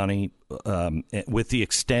Giuliani with the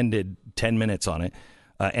extended 10 minutes on it.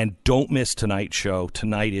 And don't miss tonight's show.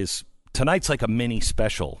 Tonight is tonight's like a mini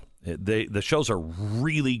special. The shows are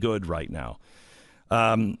really good right now.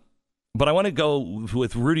 But I want to go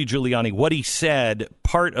with Rudy Giuliani, what he said,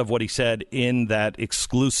 part of what he said in that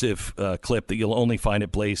exclusive clip that you'll only find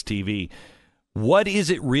at Blaze TV. What is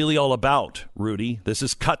it really all about, Rudy? This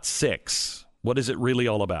is cut 6. What is it really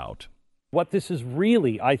all about? What this is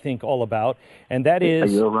really, I think, all about, and that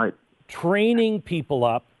is training people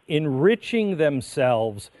up, enriching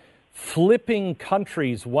themselves, flipping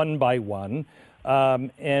countries one by one.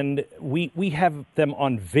 And we have them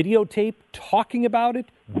on videotape talking about it,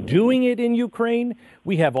 doing it in Ukraine.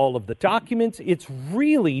 We have all of the documents. It's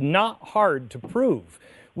really not hard to prove.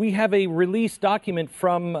 We have a released document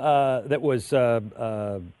from that was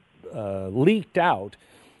leaked out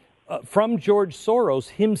from George Soros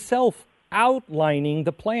himself outlining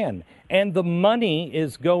the plan. And the money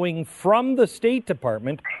is going from the State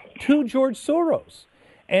Department to George Soros.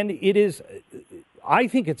 And it is... I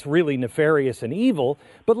think it's really nefarious and evil,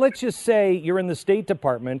 but let's just say you're in the State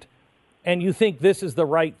Department and you think this is the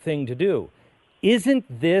right thing to do.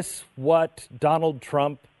 Isn't this what Donald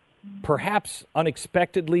Trump perhaps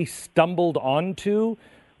unexpectedly stumbled onto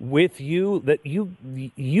with you, that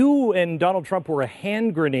you and Donald Trump were a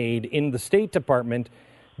hand grenade in the State Department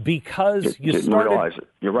because you didn't started... realize it.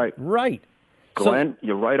 You're right. Right. Glenn,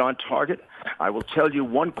 you're right on target. I will tell you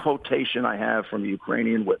one quotation I have from a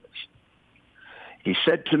Ukrainian witness. He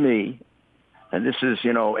said to me, and this is,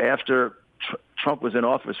 after Trump was in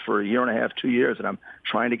office for a year and a half, 2 years, and I'm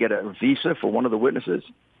trying to get a visa for one of the witnesses.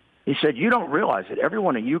 He said, you don't realize it.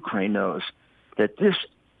 Everyone in Ukraine knows that this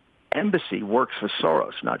embassy works for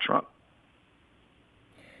Soros, not Trump.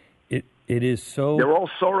 It is so... They're all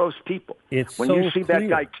Soros people. It's when so you see clear.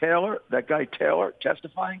 that guy Taylor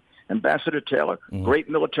testifying, Ambassador Taylor, great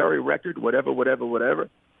military record, whatever.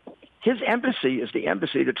 His embassy is the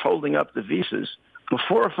embassy that's holding up the visas for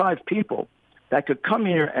 4 or 5 people that could come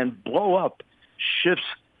here and blow up Schiff's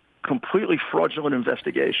completely fraudulent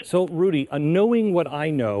investigation. So, Rudy, knowing what I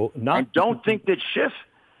know... And don't think that Schiff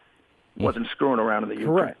wasn't screwing around in the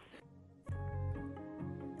Ukraine. Correct.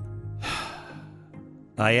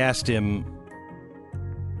 I asked him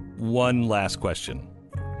one last question.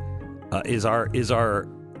 Is our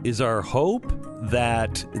hope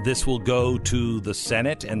that this will go to the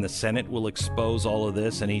Senate and the Senate will expose all of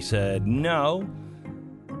this? And he said, no,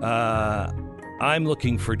 I'm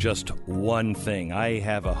looking for just one thing. I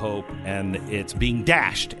have a hope, and it's being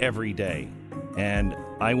dashed every day. And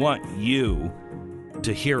I want you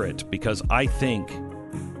to hear it, because I think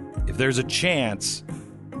if there's a chance,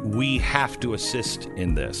 we have to assist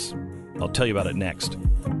in this. I'll tell you about it next.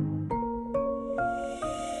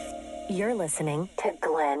 You're listening to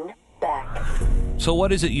Glenn Beck. So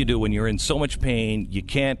what is it you do when you're in so much pain? You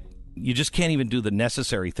just can't even do the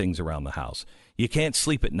necessary things around the house. You can't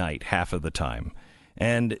sleep at night half of the time.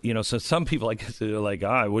 And, so some people, I guess, they're like,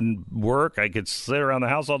 I wouldn't work. I could sit around the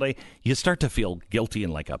house all day. You start to feel guilty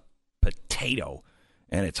and like a potato,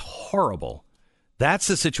 and it's horrible. That's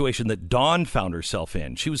the situation that Dawn found herself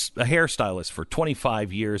in. She was a hairstylist for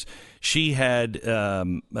 25 years. She had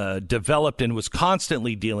developed and was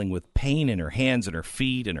constantly dealing with pain in her hands and her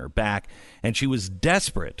feet and her back, and she was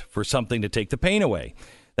desperate for something to take the pain away.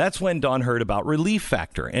 That's when Dawn heard about Relief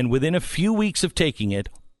Factor, and within a few weeks of taking it,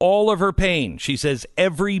 all of her pain, she says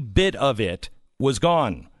every bit of it, was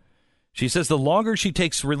gone. She says the longer she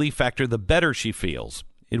takes Relief Factor, the better she feels.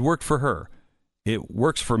 It worked for her. It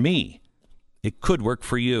works for me. It could work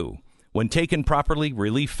for you. When taken properly,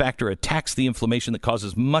 Relief Factor attacks the inflammation that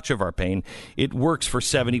causes much of our pain. It works for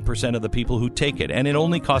 70% of the people who take it, and it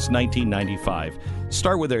only costs $19.95.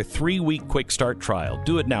 Start with their 3-week quick start trial.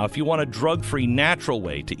 Do it now. If you want a drug-free, natural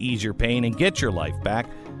way to ease your pain and get your life back,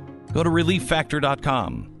 go to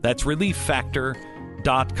ReliefFactor.com. That's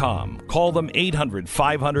ReliefFactor.com. Call them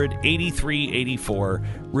 800-500-8384,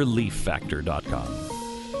 ReliefFactor.com.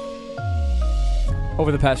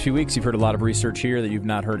 Over the past few weeks, you've heard a lot of research here that you've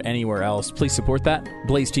not heard anywhere else. Please support that.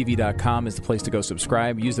 BlazeTV.com is the place to go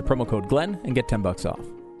subscribe. Use the promo code Glenn and get $10 off.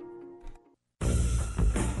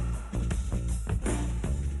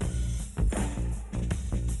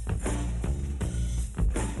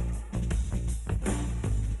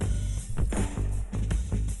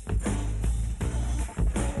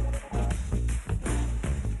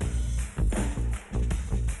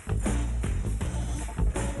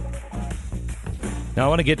 Now, I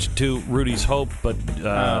want to get to Rudy's hope, but...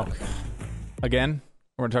 Again?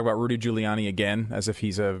 We're going to talk about Rudy Giuliani again, as if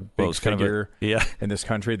he's a big figure in this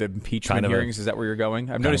country. The impeachment hearings, is that where you're going?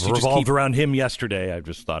 I've noticed you revolved around him yesterday. I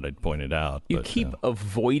just thought I'd point it out. You keep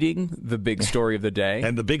avoiding the big story of the day.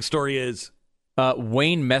 And the big story is...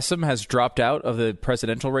 Wayne Messam has dropped out of the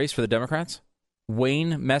presidential race for the Democrats.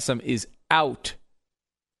 Wayne Messam is out.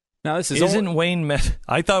 Now, this isn't Wayne Messam.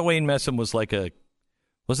 I thought Wayne Messam was like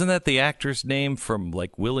wasn't that the actor's name from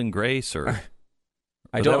like Will and Grace, or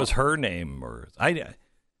that was her name, or I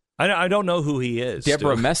don't know who he is.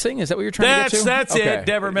 Deborah Messing? Is that what you're trying to get to? That's it,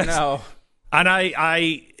 Deborah Messing. No.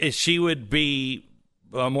 And she would be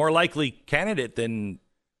a more likely candidate than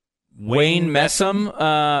Wayne Messam.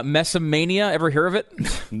 Messamania. Ever hear of it?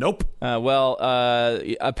 Nope.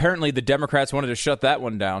 Apparently the Democrats wanted to shut that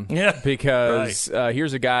one down. Yeah. Because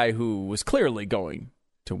here's a guy who was clearly going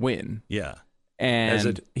to win. Yeah. And as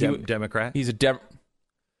a Democrat? He's a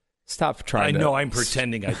Stop trying to... I know, I'm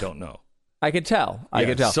pretending I don't know. I could tell. I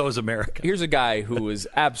could tell. So is America. Here's a guy who was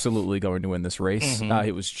absolutely going to win this race. Mm-hmm.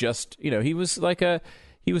 He was just, he was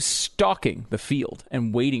he was stalking the field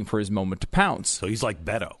and waiting for his moment to pounce. So he's like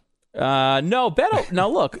Beto. No, Beto. No,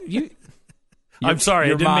 look, I'm sorry.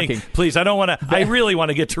 You're mocking. Please, I don't want to. I really want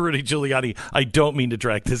to get to Rudy Giuliani. I don't mean to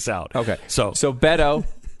drag this out. Okay. So Beto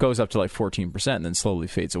goes up to like 14% and then slowly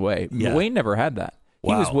fades away. Yeah. Wayne never had that.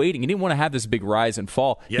 He was waiting. He didn't want to have this big rise and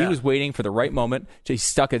fall. Yeah. He was waiting for the right moment. He's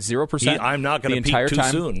stuck at 0%. I'm not going to peak too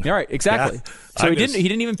soon. All right, exactly. Yeah. So he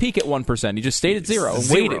didn't even peak at 1%. He just stayed at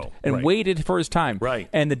 0 and waited for his time. Right.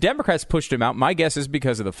 And the Democrats pushed him out. My guess is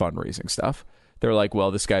because of the fundraising stuff. They're like, well,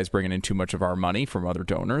 this guy's bringing in too much of our money from other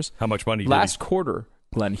donors. How much money? Last quarter,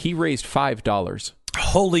 Glenn, he raised $5.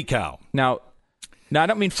 Holy cow! Now I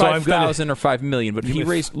don't mean 5,000 or 5 million, but he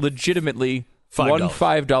raised legitimately one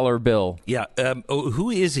 $5 bill. Yeah. Who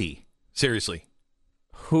is he? Seriously.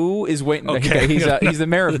 Who is waiting? Okay. He's the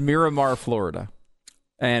mayor of Miramar, Florida,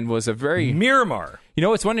 and was a very Miramar. You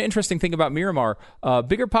know, it's one interesting thing about Miramar.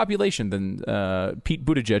 Bigger population than Pete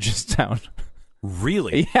Buttigieg's town.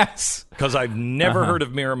 Really? Yes. Because I've never heard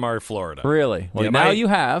of Miramar, Florida. Really? Well, now you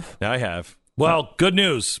have. Now I have. Well, good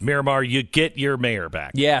news, Miramar. You get your mayor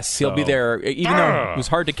back. Yes, he'll be there, even though it was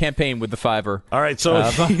hard to campaign with the $5. All right, so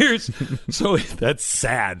that's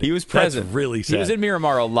sad. He was present. That's really sad. He was in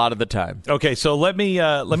Miramar a lot of the time. Okay, so let me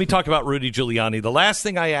talk about Rudy Giuliani. The last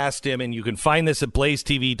thing I asked him, and you can find this at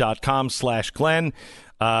blazetv.com/Glenn.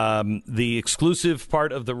 The exclusive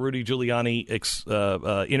part of the Rudy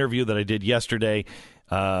Giuliani interview that I did yesterday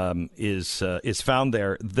is found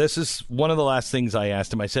there. This is one of the last things I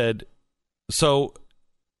asked him. I said, so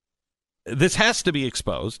this has to be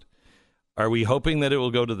exposed. Are we hoping that it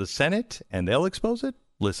will go to the Senate and they'll expose it?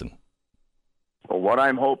 Listen. Well, what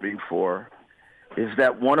I'm hoping for is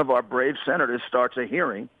that one of our brave senators starts a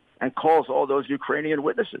hearing and calls all those Ukrainian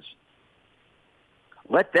witnesses.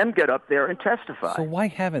 Let them get up there and testify. So why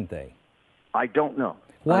haven't they? I don't know.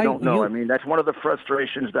 Why? I don't know. I mean, that's one of the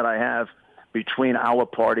frustrations that I have between our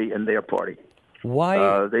party and their party.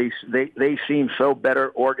 Why? They seem so better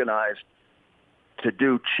organized to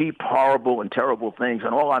do cheap, horrible, and terrible things.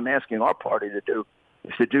 And all I'm asking our party to do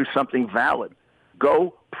is to do something valid.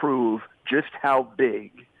 Go prove just how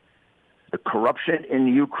big the corruption in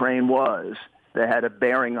Ukraine was that had a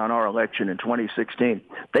bearing on our election in 2016.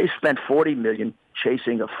 They spent $40 million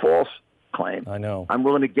chasing a false claim. I know. I'm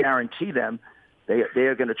willing to guarantee them they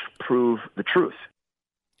are going to prove the truth.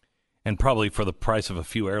 And probably for the price of a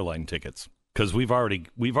few airline tickets, because we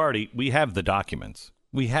have the documents.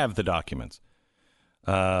 We have the documents.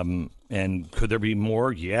 And could there be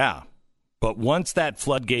more? Yeah. But once that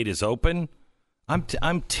floodgate is open,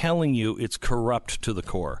 I'm telling you, it's corrupt to the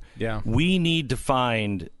core. Yeah. We need to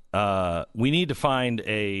find a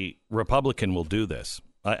Republican will do this.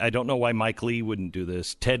 I don't know why Mike Lee wouldn't do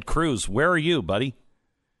this. Ted Cruz, where are you, buddy?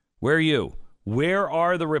 Where are you? Where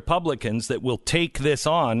are the Republicans that will take this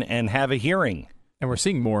on and have a hearing? And we're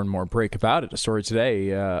seeing more and more break about it. A story today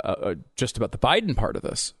just about the Biden part of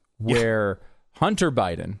this, where Hunter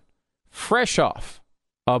Biden, fresh off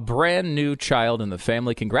a brand new child in the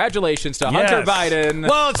family. Congratulations to Hunter Biden.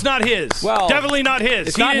 Well, it's not his. Well, definitely not his.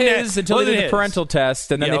 It's not his until they did the parental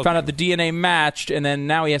test, and then they found out the DNA matched, and then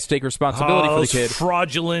now he has to take responsibility for the kid.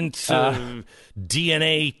 Fraudulent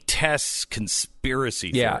DNA tests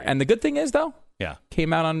conspiracy. Yeah, theory. and the good thing is, though,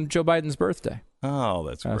 came out on Joe Biden's birthday. Oh,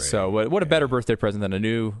 that's great. So what a better birthday present than a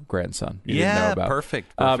new grandson you didn't know about.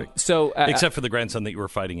 Perfect. Except for the grandson that you were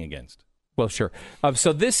fighting against. Well, sure.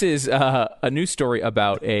 So this is a news story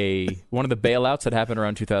about one of the bailouts that happened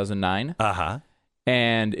around 2009. Uh-huh.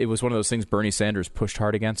 And it was one of those things Bernie Sanders pushed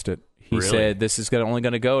hard against it. He said this is only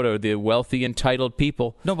going to go to the wealthy, entitled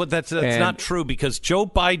people. No, but that's not true, because Joe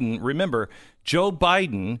Biden, remember, Joe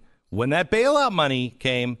Biden when that bailout money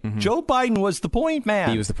came, Joe Biden was the point man.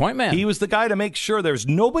 He was the point man. He was the guy to make sure there's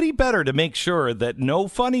nobody better to make sure that no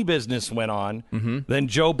funny business went on than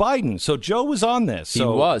Joe Biden. So Joe was on this. He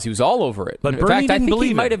was all over it. But in Bernie fact, I didn't think he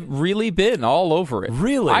believe might it. have really been all over it.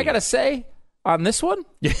 Really? I got to say, on this one,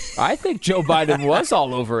 I think Joe Biden was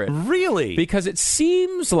all over it. Really? Because it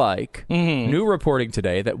seems like new reporting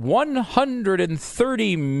today that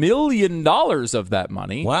 $130 million of that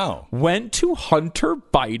money went to Hunter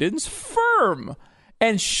Biden's firm.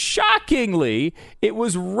 And shockingly, it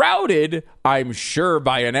was routed, I'm sure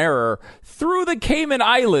by an error, through the Cayman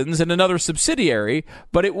Islands and another subsidiary.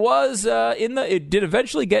 But it was it did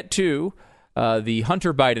eventually get to the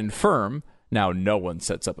Hunter Biden firm. Now, no one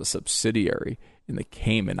sets up a subsidiary in the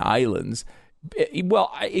Cayman Islands,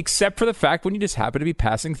 well, except for the fact when you just happen to be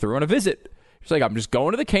passing through on a visit. It's like, I'm just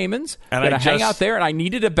going to the Caymans, and I hang out there, and I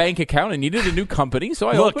needed a bank account. I needed a new company, so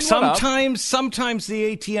I opened one up. Sometimes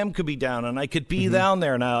the ATM could be down, and I could be down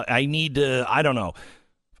there. Now, I need to, I don't know,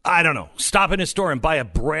 stop in a store and buy a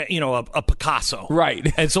Picasso.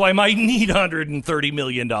 Right. And so I might need $130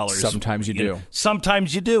 million. Sometimes you do.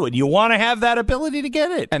 Sometimes you do, and you want to have that ability to get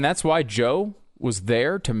it. And that's why Joe was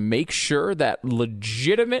there to make sure that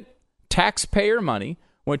legitimate taxpayer money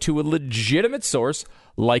went to a legitimate source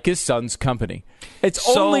like his son's company. It's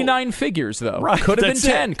only 9 figures, though. Right, could have been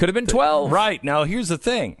 10, could have been 12. Right. Now, here's the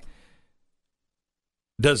thing.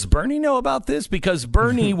 Does Bernie know about this? Because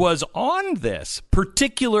Bernie was on this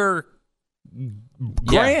particular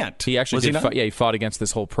grant. He actually he fought against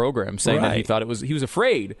this whole program, saying that he thought he was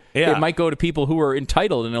afraid it might go to people who were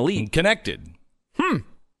entitled and elite. And connected. Seems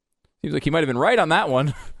like he might have been right on that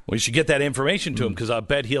one. We should get that information to him, because I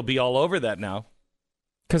bet he'll be all over that now.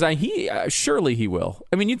 Because surely he will.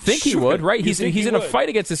 I mean, you'd think he would, right? He's in a fight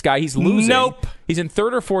against this guy. He's losing. Nope. He's in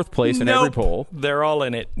 3rd or 4th place in every poll. They're all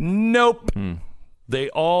in it. Nope. They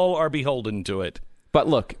all are beholden to it. But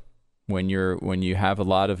look, when you have a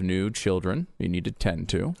lot of new children you need to tend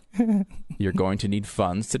to, you're going to need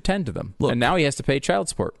funds to tend to them. Look, and now he has to pay child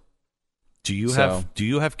support. Do you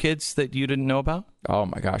have kids that you didn't know about? Oh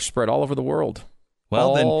my gosh, spread all over the world.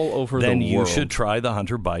 Well, then you should try the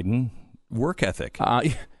Hunter Biden work ethic.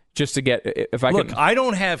 Just to get, if I Look, I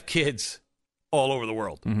don't have kids all over the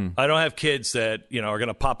world. I don't have kids that are going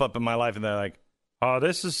to pop up in my life and they're like, "Oh,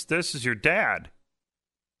 this is your dad."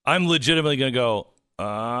 I'm legitimately going to go,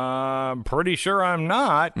 I'm pretty sure I'm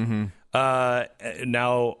not.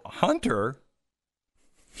 Now, Hunter,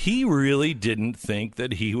 he really didn't think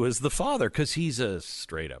that he was the father, because he's a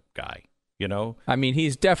straight up guy. I mean,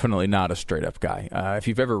 he's definitely not a straight-up guy. If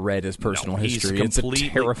you've ever read his personal history, it's a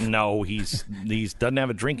terrifying. No, he's doesn't have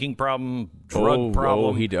a drinking problem, drug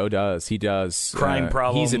problem. He does. Crime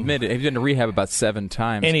problem. He's admitted. He's been to rehab about 7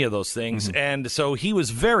 times. Any of those things, and so he was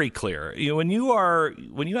very clear. When you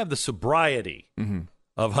have the sobriety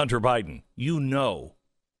of Hunter Biden,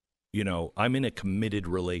 I'm in a committed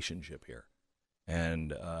relationship here,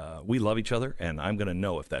 and we love each other, and I'm going to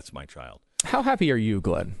know if that's my child. How happy are you,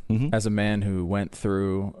 Glenn, as a man who went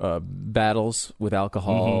through battles with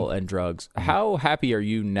alcohol and drugs? How happy are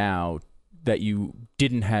you now that you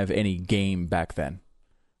didn't have any game back then?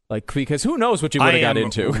 Because who knows what you would have got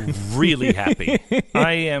into? Really happy.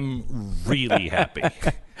 I am really happy.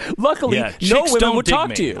 Luckily, no women would talk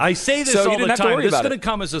me. to you. I say this all the time. This is going to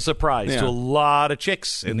come as a surprise to a lot of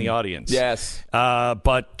chicks in the audience. Yes.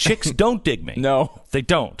 But chicks don't dig me. No. They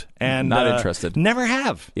don't. And not interested. Never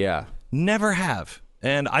have. Yeah. Never have.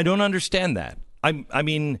 And I don't understand that. I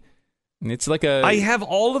mean, it's like I have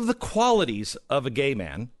all of the qualities of a gay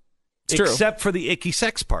man, except for the icky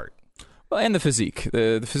sex part. Well, and the physique.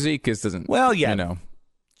 The physique doesn't. Well, yeah.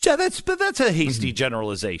 Yeah, that's a hasty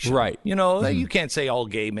generalization. Right. You can't say all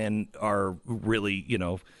gay men are really,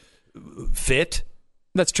 fit.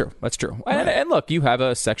 That's true. Right. And look, you have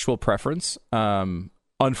a sexual preference.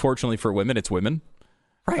 Unfortunately for women, it's women.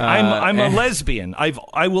 Right. I'm a lesbian.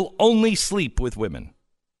 I will only sleep with women.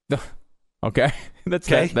 Okay. So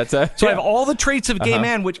I have all the traits of a gay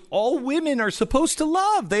man, which all women are supposed to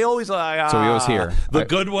love. They always so we always hear the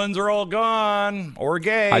good ones are all gone or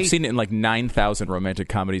gay. I've seen it in like 9,000 romantic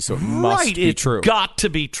comedies, so it must be true. It's got to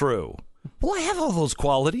be true. Well, I have all those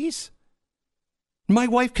qualities. My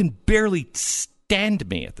wife can barely stand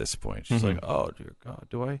me at this point. She's like, "Oh dear God,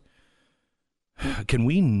 do I? Can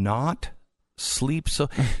we not sleep?" So,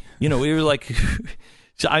 we were like.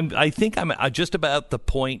 So I think I'm just about the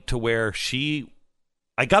point to where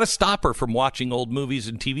I got to stop her from watching old movies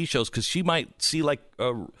and TV shows, because she might see like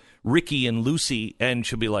Ricky and Lucy, and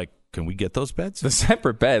she'll be like, can we get those beds? The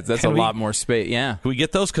separate beds, that's a lot more space. Yeah. Can we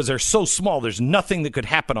get those? Because they're so small, there's nothing that could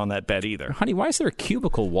happen on that bed either. Honey, why is there a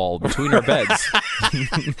cubicle wall between our beds?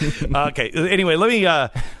 Okay. Anyway, let me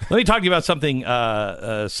talk to you about something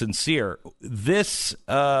sincere. This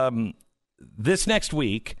next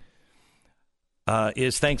week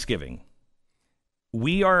is Thanksgiving.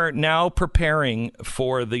 We are now preparing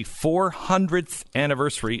for the 400th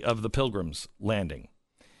anniversary of the Pilgrims landing.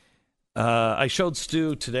 I showed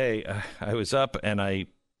Stu today. I was up and I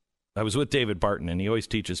was with David Barton, and he always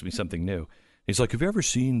teaches me something new. He's like, "Have you ever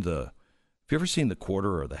seen the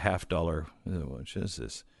quarter or the $50? Which is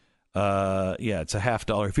this? Yeah, it's a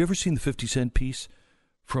 $50. Have you ever seen the 50-cent piece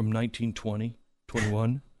from 1920,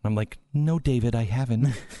 21?" I'm like, "No, David, I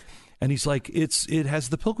haven't." And he's like, "It has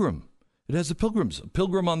the pilgrim. It has the pilgrims, a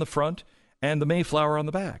pilgrim on the front and the Mayflower on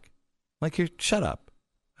the back." I'm like, shut up.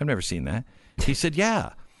 I've never seen that. He said,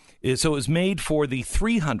 "Yeah." So it was made for the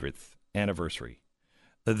 300th anniversary.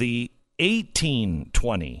 The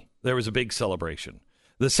 1820, there was a big celebration.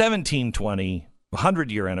 The 1720,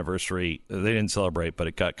 100-year anniversary, they didn't celebrate, but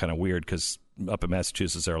it got kind of weird because up in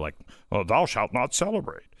Massachusetts, they were like, "Oh, thou shalt not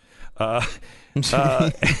celebrate." And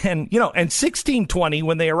 1620,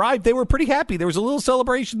 when they arrived, they were pretty happy. There was a little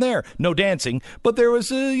celebration there. No dancing, but there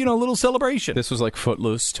was a little celebration. This was like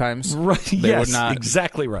Footloose times, right? Yes,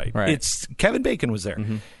 exactly right. It's Kevin Bacon was there.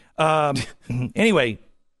 Mm-hmm. Anyway,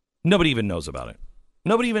 nobody even knows about it.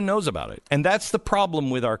 Nobody even knows about it, and that's the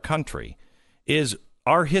problem with our country. Is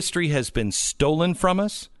our history has been stolen from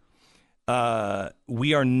us.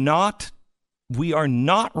 We are not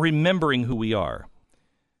remembering who we are.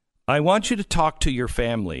 I want you to talk to your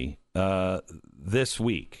family this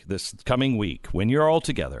coming week, when you're all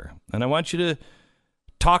together, and I want you to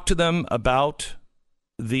talk to them about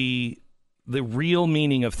the real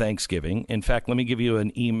meaning of Thanksgiving. In fact, let me give you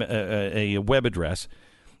an a web address.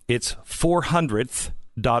 It's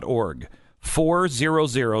 400th.org,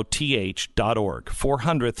 400th.org,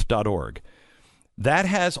 400th.org. That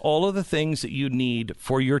has all of the things that you need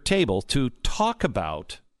for your table to talk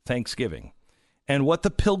about Thanksgiving and what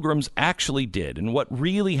the Pilgrims actually did and what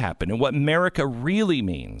really happened and what America really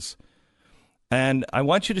means. And I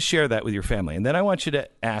want you to share that with your family. And then I want you to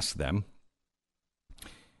ask them,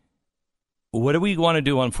 what do we want to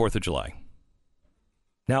do on 4th of July?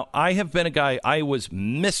 Now, I have been a guy, I was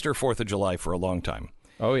Mr. 4th of July for a long time.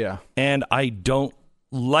 Oh, yeah. And I don't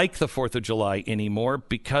like the 4th of July anymore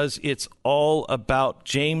because it's all about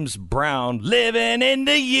James Brown living in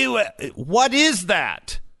the U.S. What is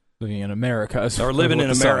that? Living in America. Or living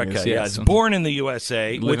in America. Is, yes. Yeah, it's born in the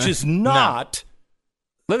USA, which is not...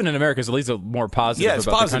 Living in America is at least a more positive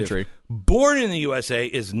about the country. Born in the USA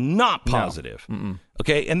is not positive. No.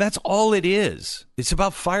 Okay, and that's all it is. It's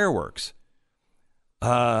about fireworks.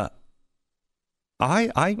 I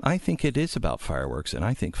think it is about fireworks, and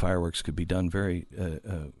I think fireworks could be done very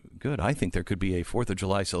good. I think there could be a 4th of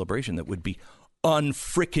July celebration that would be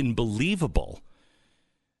unfrickin' believable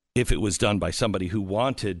if it was done by somebody who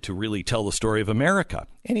wanted to really tell the story of America.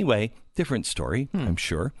 Anyway, different story, I'm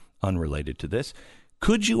sure, unrelated to this.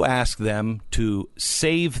 Could you ask them to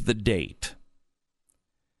save the date?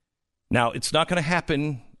 Now, it's not going to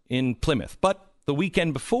happen in Plymouth, but the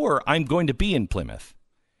weekend before, I'm going to be in Plymouth.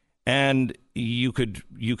 And you could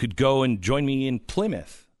go and join me in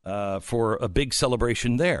Plymouth for a big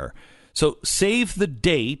celebration there. So save the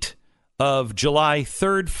date of July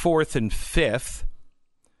 3rd, 4th, and 5th.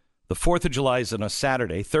 The 4th of July is on a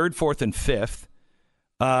Saturday, 3rd, 4th, and 5th.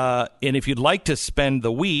 And if you'd like to spend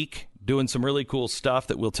the week doing some really cool stuff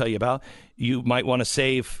that we'll tell you about, you might want to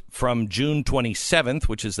save from June 27th,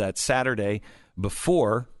 which is that Saturday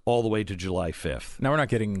before, all the way to July 5th. Now, we're not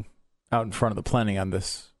getting out in front of the planning on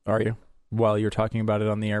this, are you? While you're talking about it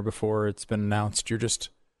on the air before it's been announced, you're just...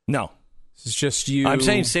 No. It's just you... I'm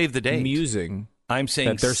saying save the date. Musing. I'm saying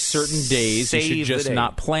that there's certain days you should just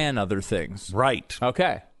not plan other things. Right.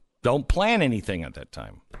 Okay. Don't plan anything at that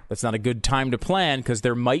time. That's not a good time to plan because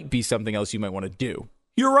there might be something else you might want to do.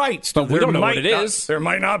 You're right. But we don't know what it is. There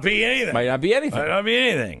might not be anything. Might not be anything. Might not be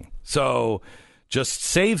anything. So just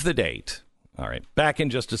save the date. All right. Back in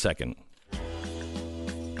just a second.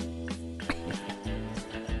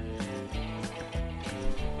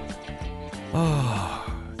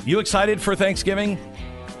 Oh, you excited for Thanksgiving?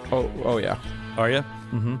 Oh yeah. Are you?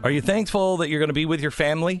 Mm-hmm. Are you thankful that you're going to be with your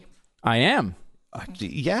family? I am.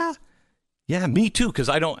 Yeah, me too. Because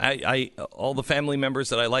I all the family members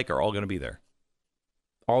that I like are all going to be there.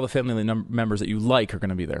 All the family members that you like are going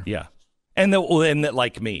to be there. Yeah. And that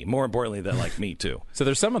like me. More importantly, that like me, too. So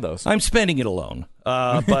there's some of those. I'm spending it alone.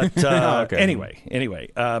 But Okay.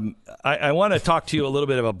 Anyway, I want to talk to you a little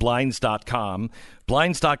bit about Blinds.com.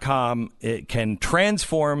 Blinds.com, it can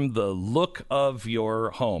transform the look of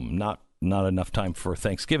your home. Not enough time for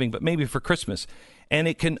Thanksgiving, but maybe for Christmas. And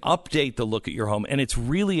it can update the look at your home. And it's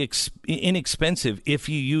really inexpensive if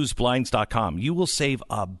you use Blinds.com. You will save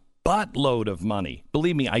a buttload of money.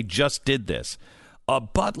 Believe me, I just did this. A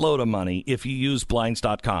buttload of money if you use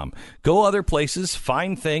Blinds.com. Go other places,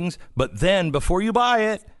 find things, but then before you buy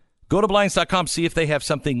it, go to Blinds.com, see if they have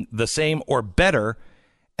something the same or better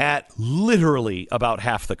at literally about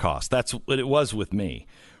half the cost. That's what it was with me.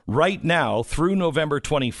 Right now, through November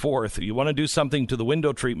 24th, you want to do something to the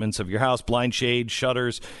window treatments of your house, blind shades,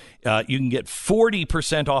 shutters, you can get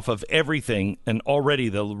 40% off of everything, and already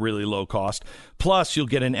the really low cost. Plus, you'll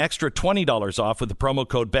get an extra $20 off with the promo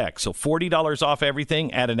code BECK. So $40 off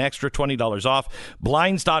everything, add an extra $20 off.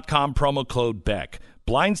 Blinds.com, promo code BECK.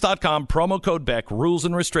 Blinds.com, promo code BECK. Rules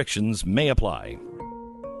and restrictions may apply.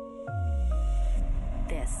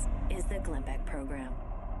 This is the Glenn Beck Program.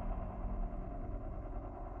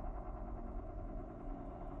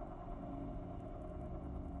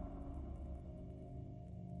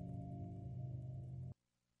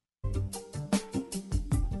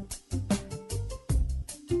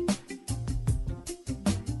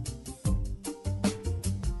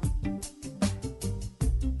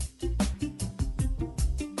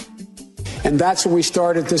 And that's when we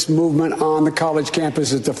started this movement on the college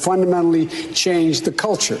campus, is to fundamentally change the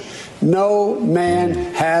culture. No man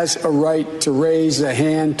has a right to raise a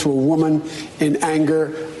hand to a woman in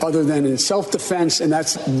anger other than in self-defense, and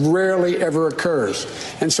that's rarely ever occurs.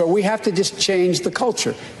 And so we have to just change the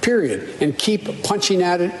culture, period, and keep punching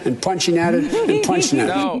at it and punching at it and punching at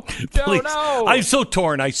it. Please. No. I'm so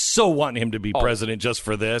torn. I so want him to be president just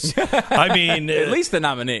for this. I mean, at least the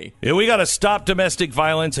nominee. We got to stop domestic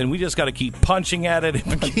violence, and we just got to keep punching at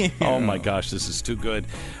it. Oh my gosh, this is too good.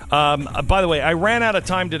 By the way, I ran out of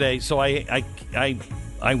time today, so I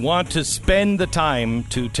want to spend the time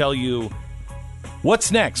to tell you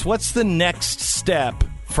what's next. What's the next step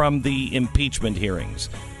from the impeachment hearings?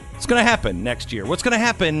 What's going to happen next year? What's going to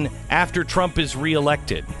happen after Trump is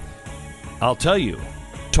reelected? I'll tell you.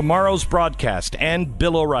 Tomorrow's broadcast and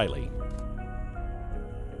Bill O'Reilly.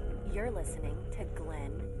 You're listening